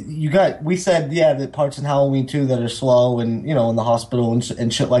 we said, the parts in Halloween 2 that are slow and, you know, in the hospital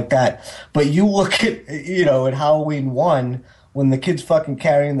and shit like that. But you look at, you know, at Halloween 1, when the kid's fucking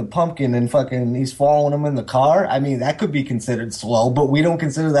carrying the pumpkin and fucking he's following him in the car, I mean, that could be considered slow, but we don't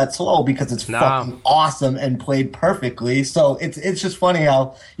consider that slow because it's fucking awesome and played perfectly. So it's just funny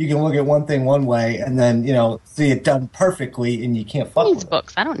how you can look at one thing one way and then, you know, see it done perfectly and you can't fuck with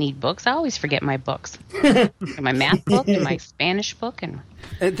books. I don't need books. I always forget my books. My math book and my Spanish book and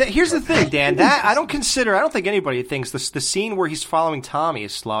Here's the thing, Dan. That I don't think anybody thinks the scene where he's following Tommy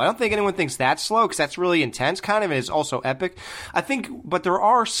is slow. I don't think anyone thinks that's slow because that's really intense, kind of, and it's also epic. I think, but there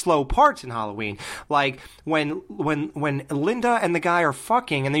are slow parts in Halloween, like when Linda and the guy are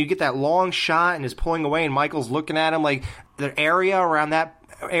fucking, and then you get that long shot and is pulling away, and Michael's looking at him, like the area around that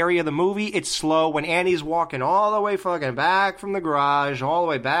area of the movie, it's slow. When Annie's walking all the way fucking back from the garage, all the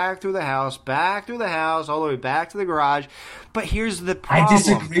way back through the house, all the way back to the garage. But here's the problem. I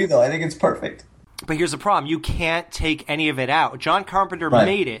disagree, though. I think it's perfect. But here's the problem. You can't take any of it out. John Carpenter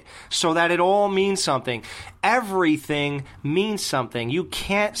made it so that it all means something. Everything means something. You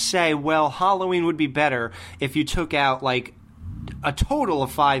can't say, well, Halloween would be better if you took out, like, a total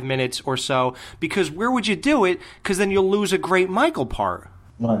of 5 minutes or so, because where would you do it? Because then you'll lose a great Michael part.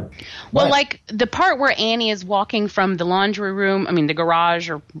 Right. Well, like the part where Annie is walking from the laundry room, the garage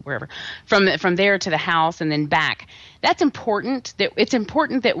or wherever, from there to the house and then back. That's important. It's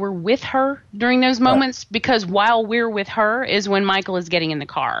important that we're with her during those moments because while we're with her is when Michael is getting in the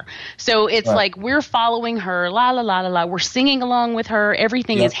car. So it's like we're following her, la la la la la. We're singing along with her.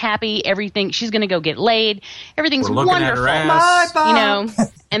 Everything is happy. Everything. She's going to go get laid. Everything's wonderful.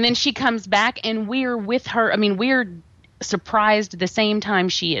 And then she comes back and we're with her. We're surprised the same time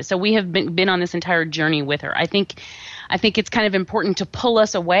she is. So we have been on this entire journey with her. I think it's kind of important to pull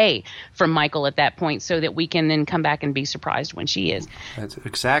us away from Michael at that point so that we can then come back and be surprised when she is. That's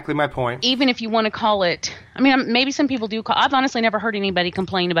exactly my point. Even if you want to call it, maybe some people do call, I've honestly never heard anybody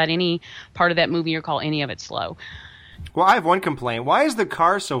complain about any part of that movie or call any of it slow. Well, I have one complaint. Why is the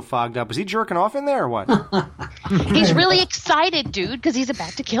car so fogged up? Is he jerking off in there or what? He's really excited, dude, because he's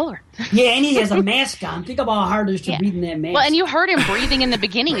about to kill her. Yeah, and he has a mask on. Think about how hard it is to breathe in that mask. Well, and you heard him breathing in the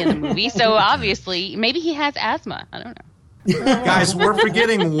beginning of the movie, so obviously, maybe he has asthma. I don't know. Guys, we're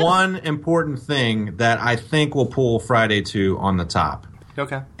forgetting one important thing that I think will pull Friday 2 on the top.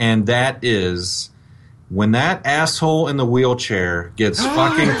 Okay. And that is when that asshole in the wheelchair gets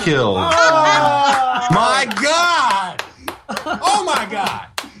fucking killed. My God! Oh, my God!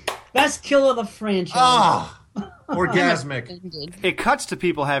 Best kill of the franchise. Orgasmic. It cuts to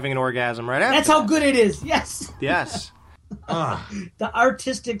people having an orgasm right after. That's how good it is. Yes. Yes. The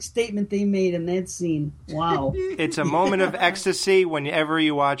artistic statement they made in that scene. Wow. It's a moment of ecstasy whenever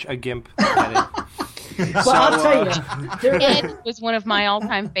you watch a GIMP edit. Well, I'll tell you. Ted was one of my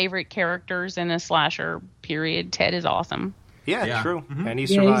all-time favorite characters in a slasher period. Ted is awesome. Yeah. True. Mm-hmm. And he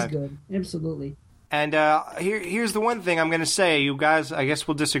he's survived. good. Absolutely. And here's the one thing I'm going to say. You guys, I guess,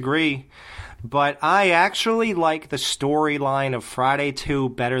 will disagree. But I actually like the storyline of Friday 2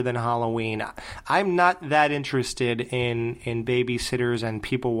 better than Halloween. I'm not that interested in babysitters and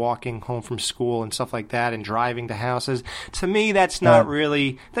people walking home from school and stuff like that and driving to houses. To me, that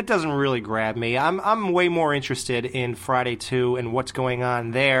doesn't really grab me. I'm way more interested in Friday 2 and what's going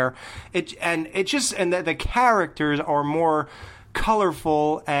on there. The characters are more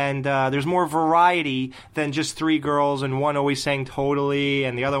colorful and there's more variety than just three girls and one always saying totally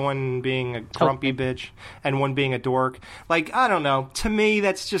and the other one being a grumpy bitch and one being a dork. Like, I don't know. To me,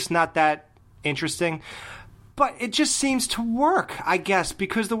 that's just not that interesting. But it just seems to work, I guess,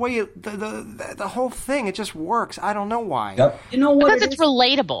 because the way the whole thing, it just works. I don't know why. Yep. You know what? Because it's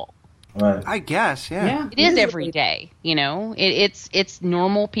relatable. Right. I guess, yeah. It is every day, It's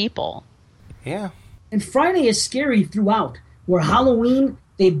normal people. Yeah. And Friday is scary throughout. Where Halloween,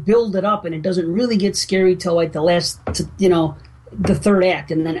 they build it up and it doesn't really get scary till like the last, the third act,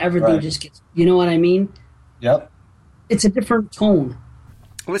 and then everything just gets, you know what I mean? Yep. It's a different tone.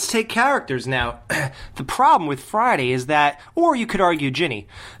 Let's take characters now. The problem with Friday is that, or you could argue Ginny,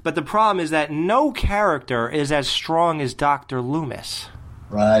 but the problem is that no character is as strong as Dr. Loomis.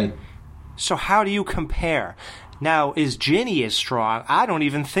 Right. So how do you compare? Now, is Ginny as strong? I don't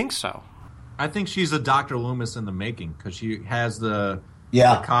even think so. I think she's a Dr. Loomis in the making because she has the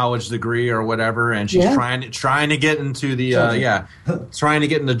college degree or whatever, and she's trying to get into the trying to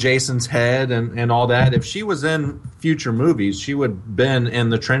get into Jason's head and all that. If she was in future movies, she would have been in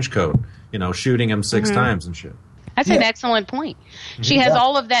the trench coat, shooting him 6 times and shit. That's an excellent point. She has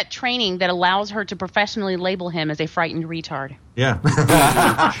all of that training that allows her to professionally label him as a frightened retard. Yeah.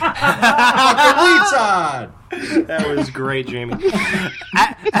 Retard! That was great, Jamie.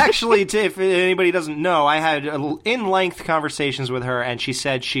 Actually, if anybody doesn't know, I had in-length conversations with her, and she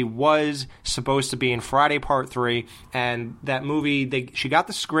said she was supposed to be in Friday Part 3, and that movie, she got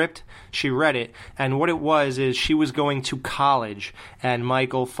the script, she read it, and what it was is she was going to college, and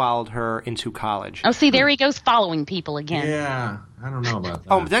Michael followed her into college. Oh, see, there he goes following people again. Yeah. I don't know about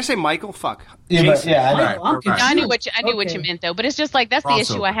that. Oh, did I say Michael? Fuck. Yeah, Jason. I know. Right. I knew what you meant though, but it's just like that's the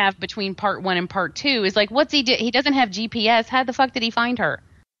issue Crossover. I have between part 1 and part 2 is like what's he do? He doesn't have GPS. How the fuck did he find her?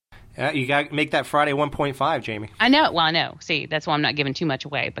 Yeah, you got to make that Friday 1.5, Jamie. I know. Well, I know. See, that's why I'm not giving too much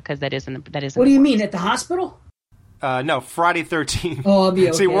away because that isn't. What do you mean at the hospital? No, Friday 13th. Oh, I'll be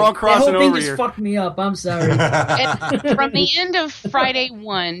okay. See, we're all crossing that whole thing over just here. fucked me up. I'm sorry. And from the end of Friday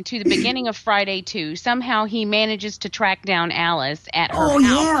 1 to the beginning of Friday 2, somehow he manages to track down Alice at her house.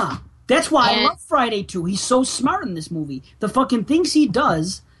 Yeah. That's why I And- love Friday 2. He's so smart in this movie. The fucking things he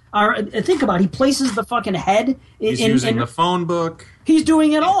does are, think about it, he places the fucking head He's using the phone book. He's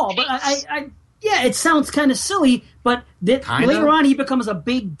doing it all. But yeah, it sounds kind of silly, but later on he becomes a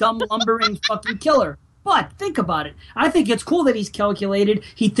big, dumb, lumbering fucking killer. But think about it. I think it's cool that he's calculated.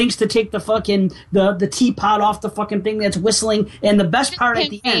 He thinks to take the fucking the teapot off the fucking thing that's whistling, and the best part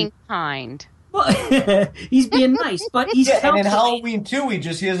at the end. Kind. Well, he's being nice, but he's Yeah, and in calculating. Halloween 2, he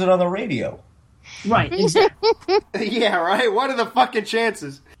just hears it on the radio. Right, exactly. Yeah, right? What are the fucking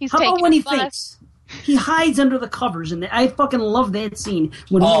chances? He's How about taking when he a bus. thinks? He hides under the covers, and I fucking love that scene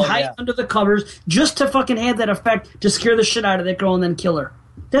when he hides under the covers just to fucking have that effect to scare the shit out of that girl and then kill her.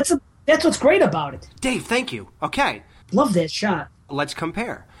 That's what's great about it. Dave, thank you. Okay, Love that shot. let's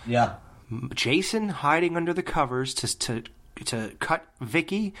compare. Yeah. Jason hiding under the covers to cut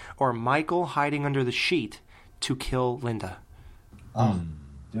Vicky, or Michael hiding under the sheet to kill Linda.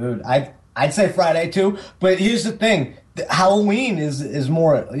 Dude, I'd say Friday too, but here's the thing. Halloween is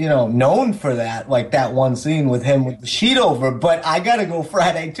more, known for that, like that one scene with him with the sheet over, but I gotta go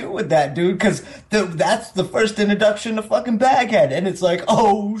Friday too with that, dude, because that's the first introduction to fucking Baghead, and it's like,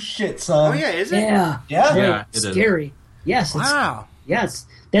 oh shit, son. Oh yeah, is it? Yeah. Yeah. Yeah, it is. Scary. Yes. Wow. Yes.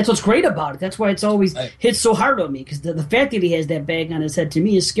 That's what's great about it. That's why it's always hits so hard on me, because the fact that he has that bag on his head to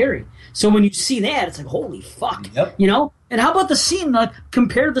me is scary. So when you see that, it's like, holy fuck. Yep. And how about the scene,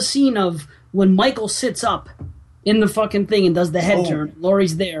 compare the scene of when Michael sits up in the fucking thing and does the head turn.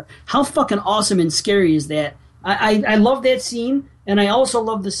 Laurie's there. How fucking awesome and scary is that? I love that scene, and I also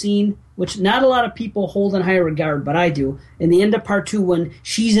love the scene, which not a lot of people hold in high regard, but I do, in the end of part 2 when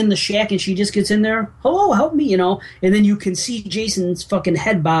she's in the shack and she just gets in there, hello, help me, and then you can see Jason's fucking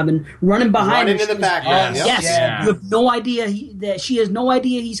head bobbing, running behind her. Running in the background. Yes. Yes, Yeah. you have no idea that she has no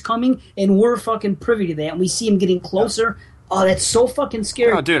idea he's coming, and we're fucking privy to that, and we see him getting closer. Oh, that's so fucking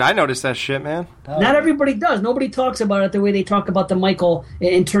scary. Oh, dude, I noticed that shit, man. Not everybody does. Nobody talks about it the way they talk about the Michael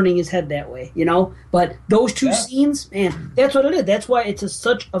and turning his head that way, But those two scenes, man, that's what it is. That's why it's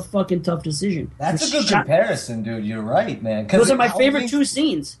such a fucking tough decision. That's a good comparison, dude. You're right, man. Those are my favorite two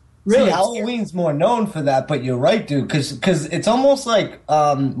scenes. Really, See, Halloween's more known for that, but you're right, dude, because it's almost like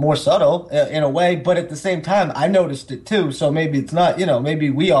more subtle in a way, but at the same time, I noticed it too. So maybe it's not, maybe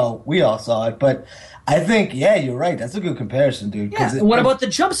we all saw it, but I think, yeah, you're right. That's a good comparison, dude. Yeah. And what about the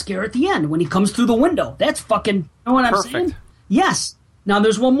jump scare at the end when he comes through the window? That's fucking. You know what I'm Perfect. saying? Yes. Now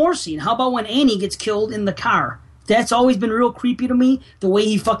there's one more scene. How about when Annie gets killed in the car? That's always been real creepy to me. The way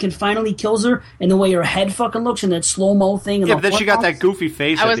he fucking finally kills her, and the way her head fucking looks in that slow mo thing. And Yeah, the but then she got horn that goofy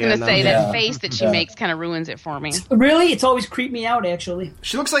face. I was going going to say that face that she makes kind of ruins it for me. Really, it's always creeped me out. Actually,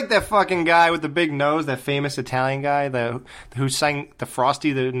 She looks like that fucking guy with the big nose, that famous Italian guy, who sang the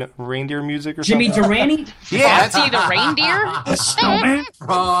Frosty the Reindeer music or Jimmy something. Durante. Yeah, See the reindeer? Snowman.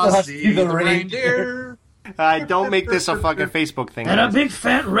 Frosty the the reindeer. don't make this a fucking Facebook thing. And a guys. big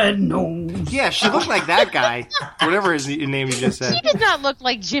fat red nose. Yeah, she looked like that guy. Whatever his name you just said. She did not look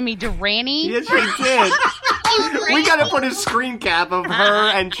like Jimmy Durante. Yes, she did. We gotta put a screen cap of her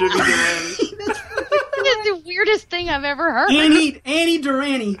and Jimmy Durante. That is the weirdest thing I've ever heard. Annie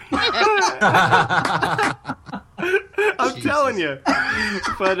Durante. I'm telling you.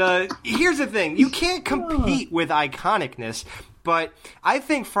 But here's the thing. You can't compete with iconicness, but I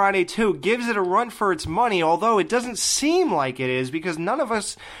think Friday 2 gives it a run for its money, although it doesn't seem like it is because none of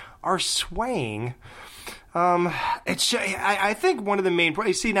us are swaying. I think one of the main...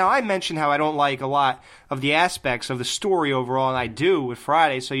 See, now I mentioned how I don't like a lot of the aspects of the story overall, and I do with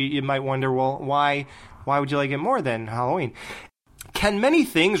Friday, so you might wonder, well, why would you like it more than Halloween? Can many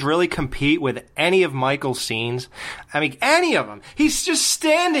things really compete with any of Michael's scenes? I mean, any of them. He's just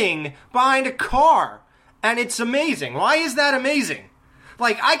standing behind a car, and it's amazing. Why is that amazing?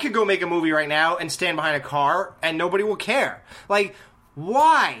 Like, I could go make a movie right now and stand behind a car, and nobody will care. Like,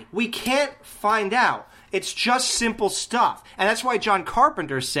 why? We can't find out. It's just simple stuff. And that's why John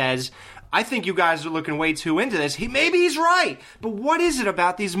Carpenter says, I think you guys are looking way too into this. Maybe he's right. But what is it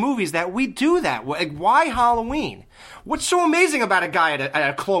about these movies that we do that? Like, why Halloween? What's so amazing about a guy at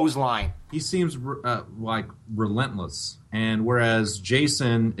a clothesline? He seems like relentless. And whereas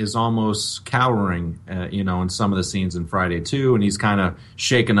Jason is almost cowering, in some of the scenes in Friday 2, and he's kind of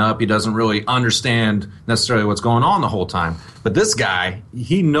shaken up. He doesn't really understand necessarily what's going on the whole time. But this guy,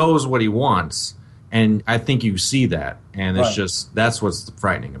 he knows what he wants, and I think you see that. And it's that's what's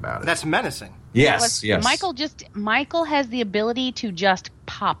frightening about it. That's menacing. Yes, yes. Michael has the ability to just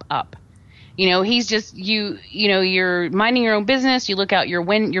pop up. He's just you're minding your own business. You look out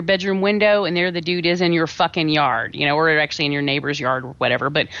your bedroom window, and there the dude is in your fucking yard, or actually in your neighbor's yard or whatever.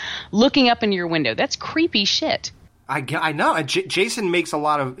 But looking up into your window, that's creepy shit. I know. And Jason makes a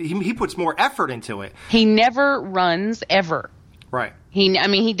lot of he puts more effort into it. He never runs ever. Right.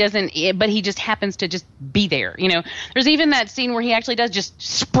 He doesn't, but he just happens to just be there. There's even that scene where he actually does just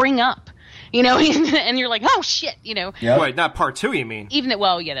spring up. And you're like, oh shit, Yep. Wait, not part 2, you mean?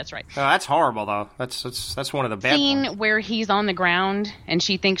 That's right. Oh, that's horrible, though. That's one of the bad scene ones. Where he's on the ground and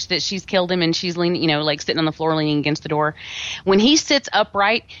she thinks that she's killed him and she's leaning, sitting on the floor leaning against the door. When he sits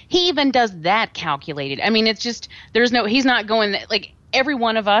upright, he even does that calculated. It's just he's not going like. Every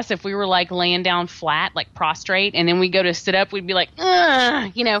one of us, if we were like laying down flat, like prostrate, and then we go to sit up, we'd be like,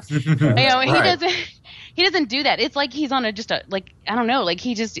 Right. He doesn't do that. It's like he's on I don't know, like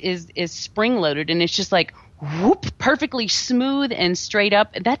he just is spring loaded, and it's just like whoop, perfectly smooth and straight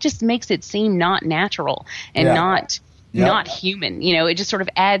up. That just makes it seem not natural and not human. It just sort of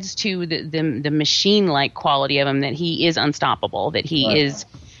adds to the machine like quality of him, that he is unstoppable, that he is,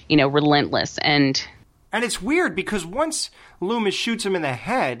 relentless. And it's weird because once Loomis shoots him in the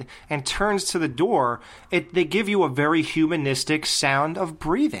head and turns to the door, they give you a very humanistic sound of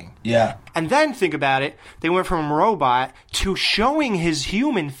breathing. Yeah. And then think about it. They went from robot to showing his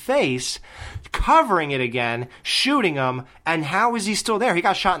human face, covering it again, shooting him, and how is he still there? He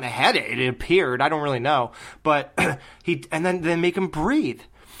got shot in the head, it appeared. I don't really know. But and then make him breathe.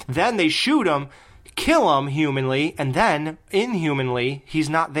 Then they shoot him, kill him humanly, and then, inhumanly, he's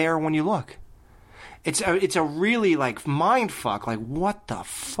not there when you look. It's a really, like, mind fuck. Like, what the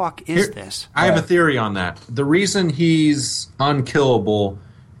fuck is this? I have a theory on that. The reason he's unkillable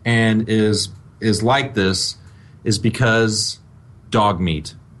and is like this is because dog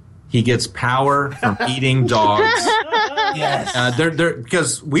meat. He gets power from eating dogs. Yes.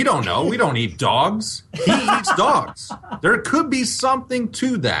 Because we don't know. We don't eat dogs. He eats dogs. There could be something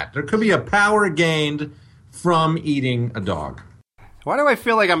to that. There could be a power gained from eating a dog. Why do I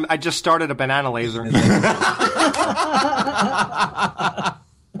feel like I just started a banana laser?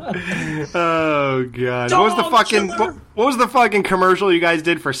 Oh god! What was the fucking commercial you guys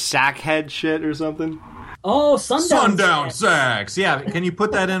did for Sackhead shit or something? Oh, Sundown Sacks. Yeah, can you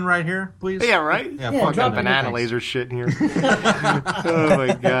put that in right here, please? Yeah, right. Yeah, fucking banana laser shit in here. Oh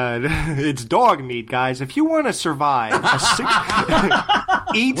my god! It's dog meat, guys. If you want to survive,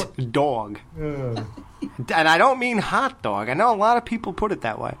 eat dog. And I don't mean hot dog. I know a lot of people put it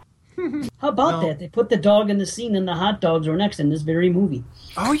that way. How about that? They put the dog in the scene and the hot dogs were next in this very movie.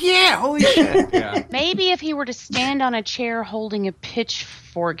 Oh, yeah. Holy shit. Yeah. Maybe if he were to stand on a chair holding a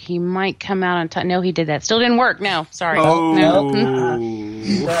pitchfork, he might come out on top. No, he did that. Still didn't work. No, sorry. Oh. No.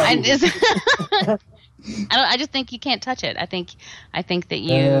 I just think you can't touch it. I think that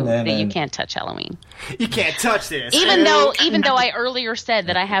you can't touch Halloween. You can't touch this. Even though I earlier said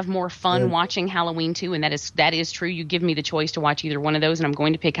that I have more fun watching Halloween 2, and that is true. You give me the choice to watch either one of those, and I'm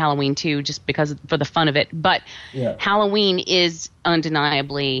going to pick Halloween 2 just because for the fun of it. But Halloween is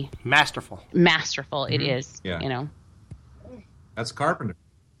undeniably masterful. Mm-hmm. It is. Yeah. That's Carpenter.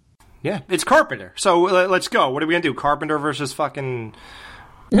 Yeah, it's Carpenter. So let's go. What are we gonna do? Carpenter versus fucking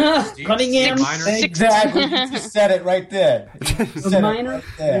Cunningham. Exactly. You just said it right there. Miner?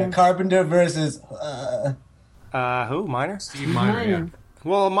 Yeah. Carpenter versus who? Miner? Steve Miner. Yeah.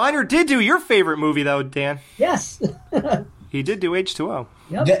 Well, Miner did do your favorite movie though, Dan. Yes. He did do H2O.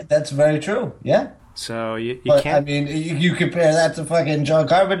 Yep. Yeah, that's very true. Yeah. So you But, can't. I mean, you compare that to fucking John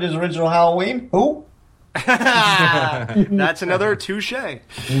Carpenter's original Halloween. Who? That's another touche.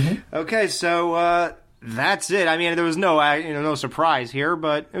 Okay, so that's it. I mean, there was no surprise here,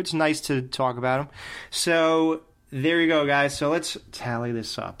 but it's nice to talk about them. So there you go, guys. So let's tally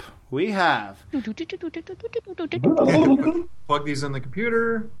this up. We have Plug these in the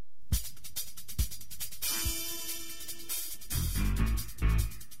computer.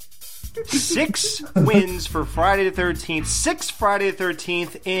 six wins for Friday the 13th. 6 Friday the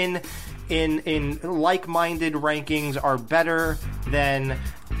 13th in like-minded rankings are better than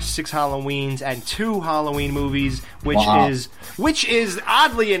 6 Halloweens and 2 Halloween movies, which is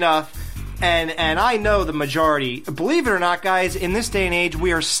oddly enough, and I know the majority. Believe it or not, guys, in this day and age,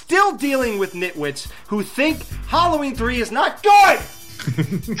 we are still dealing with nitwits who think Halloween 3 is not good.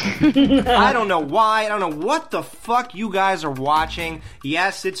 I don't know why. I don't know what the fuck you guys are watching.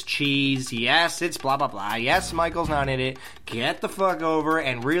 Yes, it's cheese. Yes, it's blah, blah, blah. Yes, Michael's not in it. Get the fuck over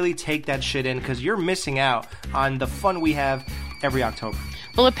and really take that shit in, because you're missing out on the fun we have every October.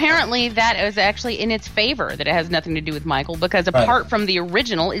 Well, apparently that is actually in its favor, that it has nothing to do with Michael, because apart from the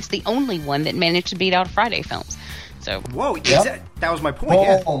original, it's the only one that managed to beat out Friday films. So, whoa, that was my point.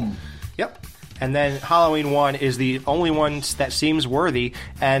 Yeah. Yep. And then Halloween 1 is the only one that seems worthy.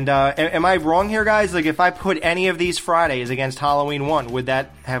 And am I wrong here, guys? Like, if I put any of these Fridays against Halloween 1, would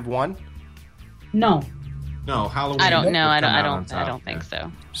that have won? No. No, Halloween. I don't know. I don't think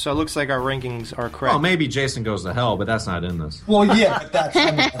so. So it looks like our rankings are correct. Well, maybe Jason Goes to Hell, but that's not in this. Well, yeah, but that's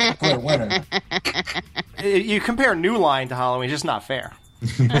a clear winner. You compare New Line to Halloween, it's just not fair.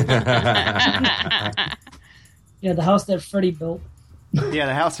 Yeah, the house that Freddy built. Yeah,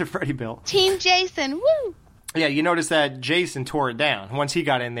 the house that Freddy built. Team Jason, woo! Yeah, you notice that Jason tore it down. Once he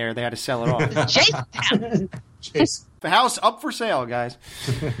got in there, they had to sell it off. Jason. The house up for sale, guys.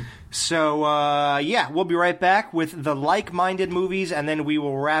 So, we'll be right back with the like-minded movies, and then we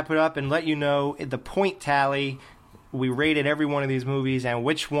will wrap it up and let you know the point tally. We rated every one of these movies, and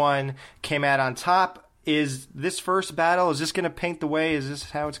which one came out on top. Is this first battle, is this going to paint the way? Is this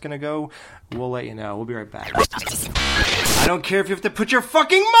how it's going to go? We'll let you know. We'll be right back. I don't care if you have to put your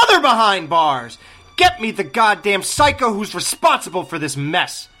fucking mother behind bars. Get me the goddamn psycho who's responsible for this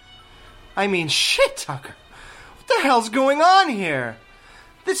mess. I mean, shit, Tucker. What the hell's going on here?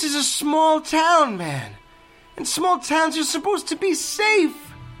 This is a small town, man. And small towns are supposed to be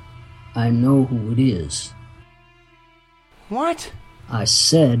safe. I know who it is. What? I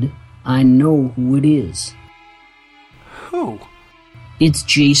said I know who it is. Who? It's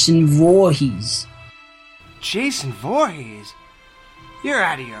Jason Voorhees. Jason Voorhees? You're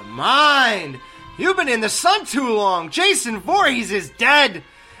out of your mind. You've been in the sun too long. Jason Voorhees is dead.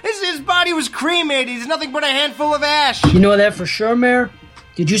 His body was cremated. He's nothing but a handful of ash. You know that for sure, Mayor?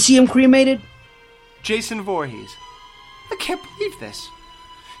 Did you see him cremated? Jason Voorhees. I can't believe this.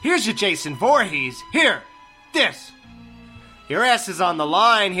 Here's your Jason Voorhees. Here. This. Your ass is on the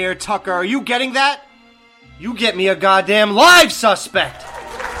line here, Tucker. Are you getting that? You get me a goddamn live suspect.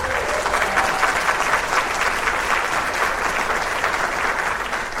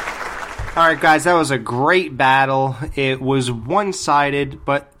 Alright guys, that was a great battle. It was one-sided,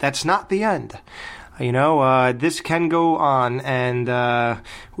 but that's not the end. You know, this can go on, and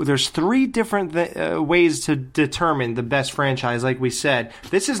there's three different ways to determine the best franchise, like we said.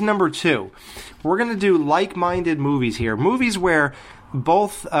 This is number 2. We're going to do like-minded movies here. Movies where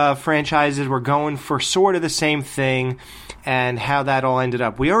both franchises were going for sort of the same thing, and how that all ended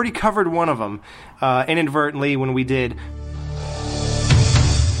up. We already covered one of them inadvertently when we did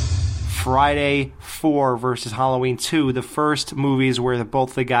Friday 4 versus Halloween 2, the first movies where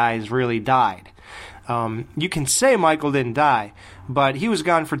both the guys really died. You can say Michael didn't die, but he was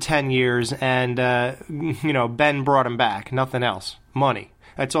gone for 10 years, and, Ben brought him back. Nothing else. Money.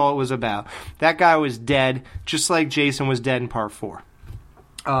 That's all it was about. That guy was dead, just like Jason was dead in Part 4.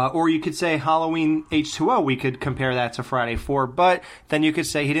 Or you could say Halloween H2O, we could compare that to Friday 4, but then you could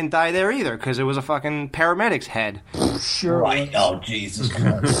say he didn't die there either, because it was a fucking paramedic's head. Sure. Right. Oh, Jesus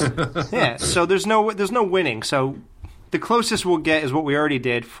Christ. Yeah, so there's no winning, so the closest we'll get is what we already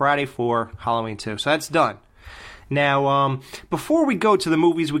did, Friday 4, Halloween 2. So that's done. Now, before we go to the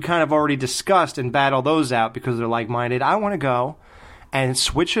movies we kind of already discussed and battle those out because they're like-minded, I want to go and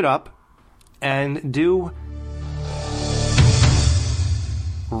switch it up and do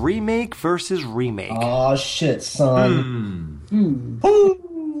remake versus remake. Oh, shit, son.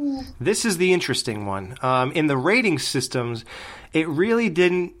 This is the interesting one. In the rating systems, it really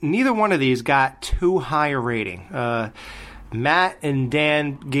didn't... Neither one of these got too high a rating. Matt and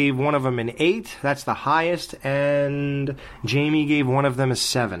Dan gave one of them an 8. That's the highest. And Jamie gave one of them a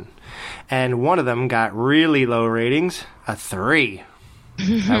 7. And one of them got really low ratings, a 3.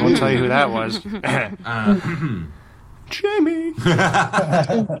 I won't tell you who that was. Jamie.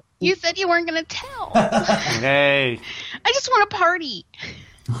 You said you weren't going to tell. Hey. I just want a party.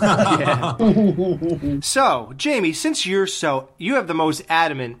 Yeah. So, Jamie, since you have the most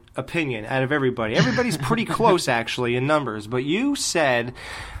adamant opinion out of everybody. Everybody's pretty close, actually, in numbers. But you said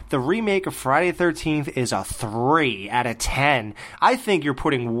the remake of Friday the 13th is a 3 out of 10. I think you're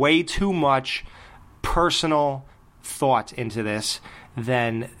putting way too much personal thought into this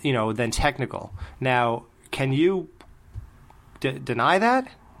than technical. Now, can you deny that?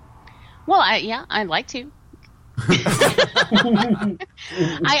 Well, I'd like to.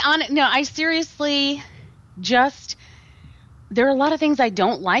 I seriously just, there are a lot of things I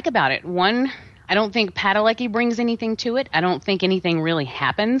don't like about it. One, I don't think Padalecki brings anything to it. I don't think anything really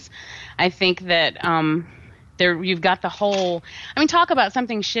happens. I think that you've got the whole. I mean, talk about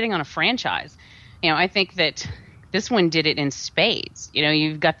something shitting on a franchise. I think that this one did it in spades.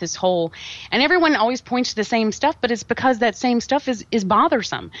 You've got this whole, and everyone always points to the same stuff, but it's because that same stuff is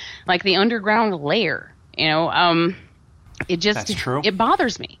bothersome, like the underground lair. It just That's true. It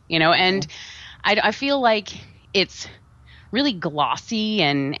bothers me. And I feel like it's really glossy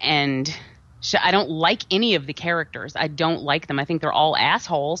and I don't like any of the characters. I don't like them. I think they're all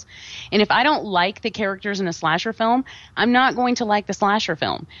assholes. And if I don't like the characters in a slasher film, I'm not going to like the slasher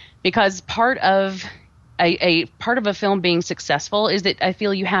film, because part of a film being successful is that I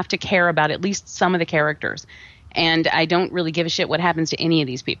feel you have to care about at least some of the characters. And I don't really give a shit what happens to any of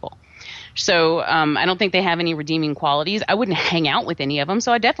these people. So I don't think they have any redeeming qualities. I wouldn't hang out with any of them,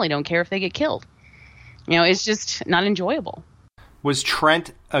 so I definitely don't care if they get killed. It's just not enjoyable. Was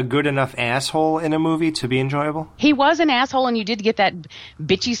Trent a good enough asshole in a movie to be enjoyable? He was an asshole, and you did get that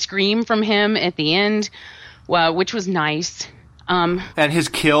bitchy scream from him at the end, which was nice. And his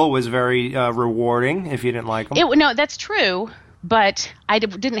kill was very rewarding if you didn't like him. No, that's true, but I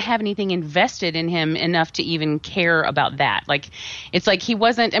didn't have anything invested in him enough to even care about that. It's like he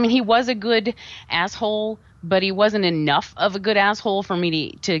wasn't – I mean, he was a good asshole, but he wasn't enough of a good asshole for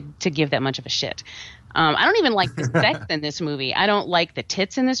me to give that much of a shit. I don't even like the sex in this movie. I don't like the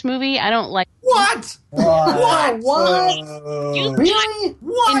tits in this movie. I don't like What? Really?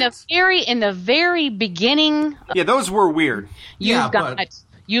 What? In the very beginning. Yeah, those were weird. You've got the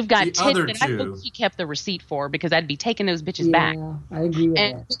tits other that I two- hope he kept the receipt for, because I'd be taking those bitches back. I agree with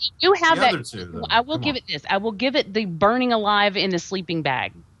And that. you have The that. other two, though. I will Come give on. it this. I will give it the burning alive in the sleeping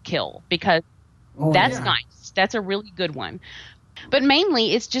bag kill, because Oh, that's yeah. nice. That's a really good one. But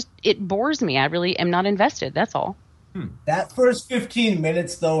mainly, it bores me. I really am not invested. That's all. That first 15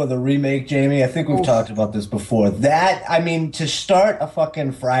 minutes, though, of the remake, Jamie, I think we've talked about this before. To start a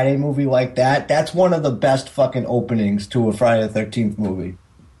fucking Friday movie like that, that's one of the best fucking openings to a Friday the 13th movie.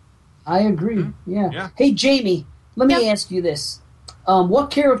 I agree. Yeah. Yeah. Hey, Jamie, let me ask you this.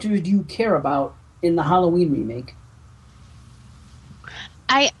 What characters do you care about in the Halloween remake?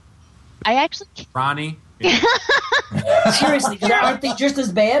 I actually Ronnie? Seriously, 'cause aren't they just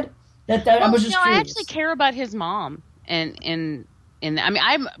as bad? I was just I curious. actually care about his mom,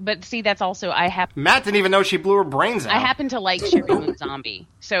 but see, that's also Matt didn't even know she blew her brains out. I happen to like Sherry Moon Zombie,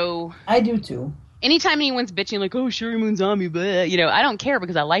 so I do too. anytime anyone's bitching like, "Oh, Sherry Moon Zombie," blah, I don't care,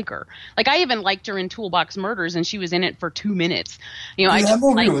 because I like her. Like, I even liked her in Toolbox Murders, and she was in it for 2 minutes. I That just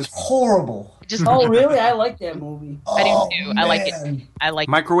movie like, was horrible. Oh, really? I like that movie. I do too. I like it. man. I like,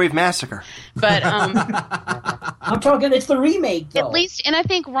 Microwave Massacre. but I'm talking. It's the remake, though. at least, and I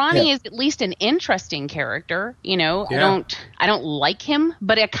think Ronnie is at least an interesting character. Yeah. I don't like him,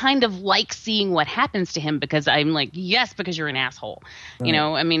 but I kind of like seeing what happens to him, because I'm like, yes, because you're an asshole.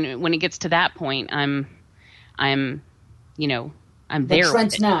 I mean, when it gets to that point, I'm But there.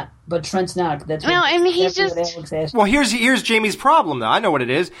 Trent's not. That's Well, I mean, he's that's what just- Alex asked. Well, here's Jamie's problem, though. I know what it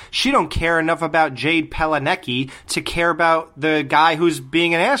is. She don't care enough about Jade Padalecki to care about the guy who's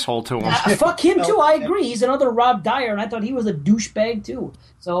being an asshole to him. Fuck him too. I agree. He's another Rob Dyer, and I thought he was a douchebag too.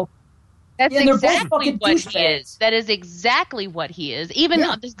 So That's Yeah, they're both exactly fucking what he douchebags. is. That is exactly what he is. Even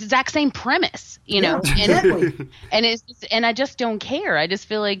Yeah. the exact same premise, Yeah, And, exactly. and I just don't care. I just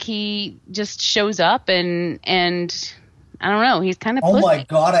feel like he just shows up and I don't know. He's kind of Oh pussy. my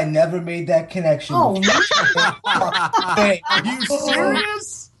god, I never made that connection. Oh, Hey, Are you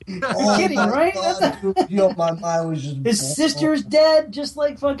serious? oh kidding, my right? God, dude, my mind was just His sister's dead, just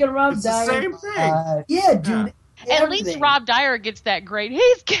like fucking Rob It's the Dyer. same thing. Yeah, dude. At least everything. Rob Dyer gets that great.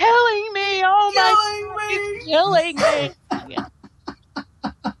 He's killing me. Oh my! He's killing me. Yeah.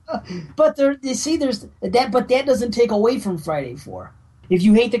 But there's that. But that doesn't take away from Friday 4. If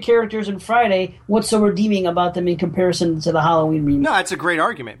you hate the characters in Friday, what's so redeeming about them in comparison to the Halloween remake? No, that's a great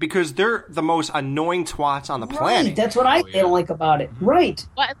argument because they're the most annoying twats on the planet. Right, that's what I don't like about it. Right.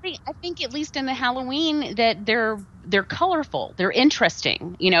 Well, I think at least in the Halloween that they're colorful, they're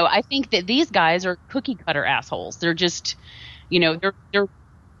interesting. I think that these guys are cookie cutter assholes. They're just, they're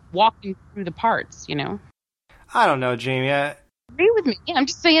walking through the parts. I don't know, Jamie. Agree with me. Yeah, I'm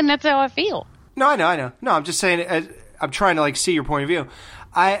just saying that's how I feel. No, I know. No, I'm just saying. I'm trying to see your point of view.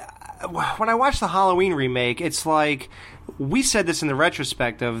 When I watched the Halloween remake, it's like we said this in the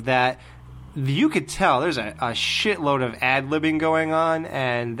retrospective that you could tell there's a shitload of ad-libbing going on,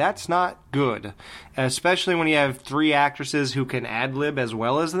 and that's not good, especially when you have 3 actresses who can ad-lib as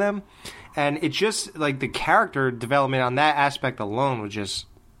well as them. And it just, the character development on that aspect alone was just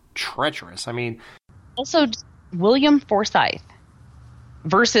treacherous. I mean... Also, William Forsythe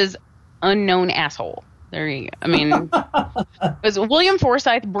versus unknown asshole. There you go. I mean, because William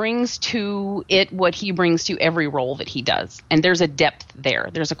Forsythe brings to it what he brings to every role that he does, and there's a depth there.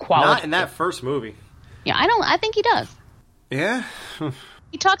 There's a quality. Not in that first movie. Yeah, I think he does. Yeah.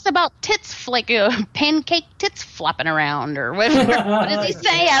 He talks about tits, like pancake tits flopping around, or what does he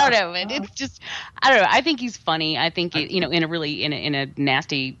say? I don't know. It's just, I don't know. I think he's funny. I think in a really in a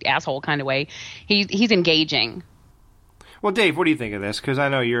nasty asshole kind of way. He's engaging. Well, Dave, what do you think of this? Because I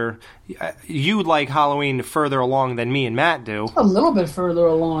know you like Halloween further along than me and Matt do. A little bit further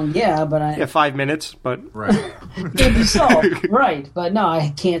along, yeah, but 5 minutes, but Right. maybe so, right? But no,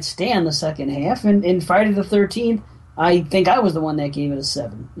 I can't stand the second half. And in Friday the 13th, I think I was the one that gave it a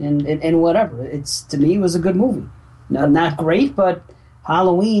 7, and whatever. It's, to me, it was a good movie. No, not great, but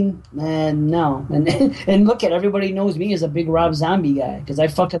Halloween, no. And look at, everybody knows me as a big Rob Zombie guy, because I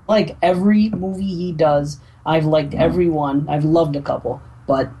fucking like every movie he does. I've liked every one. I've loved a couple,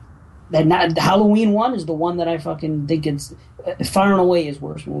 but the Halloween one is the one that I fucking think it's far and away his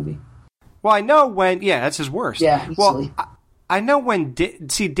worst movie. Well, I know when. Yeah, that's his worst. Yeah, easily. Well, I know when.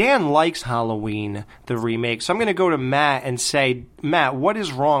 Dan likes Halloween, the remake. So I'm going to go to Matt and say, Matt, what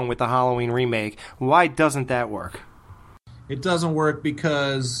is wrong with the Halloween remake? Why doesn't that work? It doesn't work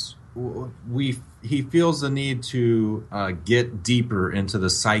because he feels the need to get deeper into the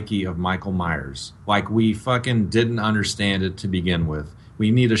psyche of Michael Myers. Like, we fucking didn't understand it to begin with.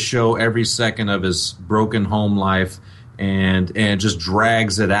 We need to show every second of his broken home life, and it just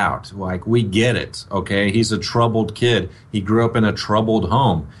drags it out. Like, we get it, okay? He's a troubled kid. He grew up in a troubled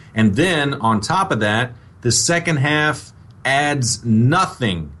home. And then, on top of that, the second half adds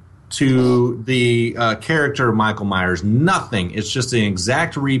nothing to the character of Michael Myers. Nothing. It's just an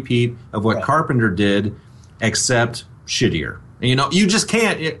exact repeat of what Carpenter did, except shittier. You know, you just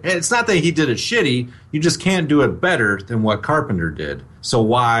can't. It's not that he did it shitty. You just can't do it better than what Carpenter did. So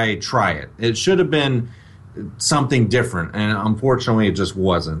why try it? It should have been something different, and unfortunately it just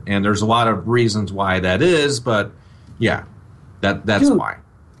wasn't. And there's a lot of reasons why that is, but yeah, that's why.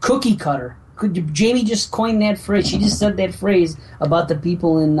 Cookie cutter. Jamie just coined that phrase. She just said that phrase about the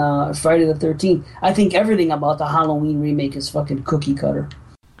people in Friday the 13th. I think everything about the Halloween remake is fucking cookie cutter.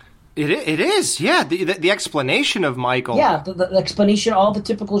 It is, yeah. The explanation of Michael. Yeah, the explanation, all the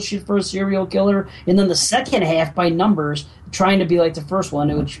typical shit for a serial killer, and then the second half by numbers, trying to be like the first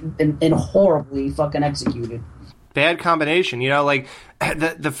one, which and horribly fucking executed. Bad combination, you know, like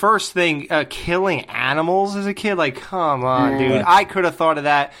the first thing, killing animals as a kid, like, come on, dude. I could have thought of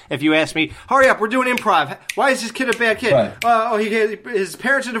that if you asked me, hurry up, we're doing improv. Why is this kid a bad kid? Right. His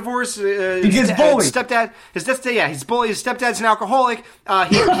parents are divorced. He gets bullied. He's bullied. His stepdad's an alcoholic.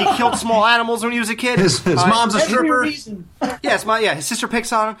 He killed small animals when he was a kid. His mom's a stripper. His sister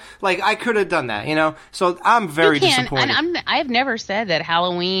picks on him. Like, I could have done that, you know? So I'm very disappointed. And I've never said that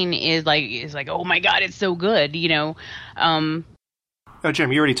Halloween is like, oh my God, it's so good, you know? Oh,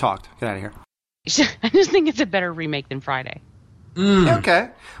 Jim, you already talked. Get out of here. I just think it's a better remake than Friday. Okay.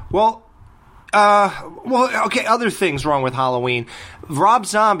 Well, okay, other things wrong with Halloween. Rob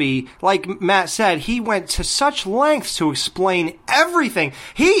Zombie, like Matt said, he went to such lengths to explain everything.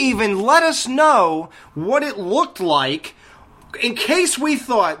 He even let us know what it looked like in case we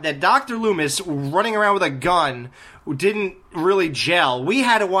thought that Dr. Loomis running around with a gun didn't really gel. We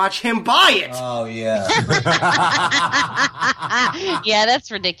had to watch him buy it. Oh, yeah. Yeah, that's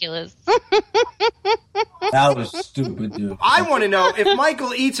ridiculous. That was stupid, dude. I want to know, if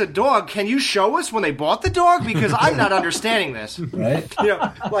Michael eats a dog, can you show us when they bought the dog? Because I'm not understanding this. Right? You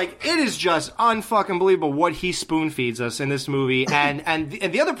know, like, it is just unfucking believable what he spoon feeds us in this movie. And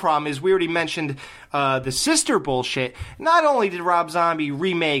the other problem is, we already mentioned the sister bullshit. Not only did Rob Zombie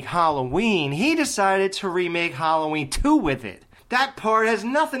remake Halloween, he decided to remake Halloween 2 with it. That part has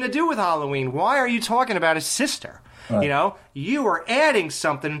nothing to do with Halloween. Why are you talking about his sister? Right. You know, you are adding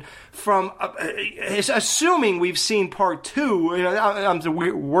something from, assuming we've seen part 2. You know, I'm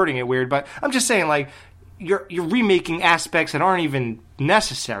wording it weird, but I'm just saying, like, you're remaking aspects that aren't even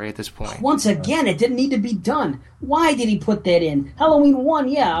necessary at this point. Once again, it didn't need to be done. Why did he put that in? Halloween 1,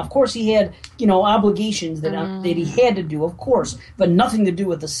 yeah, of course he had, you know, obligations that he had to do, of course, but nothing to do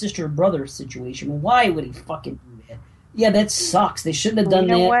with the sister-brother situation. Why would he fucking do that? Yeah, that sucks. They shouldn't have done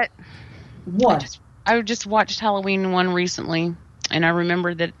that. You know what? What? I just watched Halloween 1 recently, and I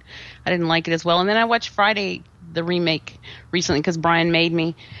remember that I didn't like it as well. And then I watched Friday, the remake, recently because Brian made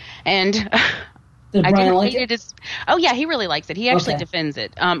me. And Did Brian like it? Oh, yeah, he really likes it. He actually defends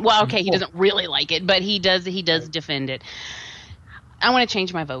it. Well, okay, he doesn't really like it, but he does defend it. I want to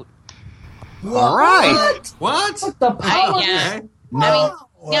change my vote. All right. What? What the power? I mean, no,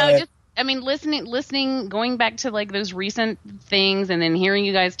 I mean, listening, going back to like those recent things, and then hearing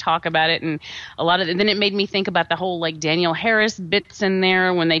you guys talk about it, and a lot of, then it made me think about the whole like Danielle Harris bits in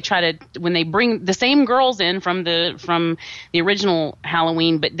there when they bring the same girls in from the original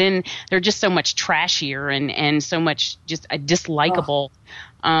Halloween, but then they're just so much trashier and so much just dislikable.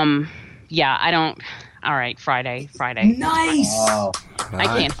 Yeah, I don't. All right, Friday. Nice. Oh, I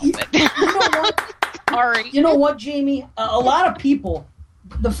can't help it. You know what? Sorry. You know what, Jamie? A lot of people,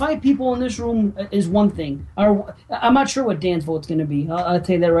 the 5 people in this room is one thing. I'm not sure what Dan's vote's going to be. I'll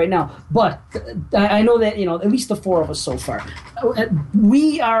tell you that right now. But I know that, at least the 4 of us so far.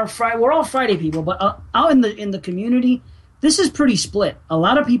 We're all Friday people, but out in the community, this is pretty split. A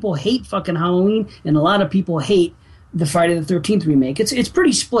lot of people hate fucking Halloween, and a lot of people hate the Friday the 13th remake. It's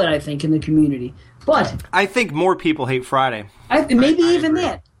pretty split, I think, in the community. But I think more people hate Friday. Maybe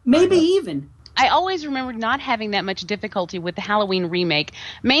even. I always remembered not having that much difficulty with the Halloween remake,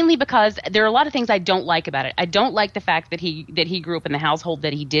 mainly because there are a lot of things I don't like about it. I don't like the fact that he grew up in the household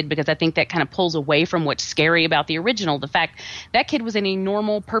that he did, because I think that kind of pulls away from what's scary about the original. The fact that kid was in a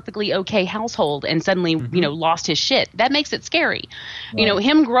normal, perfectly okay household and suddenly, lost his shit. That makes it scary. Right.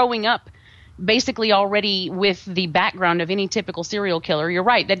 Him growing up basically already with the background of any typical serial killer, you're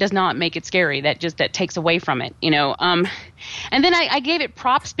right, that does not make it scary. That takes away from it, and then I gave it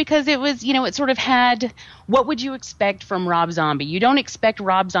props because it was, it sort of had, what would you expect from Rob Zombie? You don't expect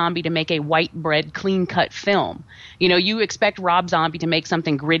Rob Zombie to make a white bread, clean cut film. You expect Rob Zombie to make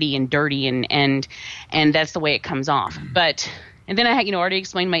something gritty and dirty, and that's the way it comes off. And then I had, already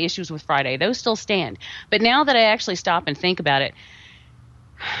explained my issues with Friday. Those still stand. But now that I actually stop and think about it,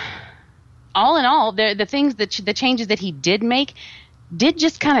 all in all, the things the changes that he did make did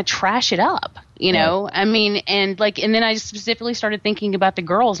just kind of trash it up, Yeah. I mean, and then I specifically started thinking about the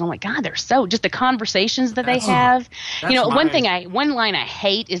girls, and I'm like, God, they're so, just the conversations that they have. One line I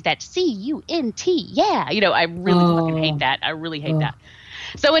hate is that CUNT, yeah. I really fucking hate that. I really hate that.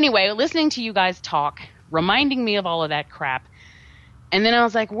 So anyway, listening to you guys talk, reminding me of all of that crap. And then I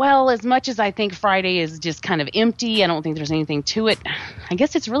was like, well, as much as I think Friday is just kind of empty, I don't think there's anything to it, I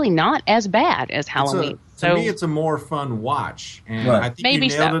guess it's really not as bad as Halloween. To me, it's a more fun watch. And right. I think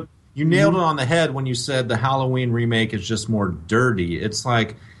you nailed it on the head when you said the Halloween remake is just more dirty. It's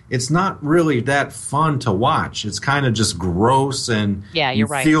like, it's not really that fun to watch. It's kind of just gross, and you're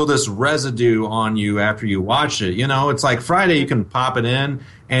right. Feel this residue on you after you watch it. It's like Friday, you can pop it in,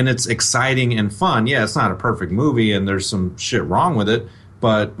 and it's exciting and fun. Yeah, it's not a perfect movie, and there's some shit wrong with it.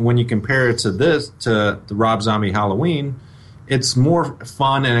 But when you compare it to the Rob Zombie Halloween, it's more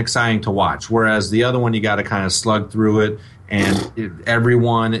fun and exciting to watch. Whereas the other one, you got to kind of slug through it, and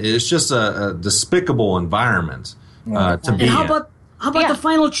everyone, it's just a despicable environment to be in. How about the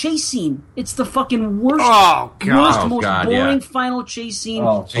final chase scene? It's the fucking worst, most boring final chase scene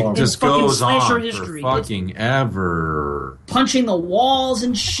it just goes on for fucking ever. Punching the walls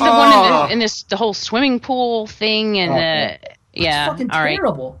and shit. The one in the whole swimming pool thing, and it's fucking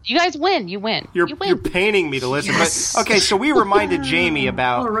terrible. Right. You guys win. You win. You're paining me to listen. Yes. But okay, so we reminded Jamie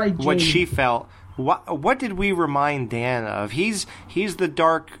about what Jamie. she felt. What did we remind Dan of? He's the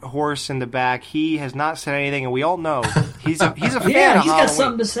dark horse in the back. He has not said anything, and we all know he's a fan of Halloween. Yeah, he's got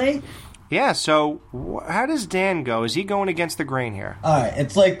something to say. Yeah, so how does Dan go? Is he going against the grain here? All right,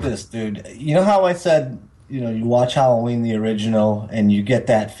 it's like this, dude. You know how I said, you watch Halloween, the original, and you get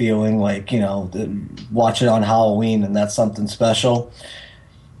that feeling like, watch it on Halloween, and that's something special.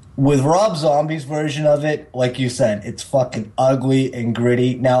 With Rob Zombie's version of it, like you said, it's fucking ugly and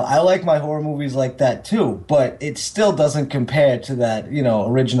gritty. Now, I like my horror movies like that too, but it still doesn't compare to that,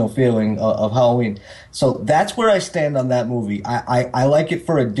 original feeling of Halloween. So that's where I stand on that movie. I like it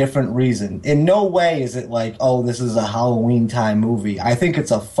for a different reason. In no way is it like, oh, this is a Halloween time movie. I think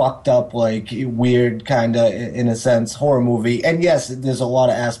it's a fucked up, like, weird kind of, in a sense, horror movie. And yes, there's a lot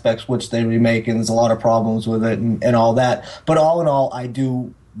of aspects which they remake, and there's a lot of problems with it and all that. But all in all, I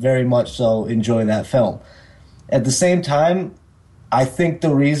do very much so enjoy that film. At the same time, I think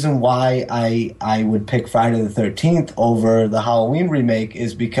the reason why I would pick Friday the 13th over the Halloween remake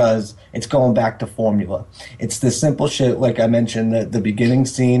is because it's going back to formula. It's the simple shit, like I mentioned, the beginning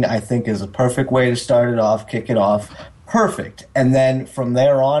scene I think is a perfect way to start it off, kick it off. Perfect. And then from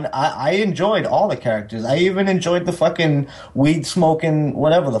there on, I enjoyed all the characters. I even enjoyed the fucking weed smoking,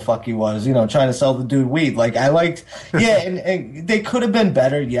 whatever the fuck he was, trying to sell the dude weed. Like, I liked, and they could have been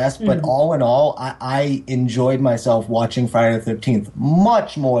better, yes, but all in all, I enjoyed myself watching Friday the 13th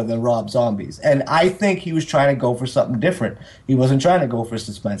much more than Rob Zombie's. And I think he was trying to go for something different. He wasn't trying to go for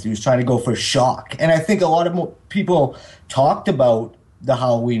suspense. He was trying to go for shock. And I think a lot of people talked about the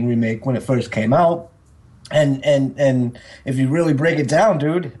Halloween remake when it first came out. And if you really break it down,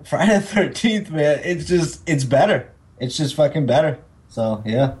 dude, Friday the 13th, man, it's better. It's just fucking better. So,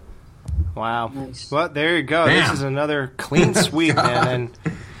 yeah. Wow. Nice. Well, there you go. Damn. This is another clean sweep, man. And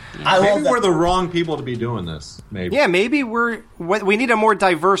Maybe we're the wrong people to be doing this. Maybe. yeah, maybe we need a more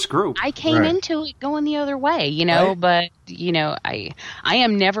diverse group. I came into it going the other way, Right. but I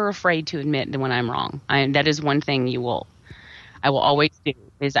am never afraid to admit when I'm wrong. That is one thing I will always do,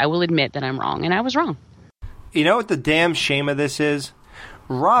 is I will admit that I'm wrong, and I was wrong. You know what the damn shame of this is?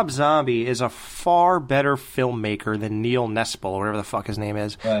 Rob Zombie is a far better filmmaker than Neil Nespel, or whatever the fuck his name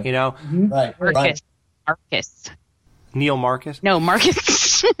is. Right. You know? Right. Marcus. Neil Marcus? No,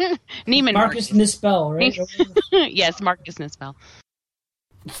 Marcus. Neiman Marcus Nispel, right? Yes, Marcus Nispel.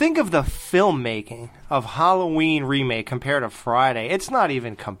 Think of the filmmaking of Halloween remake compared to Friday. It's not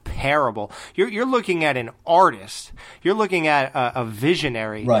even comparable. You're looking at an artist. You're looking at a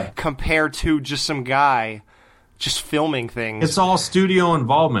visionary, Right. compared to just some guy just filming things. It's all studio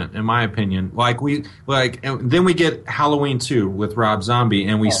involvement, in my opinion. And then we get Halloween 2 with Rob Zombie,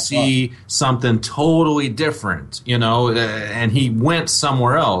 and we see something totally different, and he went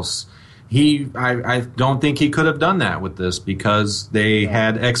somewhere else. I don't think he could have done that with this because they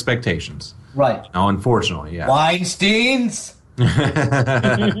had expectations. Right. No, unfortunately, yeah. Weinsteins?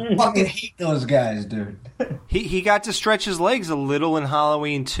 Fucking hate those guys, dude. He got to stretch his legs a little in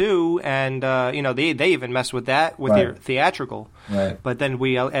Halloween 2, and they even messed with that with Right. your theatrical. Right. But then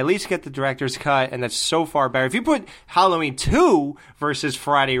we at least get the director's cut, and that's so far better. If you put Halloween 2 versus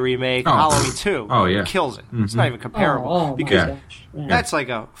Friday remake, Halloween 2 kills it. It's not even comparable because my gosh. Yeah. that's like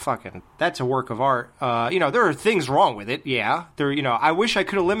that's a work of art. There are things wrong with it. Yeah, I wish I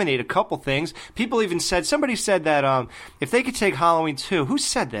could eliminate a couple things. Somebody said that if they could take Halloween 2, who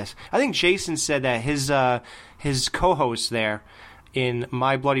said this? I think Jason said that his co-host there in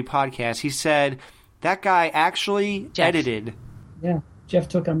My Bloody Podcast, he said that guy actually edited. Yeah, Jeff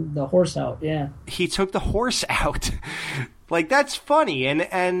took the horse out. Yeah, he took the horse out. Like, that's funny,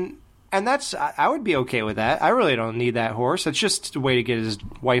 and that's, I would be okay with that. I really don't need that horse. It's just a way to get his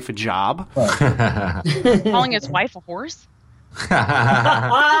wife a job. Calling his wife a horse?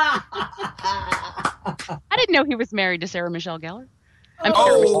 I didn't know he was married to Sarah Michelle Gellar. I'm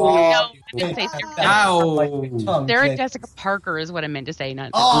I didn't say Sarah. Sarah Jessica Parker is what I meant to say. Not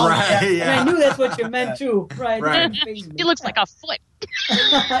right. Yeah. I knew that's what you meant too. Right. She looks like a foot.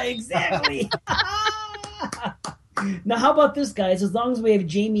 Exactly. Now, how about this, guys? As long as we have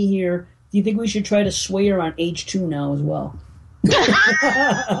Jamie here, do you think we should try to sway her on H2 now as well?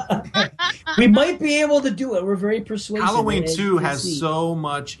 We might be able to do it. We're very persuasive. Halloween 2 has so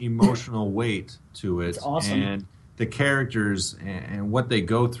much emotional weight to it. It's awesome. And the characters and what they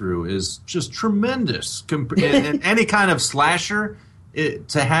go through is just tremendous. And any kind of slasher,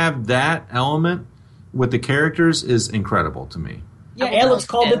 to have that element with the characters is incredible to me. Yeah, Alex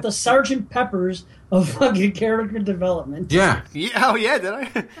called it the Sgt. Pepper's of fucking character development. Yeah. Oh, yeah, did I?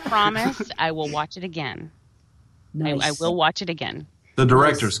 Promise, I will watch it again. Nice. I will watch it again. The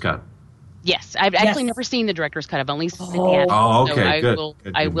director's cut. Yes, I've actually never seen the director's cut. I've only seen the theatrical. Oh, okay, so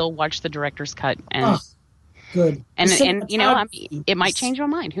good. I will watch the director's cut, and good. And it might change my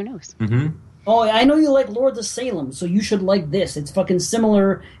mind. Who knows? Mm-hmm. Oh, I know you like Lords of Salem, so you should like this. It's fucking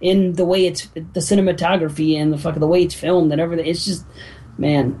similar in the way it's the cinematography and the way it's filmed and everything. It's just,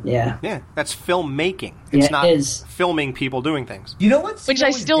 man, yeah. Yeah, that's filmmaking. It's not filming people doing things. You know what? Which I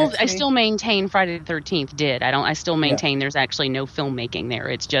still maintain Friday the 13th did. I still maintain there's actually no filmmaking there.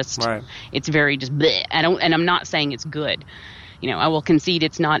 It's just it's very just bleh. And I'm not saying it's good. I will concede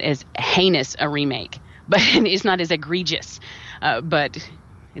it's not as heinous a remake, but it's not as egregious. But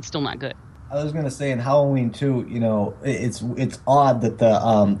it's still not good. I was gonna say in Halloween 2, it's odd that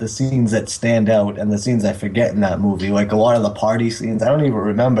the scenes that stand out and the scenes I forget in that movie, like a lot of the party scenes, I don't even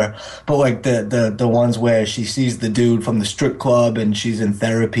remember. But like the ones where she sees the dude from the strip club and she's in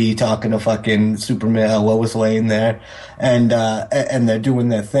therapy talking to fucking Superman, Lois Lane there, and they're doing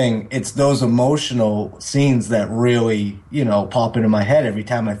their thing. It's those emotional scenes that really pop into my head every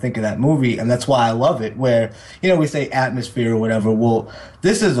time I think of that movie, and that's why I love it. Where we say atmosphere or whatever. Well,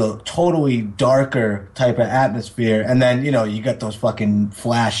 this is a totally darker type of atmosphere, and then you got those fucking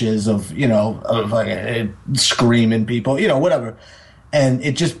flashes of fucking screaming people, whatever, and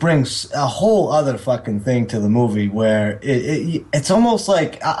it just brings a whole other fucking thing to the movie where it's almost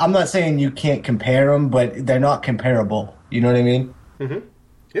like, I'm not saying you can't compare them, but they're not comparable. You know what I mean? Mm-hmm.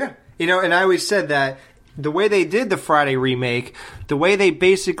 Yeah, and I always said that the way they did the Friday remake, the way they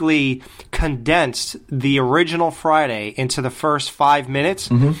basically condensed the original Friday into the first 5 minutes,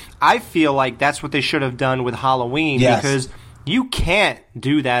 I feel like that's what they should have done with Halloween, because You can't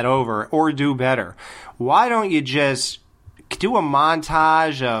do that over or do better. Why don't you just do a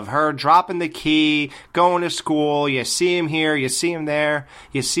montage of her dropping the key, going to school, you see him here, you see him there,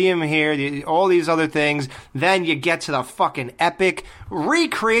 you see him here, all these other things, then you get to the fucking epic,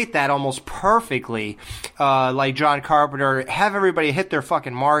 recreate that almost perfectly, like John Carpenter, have everybody hit their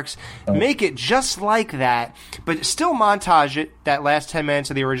fucking marks, make it just like that, but still montage it, that last 10 minutes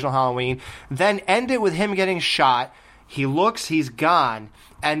of the original Halloween, then end it with him getting shot, he looks, he's gone,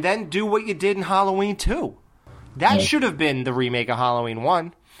 and then do what you did in Halloween 2. That should have been the remake of Halloween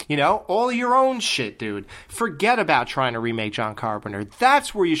 1. You know, all your own shit, dude. Forget about trying to remake John Carpenter.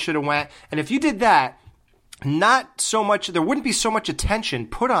 That's where you should have went. And if you did that, not so much, there wouldn't be so much attention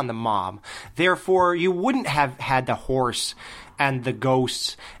put on the mom. Therefore, you wouldn't have had the horse and the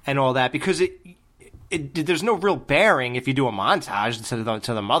ghosts and all that, because there's no real bearing if you do a montage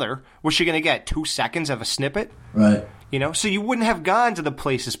to the mother. What's she going to get? 2 seconds of a snippet? Right. You know, so you wouldn't have gone to the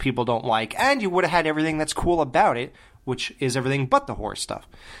places people don't like, and you would have had everything that's cool about it, which is everything but the horse stuff.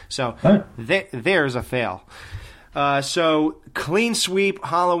 So there's a fail. So clean sweep,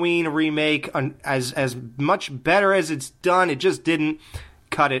 Halloween remake, as much better as it's done, it just didn't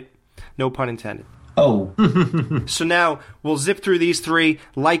cut it. No pun intended. Oh. So now we'll zip through these 3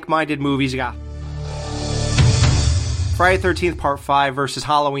 like-minded movies. You got Friday the 13th Part 5 versus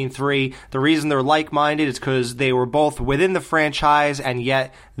Halloween 3. The reason they're like-minded is because they were both within the franchise, and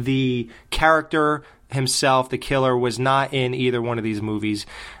yet the character himself, the killer, was not in either one of these movies.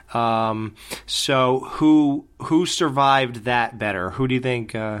 So who survived that better? Who do you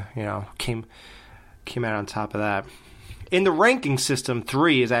think came out on top of that? In the ranking system,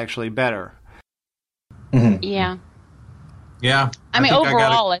 3 is actually better. Mm-hmm. Yeah. Yeah. I mean,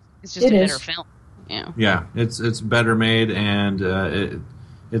 overall, it's just a better film. Yeah, it's better made, and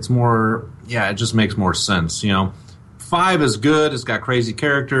it's more. Yeah, it just makes more sense. 5 is good. It's got crazy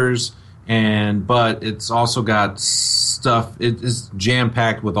characters, but it's also got stuff. It is jam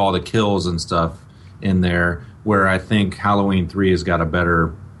packed with all the kills and stuff in there. Where I think Halloween 3 has got a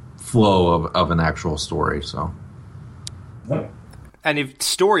better flow of an actual story. So. And if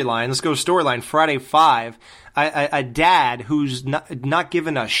storyline, let's go storyline. Friday 5, a dad who's not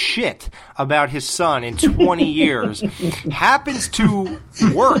given a shit about his son in 20 years happens to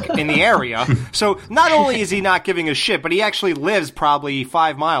work in the area. So not only is he not giving a shit, but he actually lives probably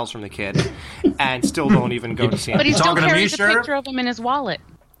 5 miles from the kid, and still don't even go to see him. But he still carries a picture of him in his wallet.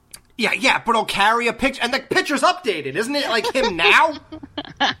 Yeah, but he'll carry a picture, and the picture's updated, isn't it? Like him now?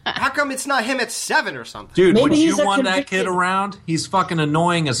 How come it's not him at 7 or something? Dude, would you want that kid around? He's fucking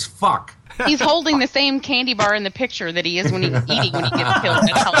annoying as fuck. He's holding the same candy bar in the picture that he is when he's eating when he gets killed.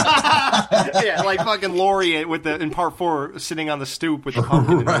 Yeah, like fucking Laurie in Part 4 sitting on the stoop with the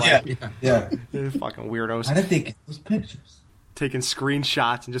pumpkin in the lap. Yeah. They're fucking weirdos. How did they get those pictures? Taking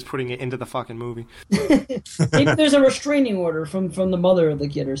screenshots and just putting it into the fucking movie. Maybe there's a restraining order from the mother of the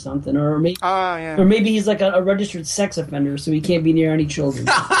kid or something, or maybe or maybe he's like a registered sex offender, so he can't be near any children.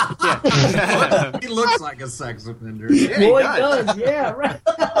 He looks like a sex offender. Yeah, he does. Yeah, right.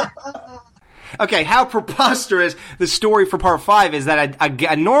 Okay, how preposterous the story for Part 5 is that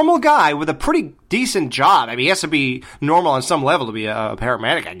a normal guy with a pretty decent job, I mean, he has to be normal on some level to be a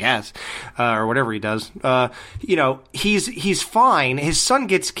paramedic, I guess, or whatever he does. He's fine. His son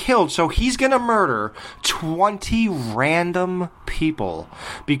gets killed, so he's going to murder 20 random people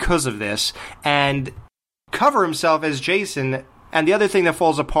because of this and cover himself as Jason. And the other thing that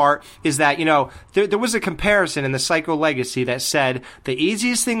falls apart is that, there was a comparison in the Psycho Legacy that said the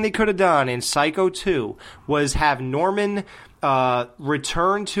easiest thing they could have done in Psycho 2 was have Norman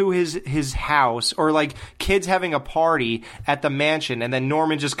return to his house, or like kids having a party at the mansion, and then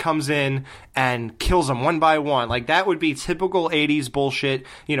Norman just comes in and kills them one by one. Like, that would be typical 80s bullshit,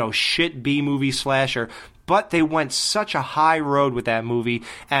 shit B-movie slasher. But they went such a high road with that movie,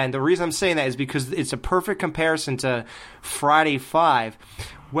 and the reason I'm saying that is because it's a perfect comparison to Friday 5.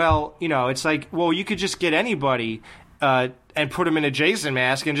 Well, it's like, well, you could just get anybody and put him in a Jason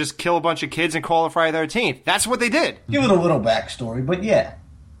mask and just kill a bunch of kids and call it Friday the 13th. That's what they did. Give it a little backstory, but yeah.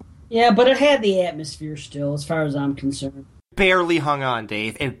 Yeah, but it had the atmosphere still, as far as I'm concerned. Barely hung on,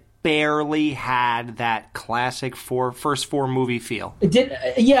 Dave. It barely had that classic first 4 movie feel. It did,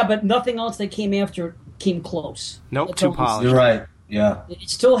 yeah, but nothing else that came after it came close. Nope, That's too polished. You're right. Yeah, it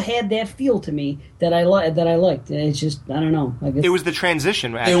still had that feel to me that I liked. It's just, I don't know. I guess it was the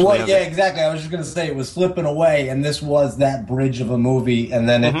transition. Actually, it was, exactly. I was just gonna say it was flipping away, and this was that bridge of a movie, and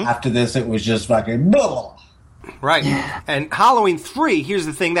then after this, it was just fucking blah. Right. And Halloween 3, here's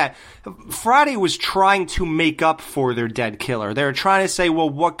the thing that Friday was trying to make up for their dead killer. They were trying to say, well,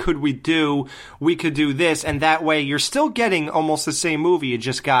 what could we do? We could do this, and that way you're still getting almost the same movie you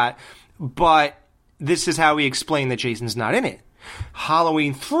just got, but this is how we explain that Jason's not in it.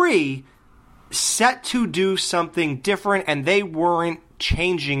 Halloween 3 set to do something different, and they weren't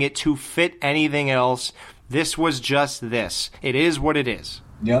changing it to fit anything else. This was just this. It is what it is.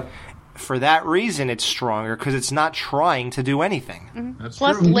 Yep. For that reason, it's stronger because it's not trying to do anything. Mm-hmm.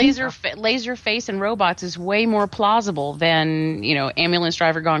 Plus, laser face and robots is way more plausible than ambulance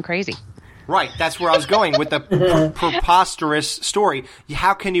driver gone crazy. Right, that's where I was going with the preposterous story.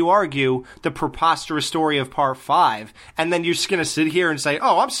 How can you argue the preposterous story of Part 5, and then you're just going to sit here and say,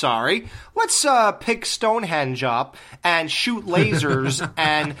 oh, I'm sorry, let's pick Stonehenge up and shoot lasers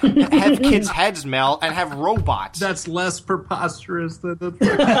and have kids' heads melt and have robots. That's less preposterous than the...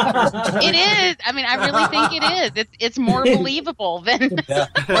 It is. I mean, I really think it is. It's more believable than...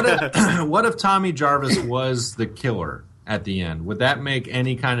 What if Tommy Jarvis was the killer at the end? Would that make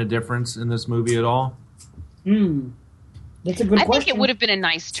any kind of difference in this movie at all? That's a good question. I think it would have been a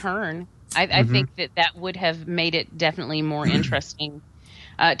nice turn. I think that would have made it definitely more interesting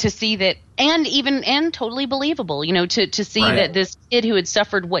to see that, and totally believable, to see that this kid who had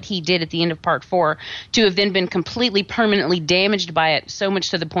suffered what he did at the end of Part 4 to have then been completely permanently damaged by it, so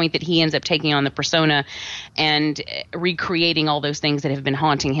much to the point that he ends up taking on the persona and recreating all those things that have been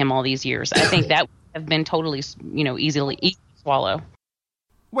haunting him all these years. I think that have been totally, easily to swallow.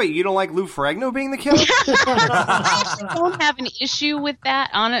 Wait, you don't like Lou Ferrigno being the killer? I actually don't have an issue with that,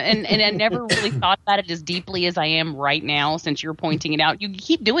 Anna, and I never really thought about it as deeply as I am right now. Since you're pointing it out, you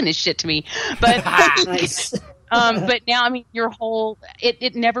keep doing this shit to me, but Nice. but now, I mean, your whole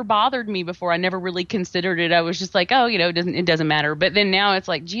it never bothered me before. I never really considered it. I was just like, oh, it doesn't matter. But then now it's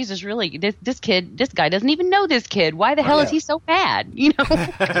like, Jesus, really, this guy doesn't even know this kid. Why the hell is he so bad?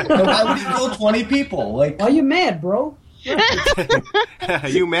 Why would he kill 20 people? Like, why are you mad, bro?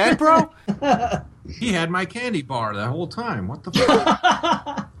 You mad, bro? He had my candy bar the whole time. What the fuck?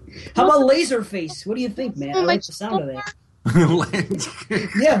 How about Laserface? What do you think, man? I like the sound of that.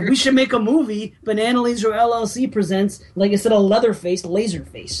 Yeah, we should make a movie. Banana Laser LLC presents, like instead of Leatherface,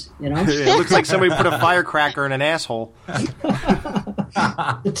 Laserface. It looks like somebody put a firecracker in an asshole.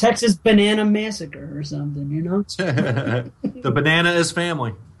 The Texas Banana Massacre or something, The banana is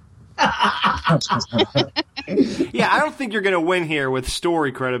family. Yeah, I don't think you're going to win here with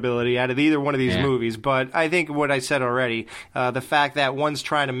story credibility out of either one of these movies, but I think what I said already, the fact that one's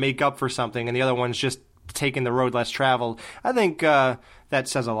trying to make up for something and the other one's just taking the road less traveled, I think that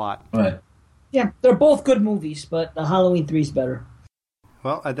says a lot. right. Yeah, they're both good movies, but Halloween 3 is better.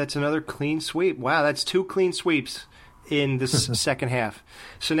 Well, that's another clean sweep. Wow, that's 2 clean sweeps in this second half.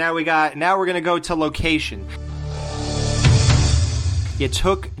 So now we're going to go to location. You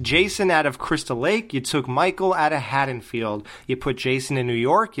took Jason out of Crystal Lake. You took Michael out of Haddonfield. You put Jason in New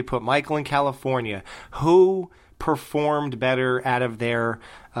York. You put Michael in California. Who performed better out of their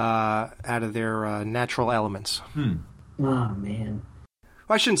natural elements? Oh man.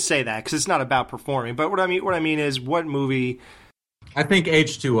 Well, I shouldn't say that because it's not about performing. But what I mean is, what movie? I think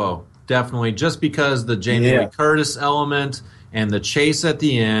H2O, definitely, just because the Jamie Lee Curtis element and the chase at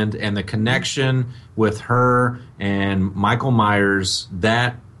the end and the connection with her and Michael Myers,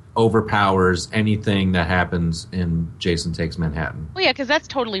 that overpowers anything that happens in Jason Takes Manhattan. Well, yeah, because that's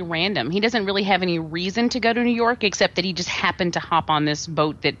totally random. He doesn't really have any reason to go to New York except that he just happened to hop on this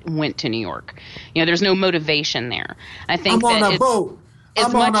boat that went to New York. There's no motivation there. I think I'm on a boat.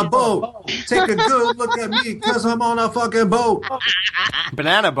 I'm on a boat. Take a good look at me because I'm on a fucking boat.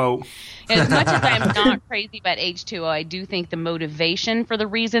 Banana boat. As much as I'm not crazy about H2O, I do think the motivation for the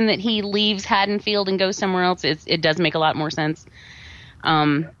reason that he leaves Haddonfield and goes somewhere else, it does make a lot more sense.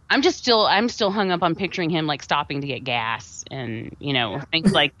 I'm still hung up on picturing him like stopping to get gas and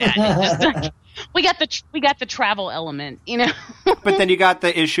things like that. It's just, we got the travel element, But then you got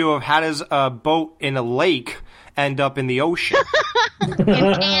the issue of how does a boat in a lake end up in the ocean? In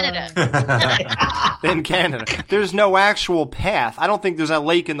Canada. In Canada. There's no actual path. I don't think there's a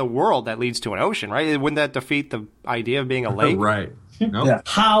lake in the world that leads to an ocean, right? Wouldn't that defeat the idea of being a lake? Right. Nope. Yeah.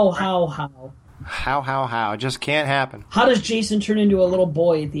 How? How? It just can't happen. How does Jason turn into a little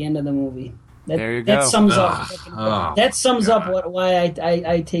boy at the end of the movie? There you go. That sums up why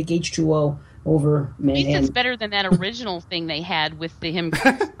I take H2O over At least Manhattan. it's better than that original thing they had with him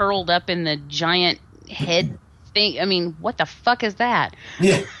curled up in the giant head thing. I mean, what the fuck is that?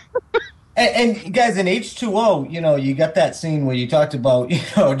 Yeah. And guys, in H2O, you got that scene where you talked about,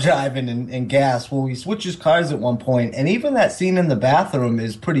 driving and gas. Well, he switches cars at one point, and even that scene in the bathroom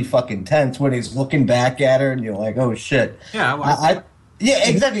is pretty fucking tense when he's looking back at her, and you're like, oh shit. Yeah, yeah,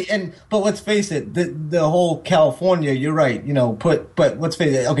 exactly. But let's face it, the whole California, you're right, but let's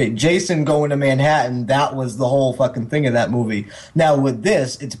face it, okay, Jason going to Manhattan, that was the whole fucking thing of that movie. Now with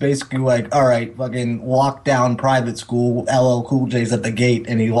this, it's basically like, all right, fucking locked down private school, LL Cool J's at the gate,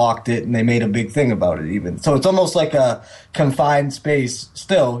 and he locked it, and they made a big thing about it even. So it's almost like a confined space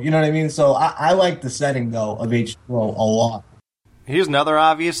still, you know what I mean? So I like the setting, though, of H2O a lot. Here's another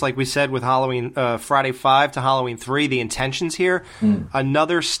obvious, like we said with Halloween, Friday 5 to Halloween 3, the intentions here.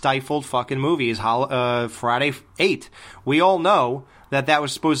 Another stifled fucking movie is Friday 8. We all know that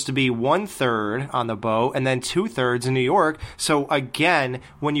was supposed to be 1/3 on the boat and then 2/3 in New York. So again,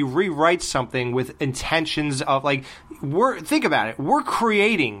 when you rewrite something with intentions of think about it, we're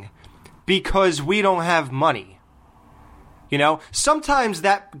creating because we don't have money. Sometimes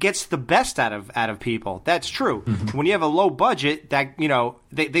that gets the best out of people. That's true. Mm-hmm. When you have a low budget, that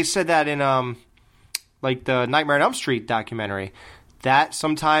they said that in the Nightmare on Elm Street documentary, that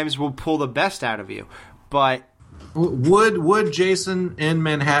sometimes will pull the best out of you. But would Jason in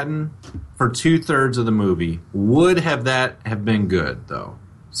Manhattan for 2/3 of the movie would have been good though?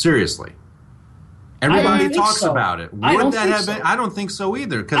 Seriously. Everybody talks about it. Would that have been? I don't think so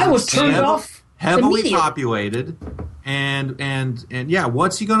either. I was turned off. Heavily populated, and yeah,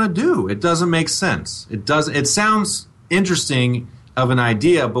 what's he gonna do? It doesn't make sense. It sounds interesting of an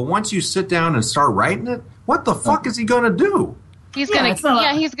idea, but once you sit down and start writing it, what the fuck is he gonna do? He's gonna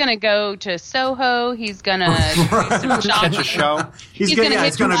go to Soho. He's gonna catch a show. He's gonna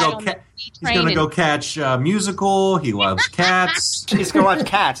go catch a musical. He loves cats. He's gonna watch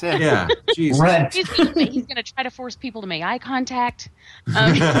Cats. Yeah. He's gonna try to force people to make eye contact.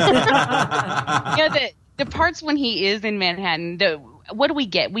 The parts when he is in Manhattan. What do we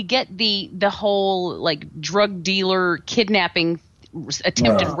get? We get the whole drug dealer kidnapping.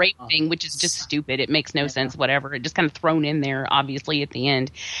 Attempted rape thing, which is just stupid. It makes no sense, whatever. It just kind of thrown in there, obviously, at the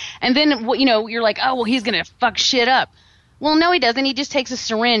end. And then, you're like, oh, well, he's going to fuck shit up. Well, no, he doesn't. He just takes a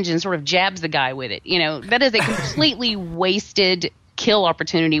syringe and sort of jabs the guy with it. That is a completely wasted kill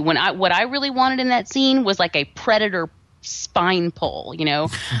opportunity. What I really wanted in that scene was like a Predator spine pull, I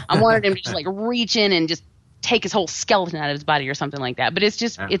wanted him to just reach in and just take his whole skeleton out of his body or something like that. But it's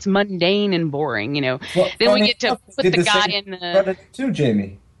just it's mundane and boring, Well, then we get to put the guy in the Predator 2,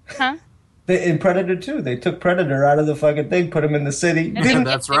 Jamie. Huh? In Predator 2, they took Predator out of the fucking thing, put him in the city.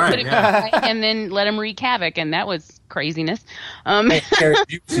 That's right. And then let him wreak havoc, and that was craziness. Too. I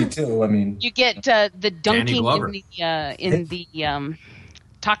mean, you get the dunking in the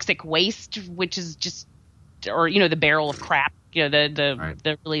toxic waste, which is just, or the barrel of crap. The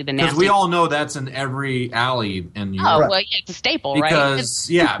nasty. Because we all know that's in every alley in New York. Oh, well, yeah, it's a staple, right?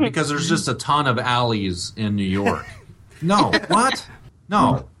 Because there's just a ton of alleys in New York. No, what?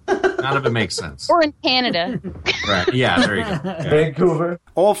 No, none of it makes sense. Or in Canada. Right, yeah, there you go. Yeah. Vancouver.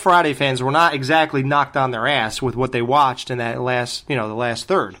 All Friday fans were not exactly knocked on their ass with what they watched in that last, the last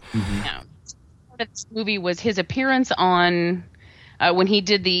third. Mm-hmm. No. Part of this movie was his appearance on... when he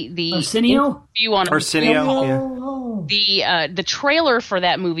did the Arsenio? View on Arsenio, the trailer for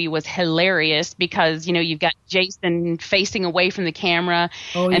that movie was hilarious because you've got Jason facing away from the camera,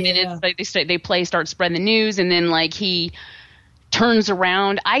 and then it's they start spreading the news, and then he turns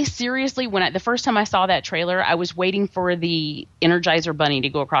around. I seriously, the first time I saw that trailer, I was waiting for the Energizer Bunny to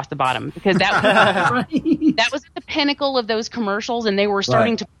go across the bottom because that was that was at the pinnacle of those commercials, and they were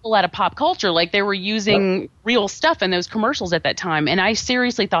starting to pull out of pop culture. They were using real stuff in those commercials at that time, and I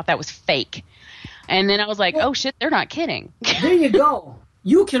seriously thought that was fake. And then I was like, oh shit, they're not kidding. There you go.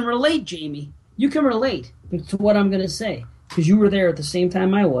 You can relate, Jamie. You can relate to what I'm going to say because you were there at the same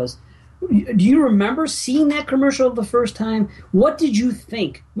time I was. Do you remember seeing that commercial the first time? What did you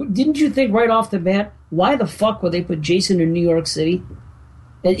think? Didn't you think right off the bat, why the fuck would they put Jason in New York City?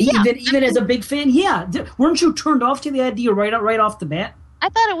 And even as a big fan, weren't you turned off to the idea right off the bat? I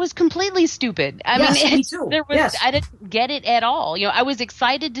thought it was completely stupid. Me too. I didn't get it at all. I was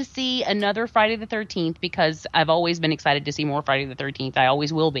excited to see another Friday the 13th because I've always been excited to see more Friday the 13th. I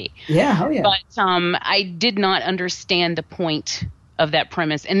always will be. Yeah, hell yeah. But I did not understand the point of that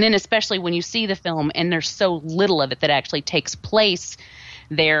premise. And then especially when you see the film and there's so little of it that actually takes place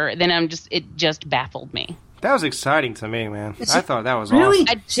there, then it just baffled me. That was exciting to me, man. It's- I thought that was Really?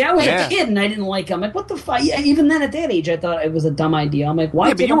 awesome. See, I was Yeah. a kid and I didn't like it. I'm like, what the fuck? Yeah, even then, at that age, I thought it was a dumb idea. I'm like, why?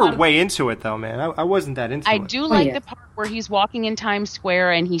 Yeah, but take you him were out of- way into it, though, man. I wasn't that into I it. do like yeah. the part where he's walking in Times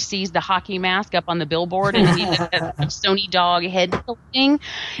Square and he sees the hockey mask up on the billboard and he does that Sony dog head thing.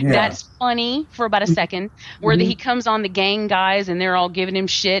 Yeah. That's funny for about a second. Where he comes on the gang guys and they're all giving him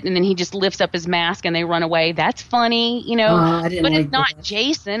shit and then he just lifts up his mask and they run away. That's funny, you know. I didn't but like it's not that.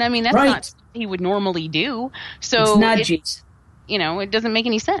 Jason. I mean, that's Right. not something he would normally do. So It's not it, Jason. you know, it doesn't make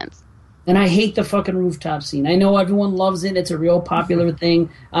any sense. And I hate the fucking rooftop scene. I know everyone loves it. It's a real popular thing.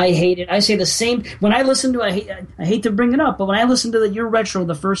 I hate it. I say the same. When I listen to I hate to bring it up, but when I listened to Your Retro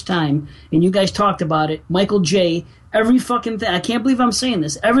the first time, and you guys talked about it, Michael J., every fucking thing, I can't believe I'm saying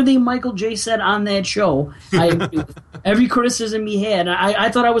this, everything Michael J. said on that show, I agree with. Every criticism he had, I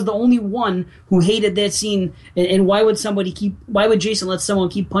thought I was the only one who hated that scene. And why would Jason let someone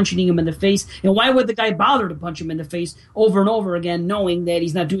keep punching him in the face? And why would the guy bother to punch him in the face over and over again, knowing that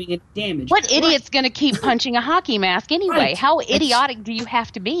he's not doing any damage? What idiot's going to keep punching a hockey mask anyway? Right. How idiotic do you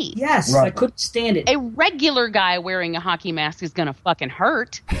have to be? Yes, Right. I couldn't stand it. A regular guy wearing a hockey mask is going to fucking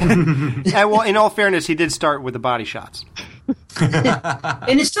hurt. And, well, in all fairness, he did start with the body shots.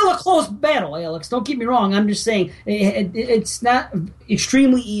 And it's still a close battle, Alex. Don't get me wrong. I'm just saying it's not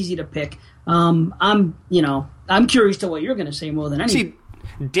extremely easy to pick. I'm curious to what you're going to say more than anything.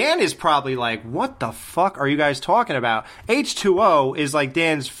 See, Dan is probably like, what the fuck are you guys talking about? H2O is like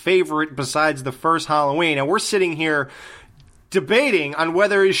Dan's favorite besides the first Halloween, and we're sitting here debating on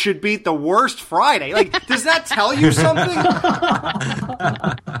whether it should beat the worst Friday. Like, does that tell you something?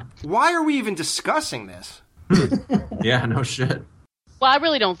 Why are we even discussing this? Yeah, no shit. Well, I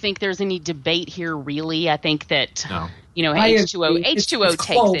really don't think there's any debate here, really. I think that, No. you know, I H2O agree. It's takes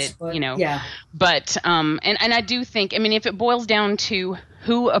close, it, but, you know. yeah. But, and I do think, I mean, if it boils down to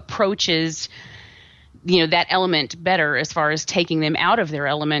who approaches, you know, that element better as far as taking them out of their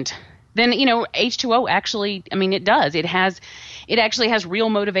element, then, you know, H2O actually, I mean, it does. It actually has real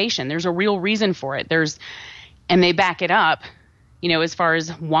motivation. There's a real reason for it. And they back it up. You know, as far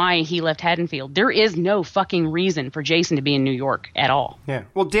as why he left Haddonfield, there is no fucking reason for Jason to be in New York at all. Yeah.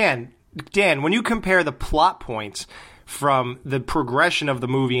 Well, Dan, when you compare the plot points from the progression of the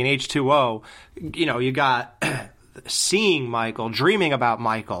movie in H2O, you know, you got seeing Michael, dreaming about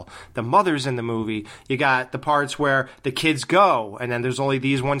Michael, the mother's in the movie. You got the parts where the kids go, and then there's only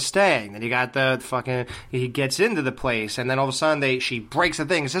these ones staying. Then you got the fucking, he gets into the place, and then all of a sudden she breaks the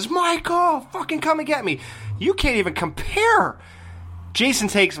thing and says, Michael, fucking come and get me. You can't even compare Jason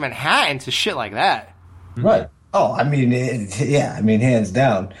Takes Manhattan to shit like that. Right. Oh, I mean, hands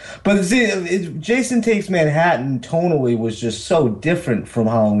down. But see, Jason Takes Manhattan tonally was just so different from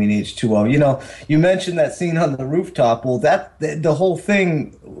Halloween H2O. You know, you mentioned that scene on the rooftop. Well, the whole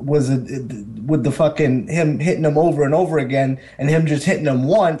thing was with the fucking him hitting him over and over again, and him just hitting him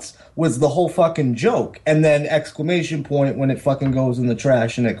once was the whole fucking joke. And then exclamation point when it fucking goes in the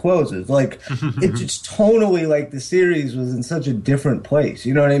trash and it closes. Like, it's just tonally, like, the series was in such a different place.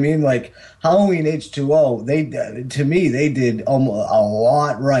 You know what I mean? Like, Halloween H2O, they did almost a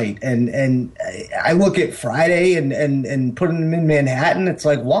lot right. And I look at Friday and putting them in Manhattan, it's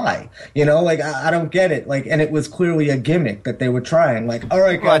like, why? You know, like, I don't get it. Like, and it was clearly a gimmick that they were trying. Like, all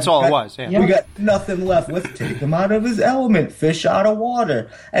right, guys. Well, that's all it was, yeah. We got nothing left. Let's take him out of his element, fish out of water.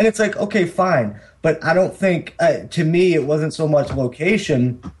 And it's like, okay, fine. But I don't think, to me, it wasn't so much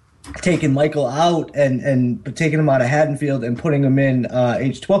location, taking Michael out and taking him out of Haddonfield and putting him in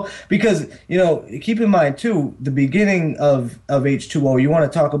H2O. Because, you know, keep in mind, too, the beginning of H2O, you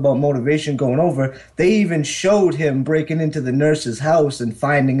want to talk about motivation going over, they even showed him breaking into the nurse's house and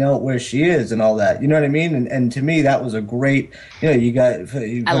finding out where she is and all that. You know what I mean? And to me, that was a great, you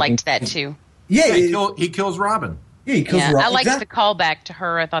know, I liked that too. Yeah. He kills Robin. Yeah, he kills Yeah, Robin. I liked Exactly. the callback to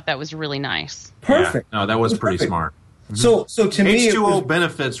her. I thought that was really nice. Perfect. Yeah. No, that was pretty Perfect. smart. So to me, it H2O was,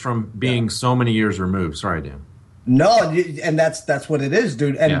 benefits from being so many years removed. Sorry, Dan. no, and that's what it is,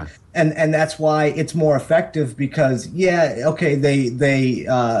 dude. And Yeah. and that's why it's more effective because okay,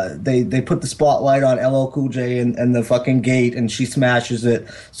 they put the spotlight on LL Cool J and the fucking gate, and she smashes it.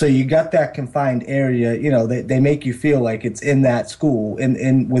 So you got that confined area. You know, they make you feel like it's in that school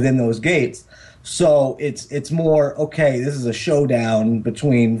in within those gates. So it's more, okay, this is a showdown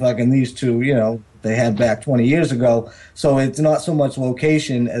between fucking these two, you know, they had back 20 years ago. So it's not so much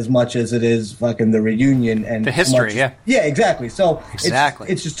location as much as it is fucking the reunion and The history, yeah. Yeah, exactly. So Exactly.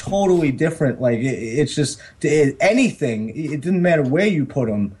 it's just totally different. Like, it's just anything, it didn't matter where you put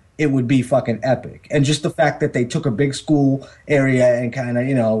them. it would be fucking epic. And just the fact that they took a big school area and kind of,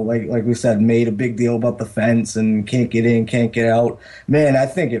 like we said, made a big deal about the fence and can't get in, can't get out. Man, I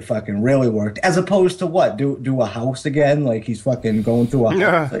think it fucking really worked. As opposed to what? Do a house again? Like he's fucking going through a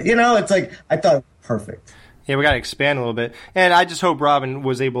house. It's like, I thought it was perfect. Yeah, we got to expand a little bit. And I just hope Robin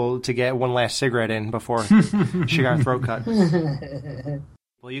was able to get one last cigarette in before she got her throat cut.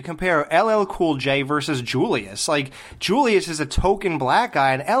 Well, you compare LL Cool J versus Julius. Like, Julius is a token black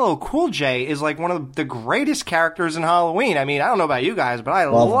guy, and LL Cool J is like one of the greatest characters in Halloween. I mean, I don't know about you guys, but I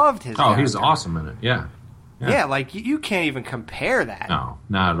loved his character. He's awesome in it, yeah. Yeah, like, you can't even compare that. No,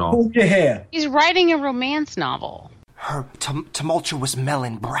 not at all. Hold your hair. He's writing a romance novel. Her tumultuous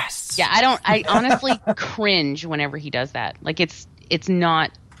melon breasts. Yeah, I honestly cringe whenever he does that. Like, it is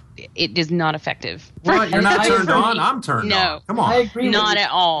not effective. What? You're not turned on? I'm turned on. Come on. I agree with Not you. at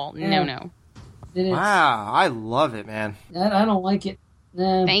all. Yeah. No. Wow, I love it, man. I don't like it.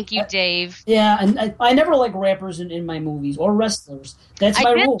 Thank you, Dave. Yeah, and I never like rappers in my movies or wrestlers. That's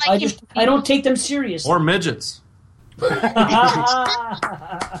my rule. I don't take them seriously. Or midgets.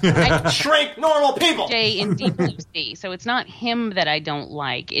 Shrink normal people. Jay in Deep Blue Sea. So it's not him that I don't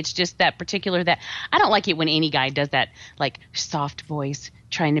like. It's just that particular that I don't like it when any guy does that like soft voice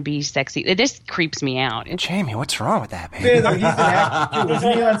trying to be sexy. It just creeps me out. Jamie, what's wrong with that, baby? He's an actor, too.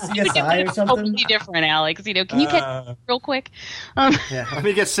 Isn't he on CSI or something? Totally different, Alex. Can you catch real quick? Yeah, let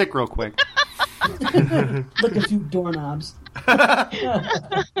me get sick real quick. Look a few doorknobs.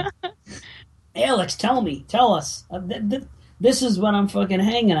 Alex, tell us. This is what I'm fucking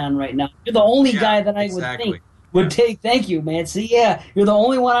hanging on right now. You're the only guy that I would think would take. Thank you, man. See, you're the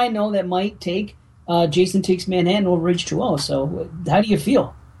only one I know that might take Jason Takes Manhattan over H2O. So, how do you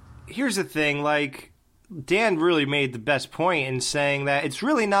feel? Here's the thing, like, Dan really made the best point in saying that it's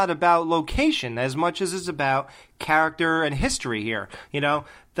really not about location as much as it's about character and history here.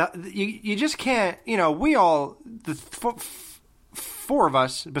 You just can't, we all, four of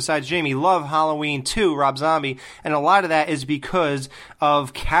us, besides Jamie, love Halloween 2, Rob Zombie, and a lot of that is because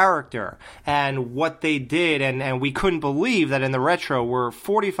of character and what they did, and we couldn't believe that in the retro we're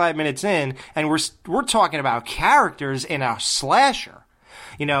 45 minutes in, and we're talking about characters in a slasher.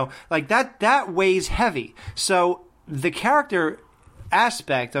 Like that weighs heavy. So the character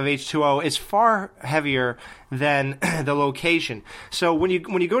aspect of H2O is far heavier than the location. So when you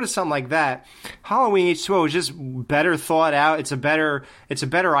go to something like that, Halloween H2O is just better thought out. It's a better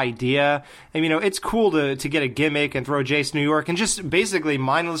idea. And it's cool to get a gimmick and throw Jason New York and just basically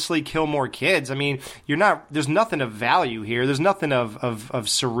mindlessly kill more kids. I mean, there's nothing of value here. There's nothing of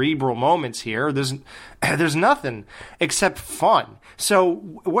cerebral moments here. There's nothing except fun. So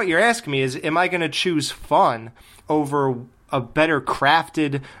what you're asking me is, am I going to choose fun over a better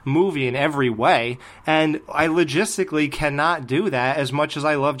crafted movie in every way? And I logistically cannot do that as much as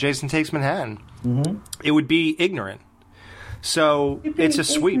I love Jason Takes Manhattan. Mm-hmm. It would be ignorant. So it's a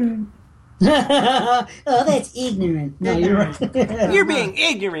sweep. Oh, that's ignorant. No, you're right. You're being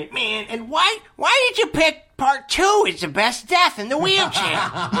ignorant, man. And why did you pick part 2 is the best death in the wheelchair?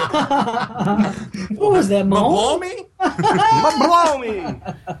 What was that, Mo? Blow me? Blow me.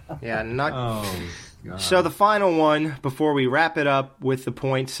 Yeah, not... Oh, God. So the final one, before we wrap it up with the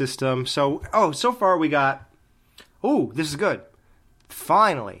point system. So far we got... Ooh, this is good.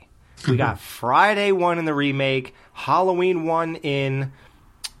 Finally, we got Friday 1 in the remake, Halloween 1 in...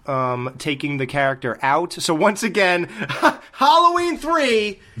 taking the character out. So once again, Halloween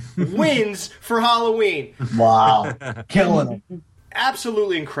 3 wins for Halloween. Wow. Killing him.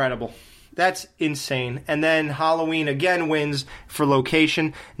 Absolutely incredible. That's insane. And then Halloween again wins for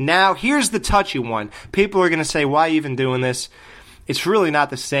location. Now, here's the touchy one. People are going to say, why even doing this? It's really not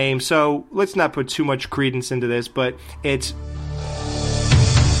the same. So let's not put too much credence into this, but it's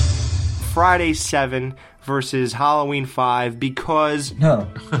Friday 7 versus Halloween 5 because the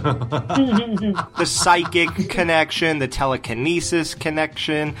psychic connection, the telekinesis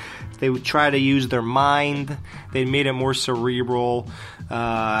connection, they would try to use their mind. They made it more cerebral.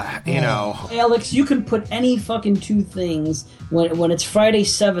 Alex, you can put any fucking two things when it's Friday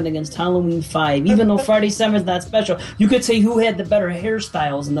 7 against Halloween 5. Even though Friday 7 is not special, you could say who had the better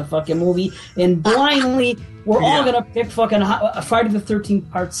hairstyles in the fucking movie, and blindly we're all gonna pick fucking Friday the 13th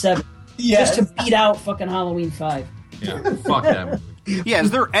Part 7 just to beat out fucking Halloween 5. Yeah, fuck that movie. Yeah,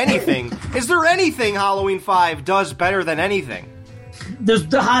 is there anything Halloween 5 does better than anything? There's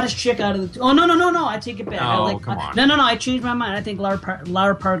the hottest chick out of the... Oh, no, I take it back. Come on. No, I changed my mind. I think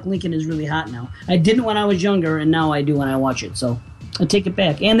Lara Park Lincoln is really hot now. I didn't when I was younger, and now I do when I watch it, so I take it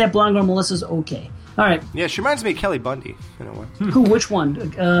back. And that blonde girl, Melissa's okay. All right. Yeah, she reminds me of Kelly Bundy, in a way. Who? Which one?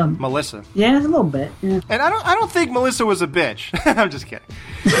 Melissa. Yeah, a little bit. Yeah. And I don't think Melissa was a bitch. I'm just kidding.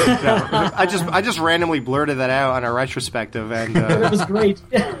 No, I just randomly blurted that out on a retrospective, and It was great.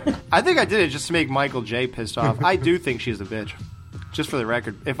 I think I did it just to make Michael J. pissed off. I do think she's a bitch. Just for the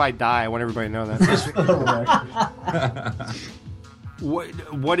record, if I die, I want everybody to know that.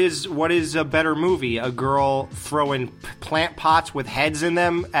 What is a better movie? A girl throwing plant pots with heads in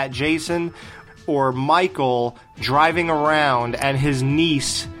them at Jason, or Michael driving around and his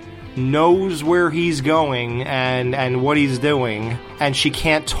niece knows where he's going and what he's doing, and she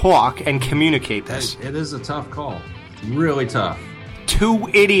can't talk and communicate this? It is a tough call. Really tough. Two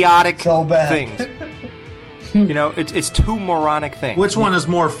idiotic So bad. things. You know, it's two moronic things. Which one is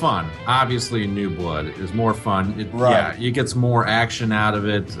more fun? Obviously, New Blood is more fun. Right. Yeah, you get some more action out of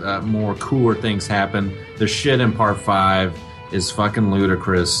it. More cooler things happen. The shit in Part 5 is fucking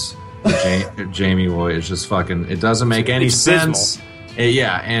ludicrous. Jamie Lloyd is just fucking. It doesn't make any It's sense.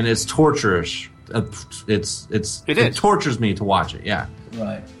 Yeah, and it's torturous. It tortures me to watch it. Yeah.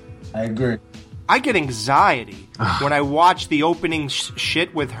 Right. I agree. I get anxiety when I watch the opening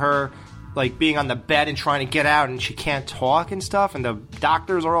shit with her, like being on the bed and trying to get out, and she can't talk and stuff, and the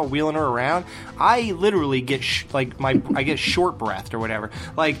doctors are all wheeling her around. I literally get I get short breathed or whatever.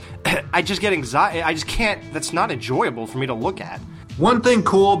 Like I just get anxiety. I just can't. That's not enjoyable for me to look at. One thing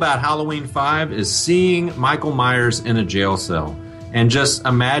cool about Halloween 5 is seeing Michael Myers in a jail cell and just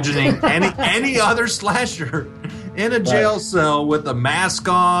imagining any other slasher in a jail cell with a mask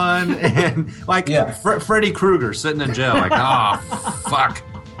on and like Freddy Krueger sitting in jail like, oh, fuck,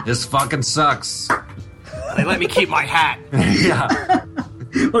 this fucking sucks. They let me keep my hat. Yeah.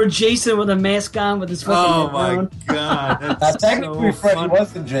 Or Jason with a mask on with his fucking Oh, head my down. God. That's Technically, so Freddy funny.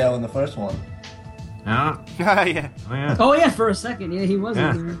 was in jail in the first one. Yeah. Yeah. Oh, yeah. Oh yeah, for a second, yeah, he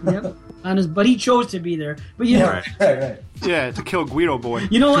wasn't there. Yep. But he chose to be there. But you know, Right. Yeah, to kill Guido Boy.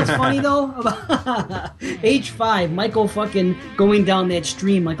 you know what's funny though about H5, Michael fucking going down that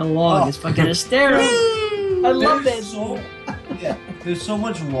stream like a log is fucking hysterical. I love that. Yeah, there's so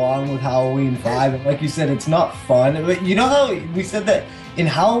much wrong with Halloween 5, and like you said, it's not fun. But you know how we said that in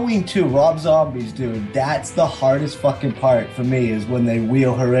Halloween 2, Rob Zombie's dude, that's the hardest fucking part for me, is when they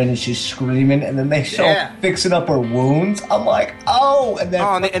wheel her in and she's screaming, and then they show fixing up her wounds. I'm like, oh, and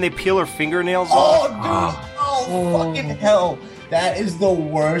then and they peel her fingernails oh, off. dude, oh, fucking hell. That is the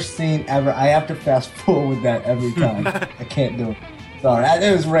worst scene ever. I have to fast forward that every time. I can't do it. Sorry,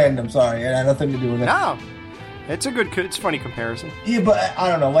 it was random. Sorry, it had nothing to do with it. No, it's a funny comparison. Yeah, but I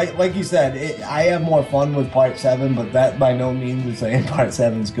don't know. Like you said, I have more fun with Part 7, but that by no means is saying Part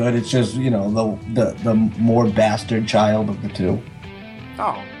 7's good. It's just, you know, the more bastard child of the two.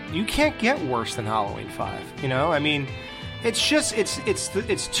 Oh, you can't get worse than Halloween 5. You know, I mean, it's just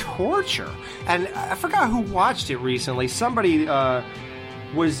it's torture. And I forgot who watched it recently. Somebody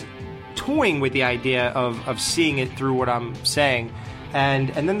was toying with the idea of seeing it through what I'm saying. And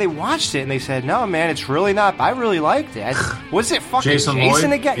then they watched it and they said, "No, man, it's really not. I really liked it." Was it fucking Jason Lloyd?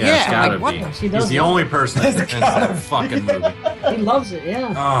 again? Yeah, it's gotta like, what be. the- He's the only person that's in that fucking movie. He loves it,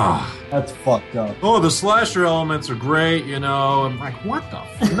 yeah. Oh. That's fucked up. Oh, the slasher elements are great, you know. I'm like, what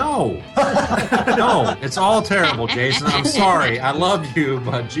the? No. No, it's all terrible, Jason. I'm sorry. I love you,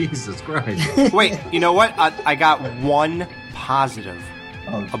 but Jesus Christ. Wait, you know what? I got one positive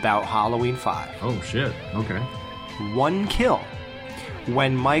about Halloween 5. Oh, shit. Okay. One kill.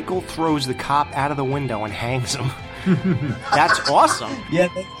 When Michael throws the cop out of the window and hangs him. That's awesome. Yeah,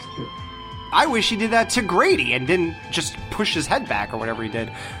 that's true. I wish he did that to Grady and didn't just push his head back or whatever he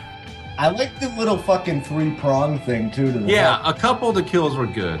did. I like the little fucking 3-prong thing, too. To the Yeah, head. a couple of the kills were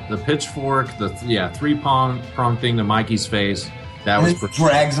good. The pitchfork, the 3-prong thing to Mikey's face. That And was it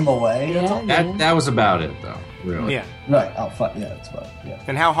drags him away. that was about it, though. Really. Yeah. Right. Oh, fuck. Yeah, that's fine. Yeah.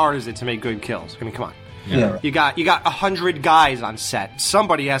 And how hard is it to make good kills? I mean, come on. Yeah. You got 100 guys on set.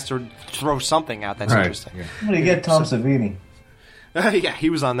 Somebody has to throw something out that's Right. interesting. Yeah. I'm gonna get Tom Savini. Yeah,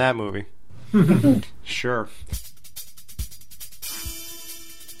 he was on that movie. Sure.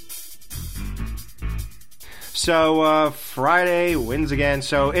 So, Friday wins again,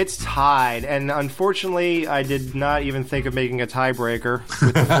 so it's tied. And unfortunately, I did not even think of making a tiebreaker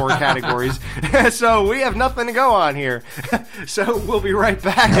with the 4 categories. So, we have nothing to go on here. So, we'll be right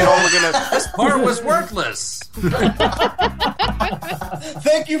back, and all we're going to... This part was worthless.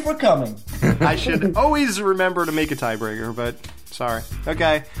 Thank you for coming. I should always remember to make a tiebreaker, but sorry.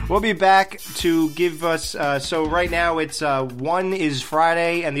 Okay, we'll be back to give us. So right now it's one is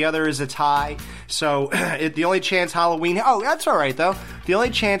Friday and the other is a tie. So the only chance Halloween. Oh, that's all right though. The only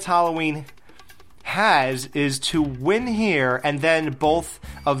chance Halloween has is to win here, and then both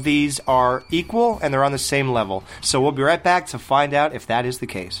of these are equal and they're on the same level. So we'll be right back to find out if that is the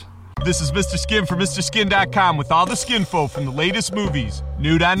case. This is Mr. Skin from MrSkin.com with all the skinfo from the latest movies.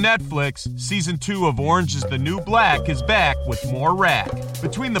 Nude on Netflix, Season 2 of Orange is the New Black is back with more rack.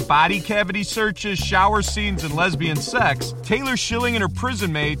 Between the body cavity searches, shower scenes, and lesbian sex, Taylor Schilling and her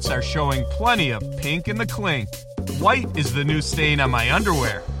prison mates are showing plenty of pink in the clink. White is the new stain on my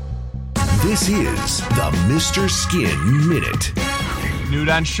underwear. This is the Mr. Skin Minute. Nude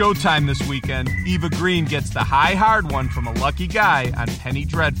on Showtime this weekend. Eva Green gets the high hard one from a lucky guy on Penny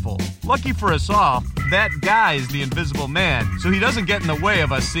Dreadful. Lucky for us all, that guy is the Invisible Man, so he doesn't get in the way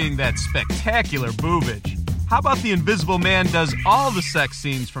of us seeing that spectacular boobage. How about the Invisible Man does all the sex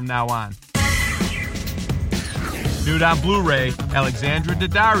scenes from now on? Nude on Blu-ray, Alexandra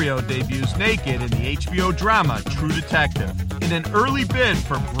Daddario debuts naked in the HBO drama True Detective. In an early bid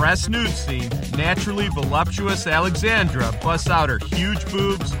for breast nude scene, naturally voluptuous Alexandra busts out her huge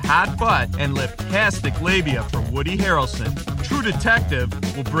boobs, hot butt, and liptastic labia for Woody Harrelson. True Detective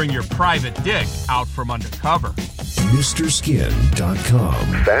will bring your private dick out from undercover.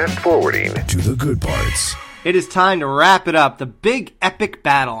 MrSkin.com. Fast forwarding to the good parts. It is time to wrap it up. The big epic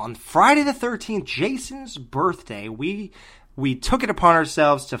battle on Friday the 13th, Jason's birthday. We took it upon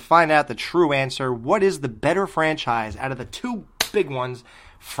ourselves to find out the true answer. What is the better franchise out of the two big ones,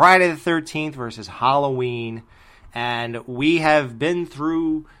 Friday the 13th versus Halloween? And we have been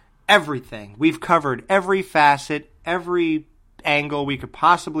through everything. We've covered every facet, every angle we could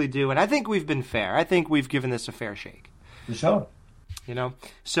possibly do, and I think we've been fair. I think we've given this a fair shake. For sure. You know,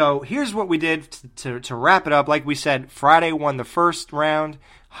 so here's what we did to wrap it up. Like we said, Friday won the first round.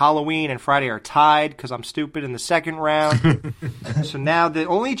 Halloween and Friday are tied because I'm stupid in the second round. So now the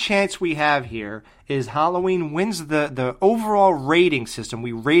only chance we have here is Halloween wins the overall rating system.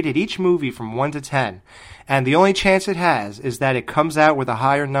 We rated each movie from 1 to 10. And the only chance it has is that it comes out with a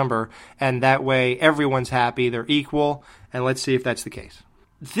higher number, and that way everyone's happy. They're equal, and let's see if that's the case.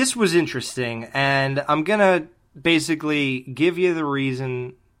 This was interesting, and I'm going to basically give you the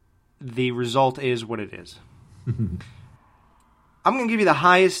reason the result is what it is. I'm going to give you the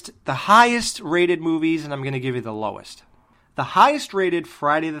highest rated movies, and I'm going to give you the lowest. The highest rated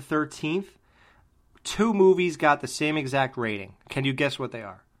Friday the 13th, two movies got the same exact rating. Can you guess what they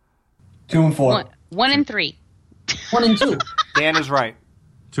are? 2 and 4. 1 and 3. 1 and 2. Dan is right.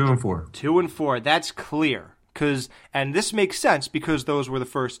 2 and 4. 2 and 4. That's clear. And this makes sense because those were the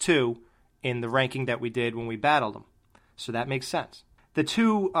first two in the ranking that we did when we battled them. So that makes sense. The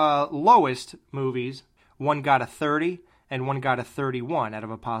two lowest movies, one got a 30 and one got a 31 out of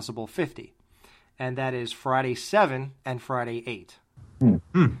a possible 50. And that is Friday 7 and Friday 8.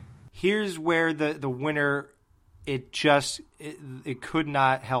 Here's where the winner, it could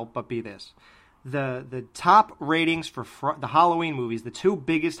not help but be this. The top ratings for the Halloween movies, the two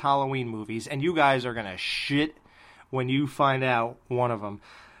biggest Halloween movies, and you guys are going to shit when you find out one of them.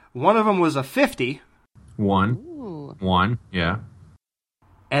 One of them was a 50. One, yeah.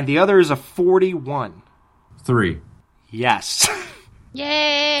 And the other is a 41. 3. Yes.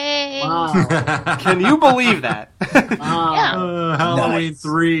 Yay! Wow. Can you believe that? Yeah. Halloween Nice.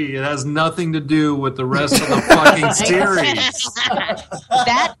 3. It has nothing to do with the rest of the fucking series.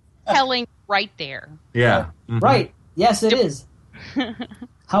 That's telling right there. Yeah. Mm-hmm. Right. Yes, it is.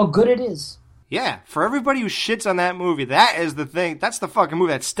 How good it is. Yeah, for everybody who shits on that movie, that is the thing. That's the fucking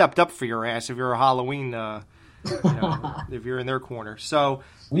movie that stepped up for your ass if you're a Halloween, if you're in their corner. So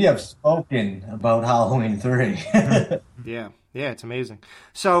We have spoken about Halloween 3. yeah, it's amazing.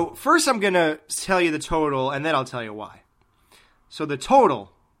 So first I'm going to tell you the total, and then I'll tell you why. So the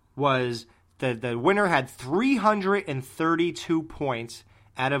total was the winner had 332 points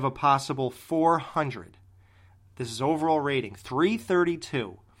out of a possible 400. This is overall rating,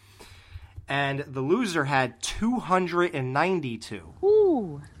 332. And the loser had 292.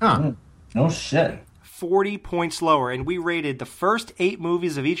 Ooh. Huh. No shit. 40 points lower. And we rated the first 8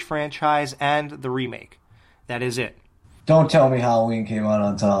 movies of each franchise and the remake. That is it. Don't tell me Halloween came out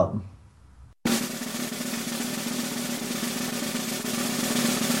on top.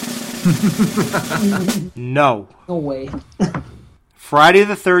 No. No way. Friday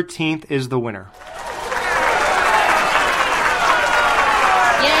the 13th is the winner.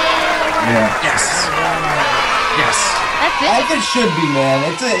 Yeah. Yes. That's I it. think it should be, man.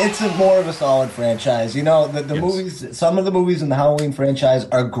 It's a more of a solid franchise. You know, the Yes. movies, some of the movies in the Halloween franchise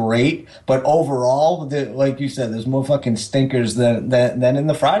are great, but overall, like you said, there's more fucking stinkers than in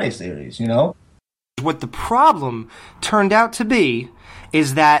the Friday series. You know. What the problem turned out to be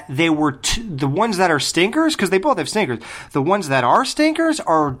is that they were the ones that are stinkers, because they both have stinkers. The ones that are stinkers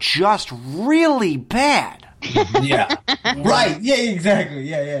are just really bad. Yeah. Right. Yeah, exactly.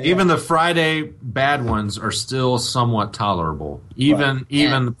 Yeah. Even the Friday bad ones are still somewhat tolerable. Even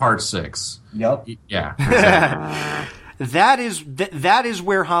part 6. Yep. Yeah. Exactly. That is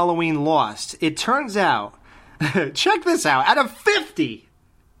where Halloween lost. It turns out, check this out, out of 50,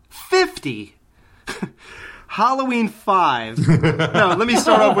 Halloween 5, no, let me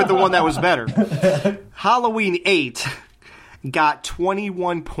start off with the one that was better. Halloween 8 got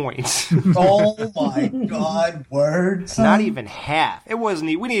 21 points. Oh my God, words. Not even half. It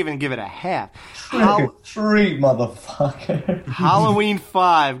wasn't, we didn't even give it a half. Tree, motherfucker. Halloween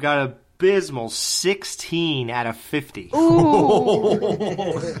 5 got a abysmal 16 out of 50.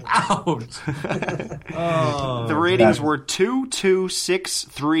 Ouch. The ratings were 2, 2, 6,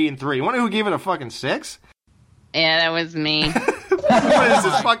 3, and 3. You wonder who gave it a fucking 6? Yeah, that was me. What is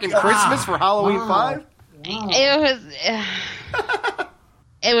this, fucking Christmas for Halloween 5? It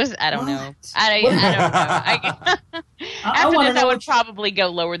was. I don't know. I don't know. After this, I would probably go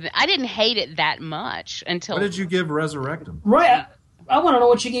lower than. I didn't hate it that much until. What did you give Resurrectum? Right. I want to know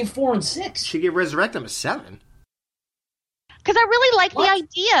what she gave 4 and 6. She gave Resurrectum a 7. Because I really like the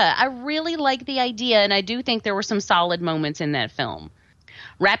idea. I really like the idea, and I do think there were some solid moments in that film.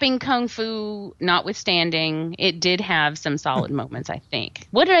 Rapping Kung Fu notwithstanding, it did have some solid moments, I think.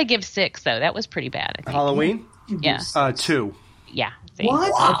 What did I give 6, though? That was pretty bad, I think. Halloween? Yeah. 2. Yeah. See?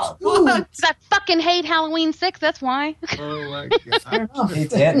 What? Wow. Because I fucking hate Halloween 6, that's why. Oh, my God.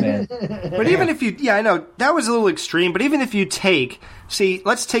 It's Ant-Man. But even if you... Yeah, I know, that was a little extreme, but even if you take... See,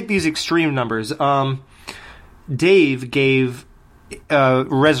 let's take these extreme numbers. Dave gave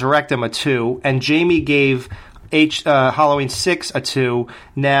Resurrectum a 2, and Jamie gave Halloween 6 a 2.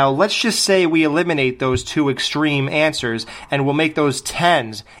 Now, let's just say we eliminate those 2 extreme answers, and we'll make those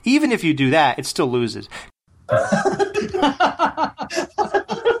 10s. Even if you do that, it still loses.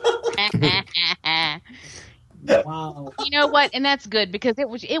 Wow. You know what? And that's good, because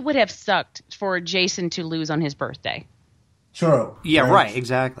it would have sucked for Jason to lose on his birthday. True. Yeah, right,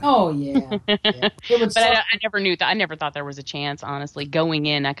 exactly. Oh, yeah. It would But I never knew that. I never thought there was a chance, honestly. Going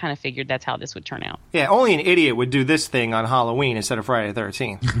in, I kind of figured that's how this would turn out. Yeah, only an idiot would do this thing on Halloween instead of Friday the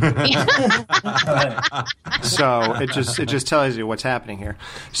 13th. So it just tells you what's happening here.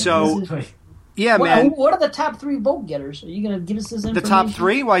 So, yeah, man. What are the top 3 vote getters? Are you going to give us this information? The top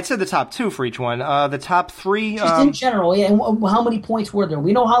 3? Well, I said the top 2 for each one. The top 3... Just in general, yeah. And how many points were there?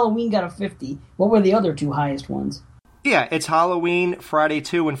 We know Halloween got a 50. What were the other 2 highest ones? Yeah, it's Halloween, Friday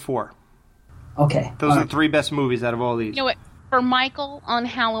 2, and 4. Okay. Those are the 3 best movies out of all these. You know what? For Michael on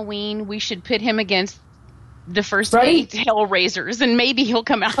Halloween, we should pit him against the first Freddy? 8 Hellraisers, and maybe he'll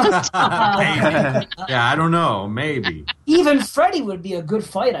come out on top. Yeah, I don't know. Maybe. Even Freddy would be a good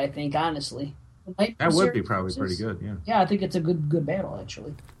fight, I think, honestly. That would be probably pretty good, yeah. Yeah, I think it's a good battle,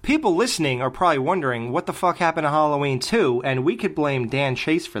 actually. People listening are probably wondering what the fuck happened to Halloween 2, and we could blame Dan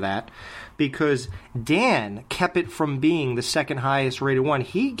Chase for that, because Dan kept it from being the second highest rated one.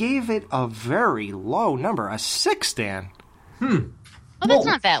 He gave it a very low number, a 6, Dan. Well, that's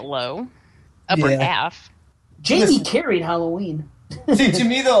not that low. Upper half. Jamie carried Halloween. See, to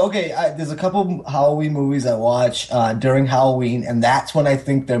me though, okay, there's a couple Halloween movies I watch during Halloween, and that's when I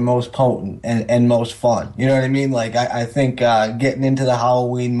think they're most potent and most fun. You know what I mean? Like, I think getting into the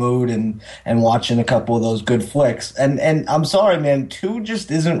Halloween mood and watching a couple of those good flicks. And I'm sorry, man, 2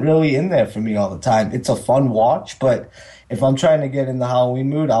 just isn't really in there for me all the time. It's a fun watch, but if I'm trying to get in the Halloween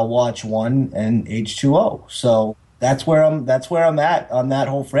mood, I'll watch 1 and H2O. So that's where I'm at on that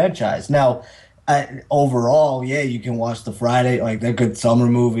whole franchise. Now, overall, yeah, you can watch the Friday, like they're good summer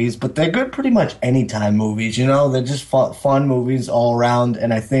movies, but they're good pretty much anytime movies, you know? They're just fun movies all around,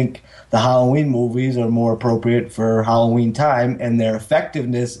 and I think the Halloween movies are more appropriate for Halloween time, and their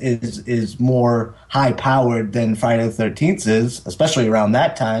effectiveness is more high-powered than Friday the 13th is, especially around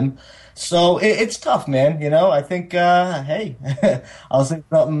that time. So it's tough, man, you know? I think, hey, I'll say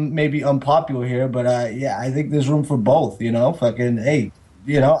something maybe unpopular here, but yeah, I think there's room for both, you know? Fucking, hey,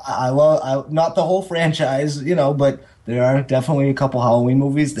 you know, I love not the whole franchise, you know, but there are definitely a couple Halloween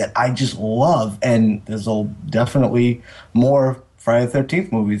movies that I just love, and there's definitely more Friday the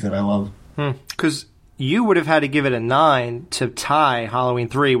 13th movies that I love. Because you would have had to give it a 9 to tie Halloween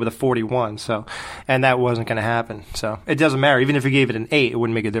 3 with a 41, so, and that wasn't going to happen. So it doesn't matter. Even if you gave it an 8, it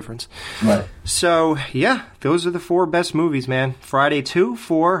wouldn't make a difference. Right. So, yeah, those are the 4 best movies, man. Friday 2,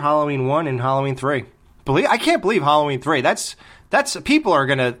 4, Halloween 1, and Halloween 3. I can't believe Halloween 3. That's people are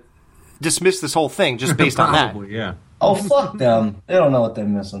going to dismiss this whole thing just based on that. Probably, yeah. Oh, fuck them. They don't know what they're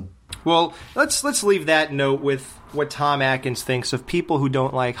missing. Well, let's leave that note with what Tom Atkins thinks of people who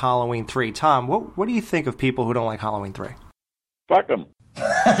don't like Halloween 3. Tom, what do you think of people who don't like Halloween 3? Fuck them.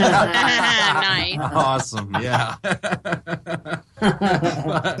 Nice. Awesome, yeah.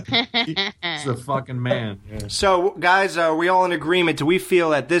 He's the fucking man. Yeah. So, guys, are we all in agreement? Do we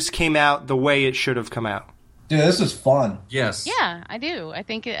feel that this came out the way it should have come out? Dude, this is fun. Yes. Yeah, I do. I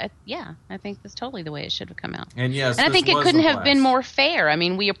think I think that's totally the way it should have come out. And yes, and I think it was couldn't a have been blast. more fair. I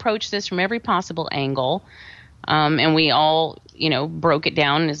mean, we approached this from every possible angle, and we all, broke it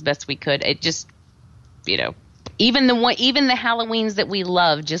down as best we could. It just, even the Halloweens that we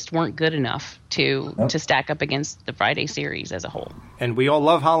love just weren't good enough to stack up against the Friday series as a whole. And we all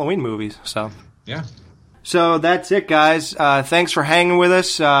love Halloween movies, so. Yeah. So that's it, guys. Thanks for hanging with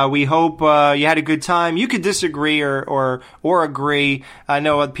us. We hope you had a good time. You could disagree or agree. I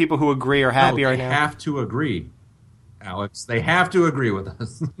know people who agree are happy right now. They have to agree, Alex. They have to agree with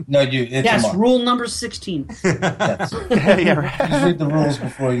us. No, it's Yes, rule number 16. Yes. Yeah, right. Just read the rules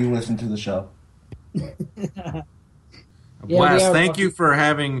before you listen to the show. Blast. Thank you for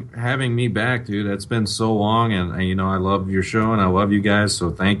having me back, dude. It's been so long, and I love your show, and I love you guys, so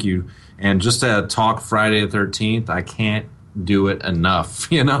thank you. And just to talk Friday the 13th, I can't do it enough,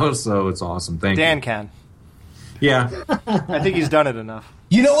 so it's awesome. Thank you. Dan can. Yeah. I think he's done it enough.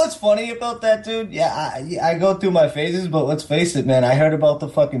 You know what's funny about that, dude? Yeah, I go through my phases, but let's face it, man. I heard about the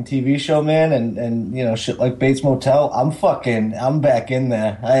fucking TV show, man, and shit like Bates Motel. I'm back in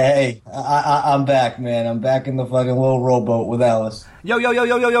there. I'm back, man. I'm back in the fucking little rowboat with Alice. Yo. Matt,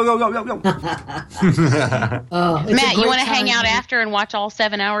 you want to hang out after and watch all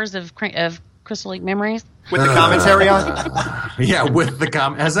 7 hours of Crystal Lake Memories? With the commentary on? Yeah, with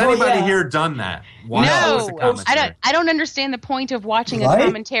the Has anybody here done that? No, I don't understand the point of watching a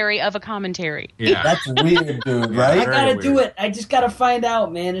commentary of a commentary. Yeah. That's weird, dude, right? I gotta do it. I just gotta find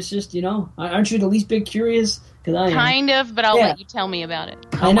out, man. It's just, aren't you the least bit curious? Cause I am. Kind of, but I'll let you tell me about it.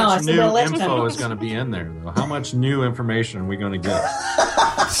 How much new info is going to be in there, though? How much new information are we going to get?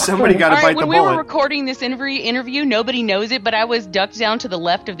 Somebody got to bite the bullet. When we were recording this interview, nobody knows it, but I was ducked down to the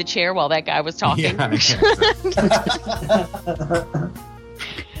left of the chair while that guy was talking. Yeah,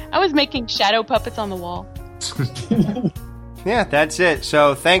 I was making shadow puppets on the wall. Yeah, that's it.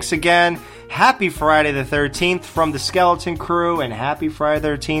 So thanks again. Happy Friday the 13th from the Skeleton Crew, and happy Friday the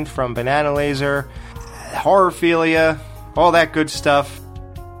 13th from Banana Laser, Horrorphilia, all that good stuff.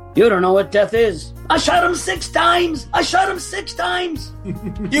 You don't know what death is. I shot him 6 times!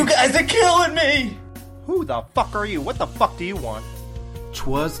 You guys are killing me! Who the fuck are you? What the fuck do you want?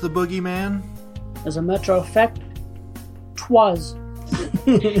 'Twas the boogeyman? As a matter of fact, 'twas.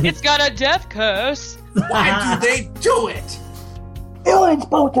 It's got a death curse. Why do they do it? You ain't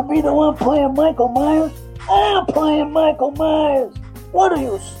supposed to be the one playing Michael Myers. I'm playing Michael Myers. What are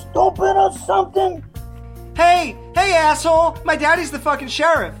you, stupid or something? Hey, asshole! My daddy's the fucking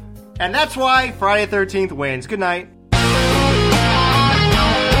sheriff! And that's why Friday the 13th wins. Good night.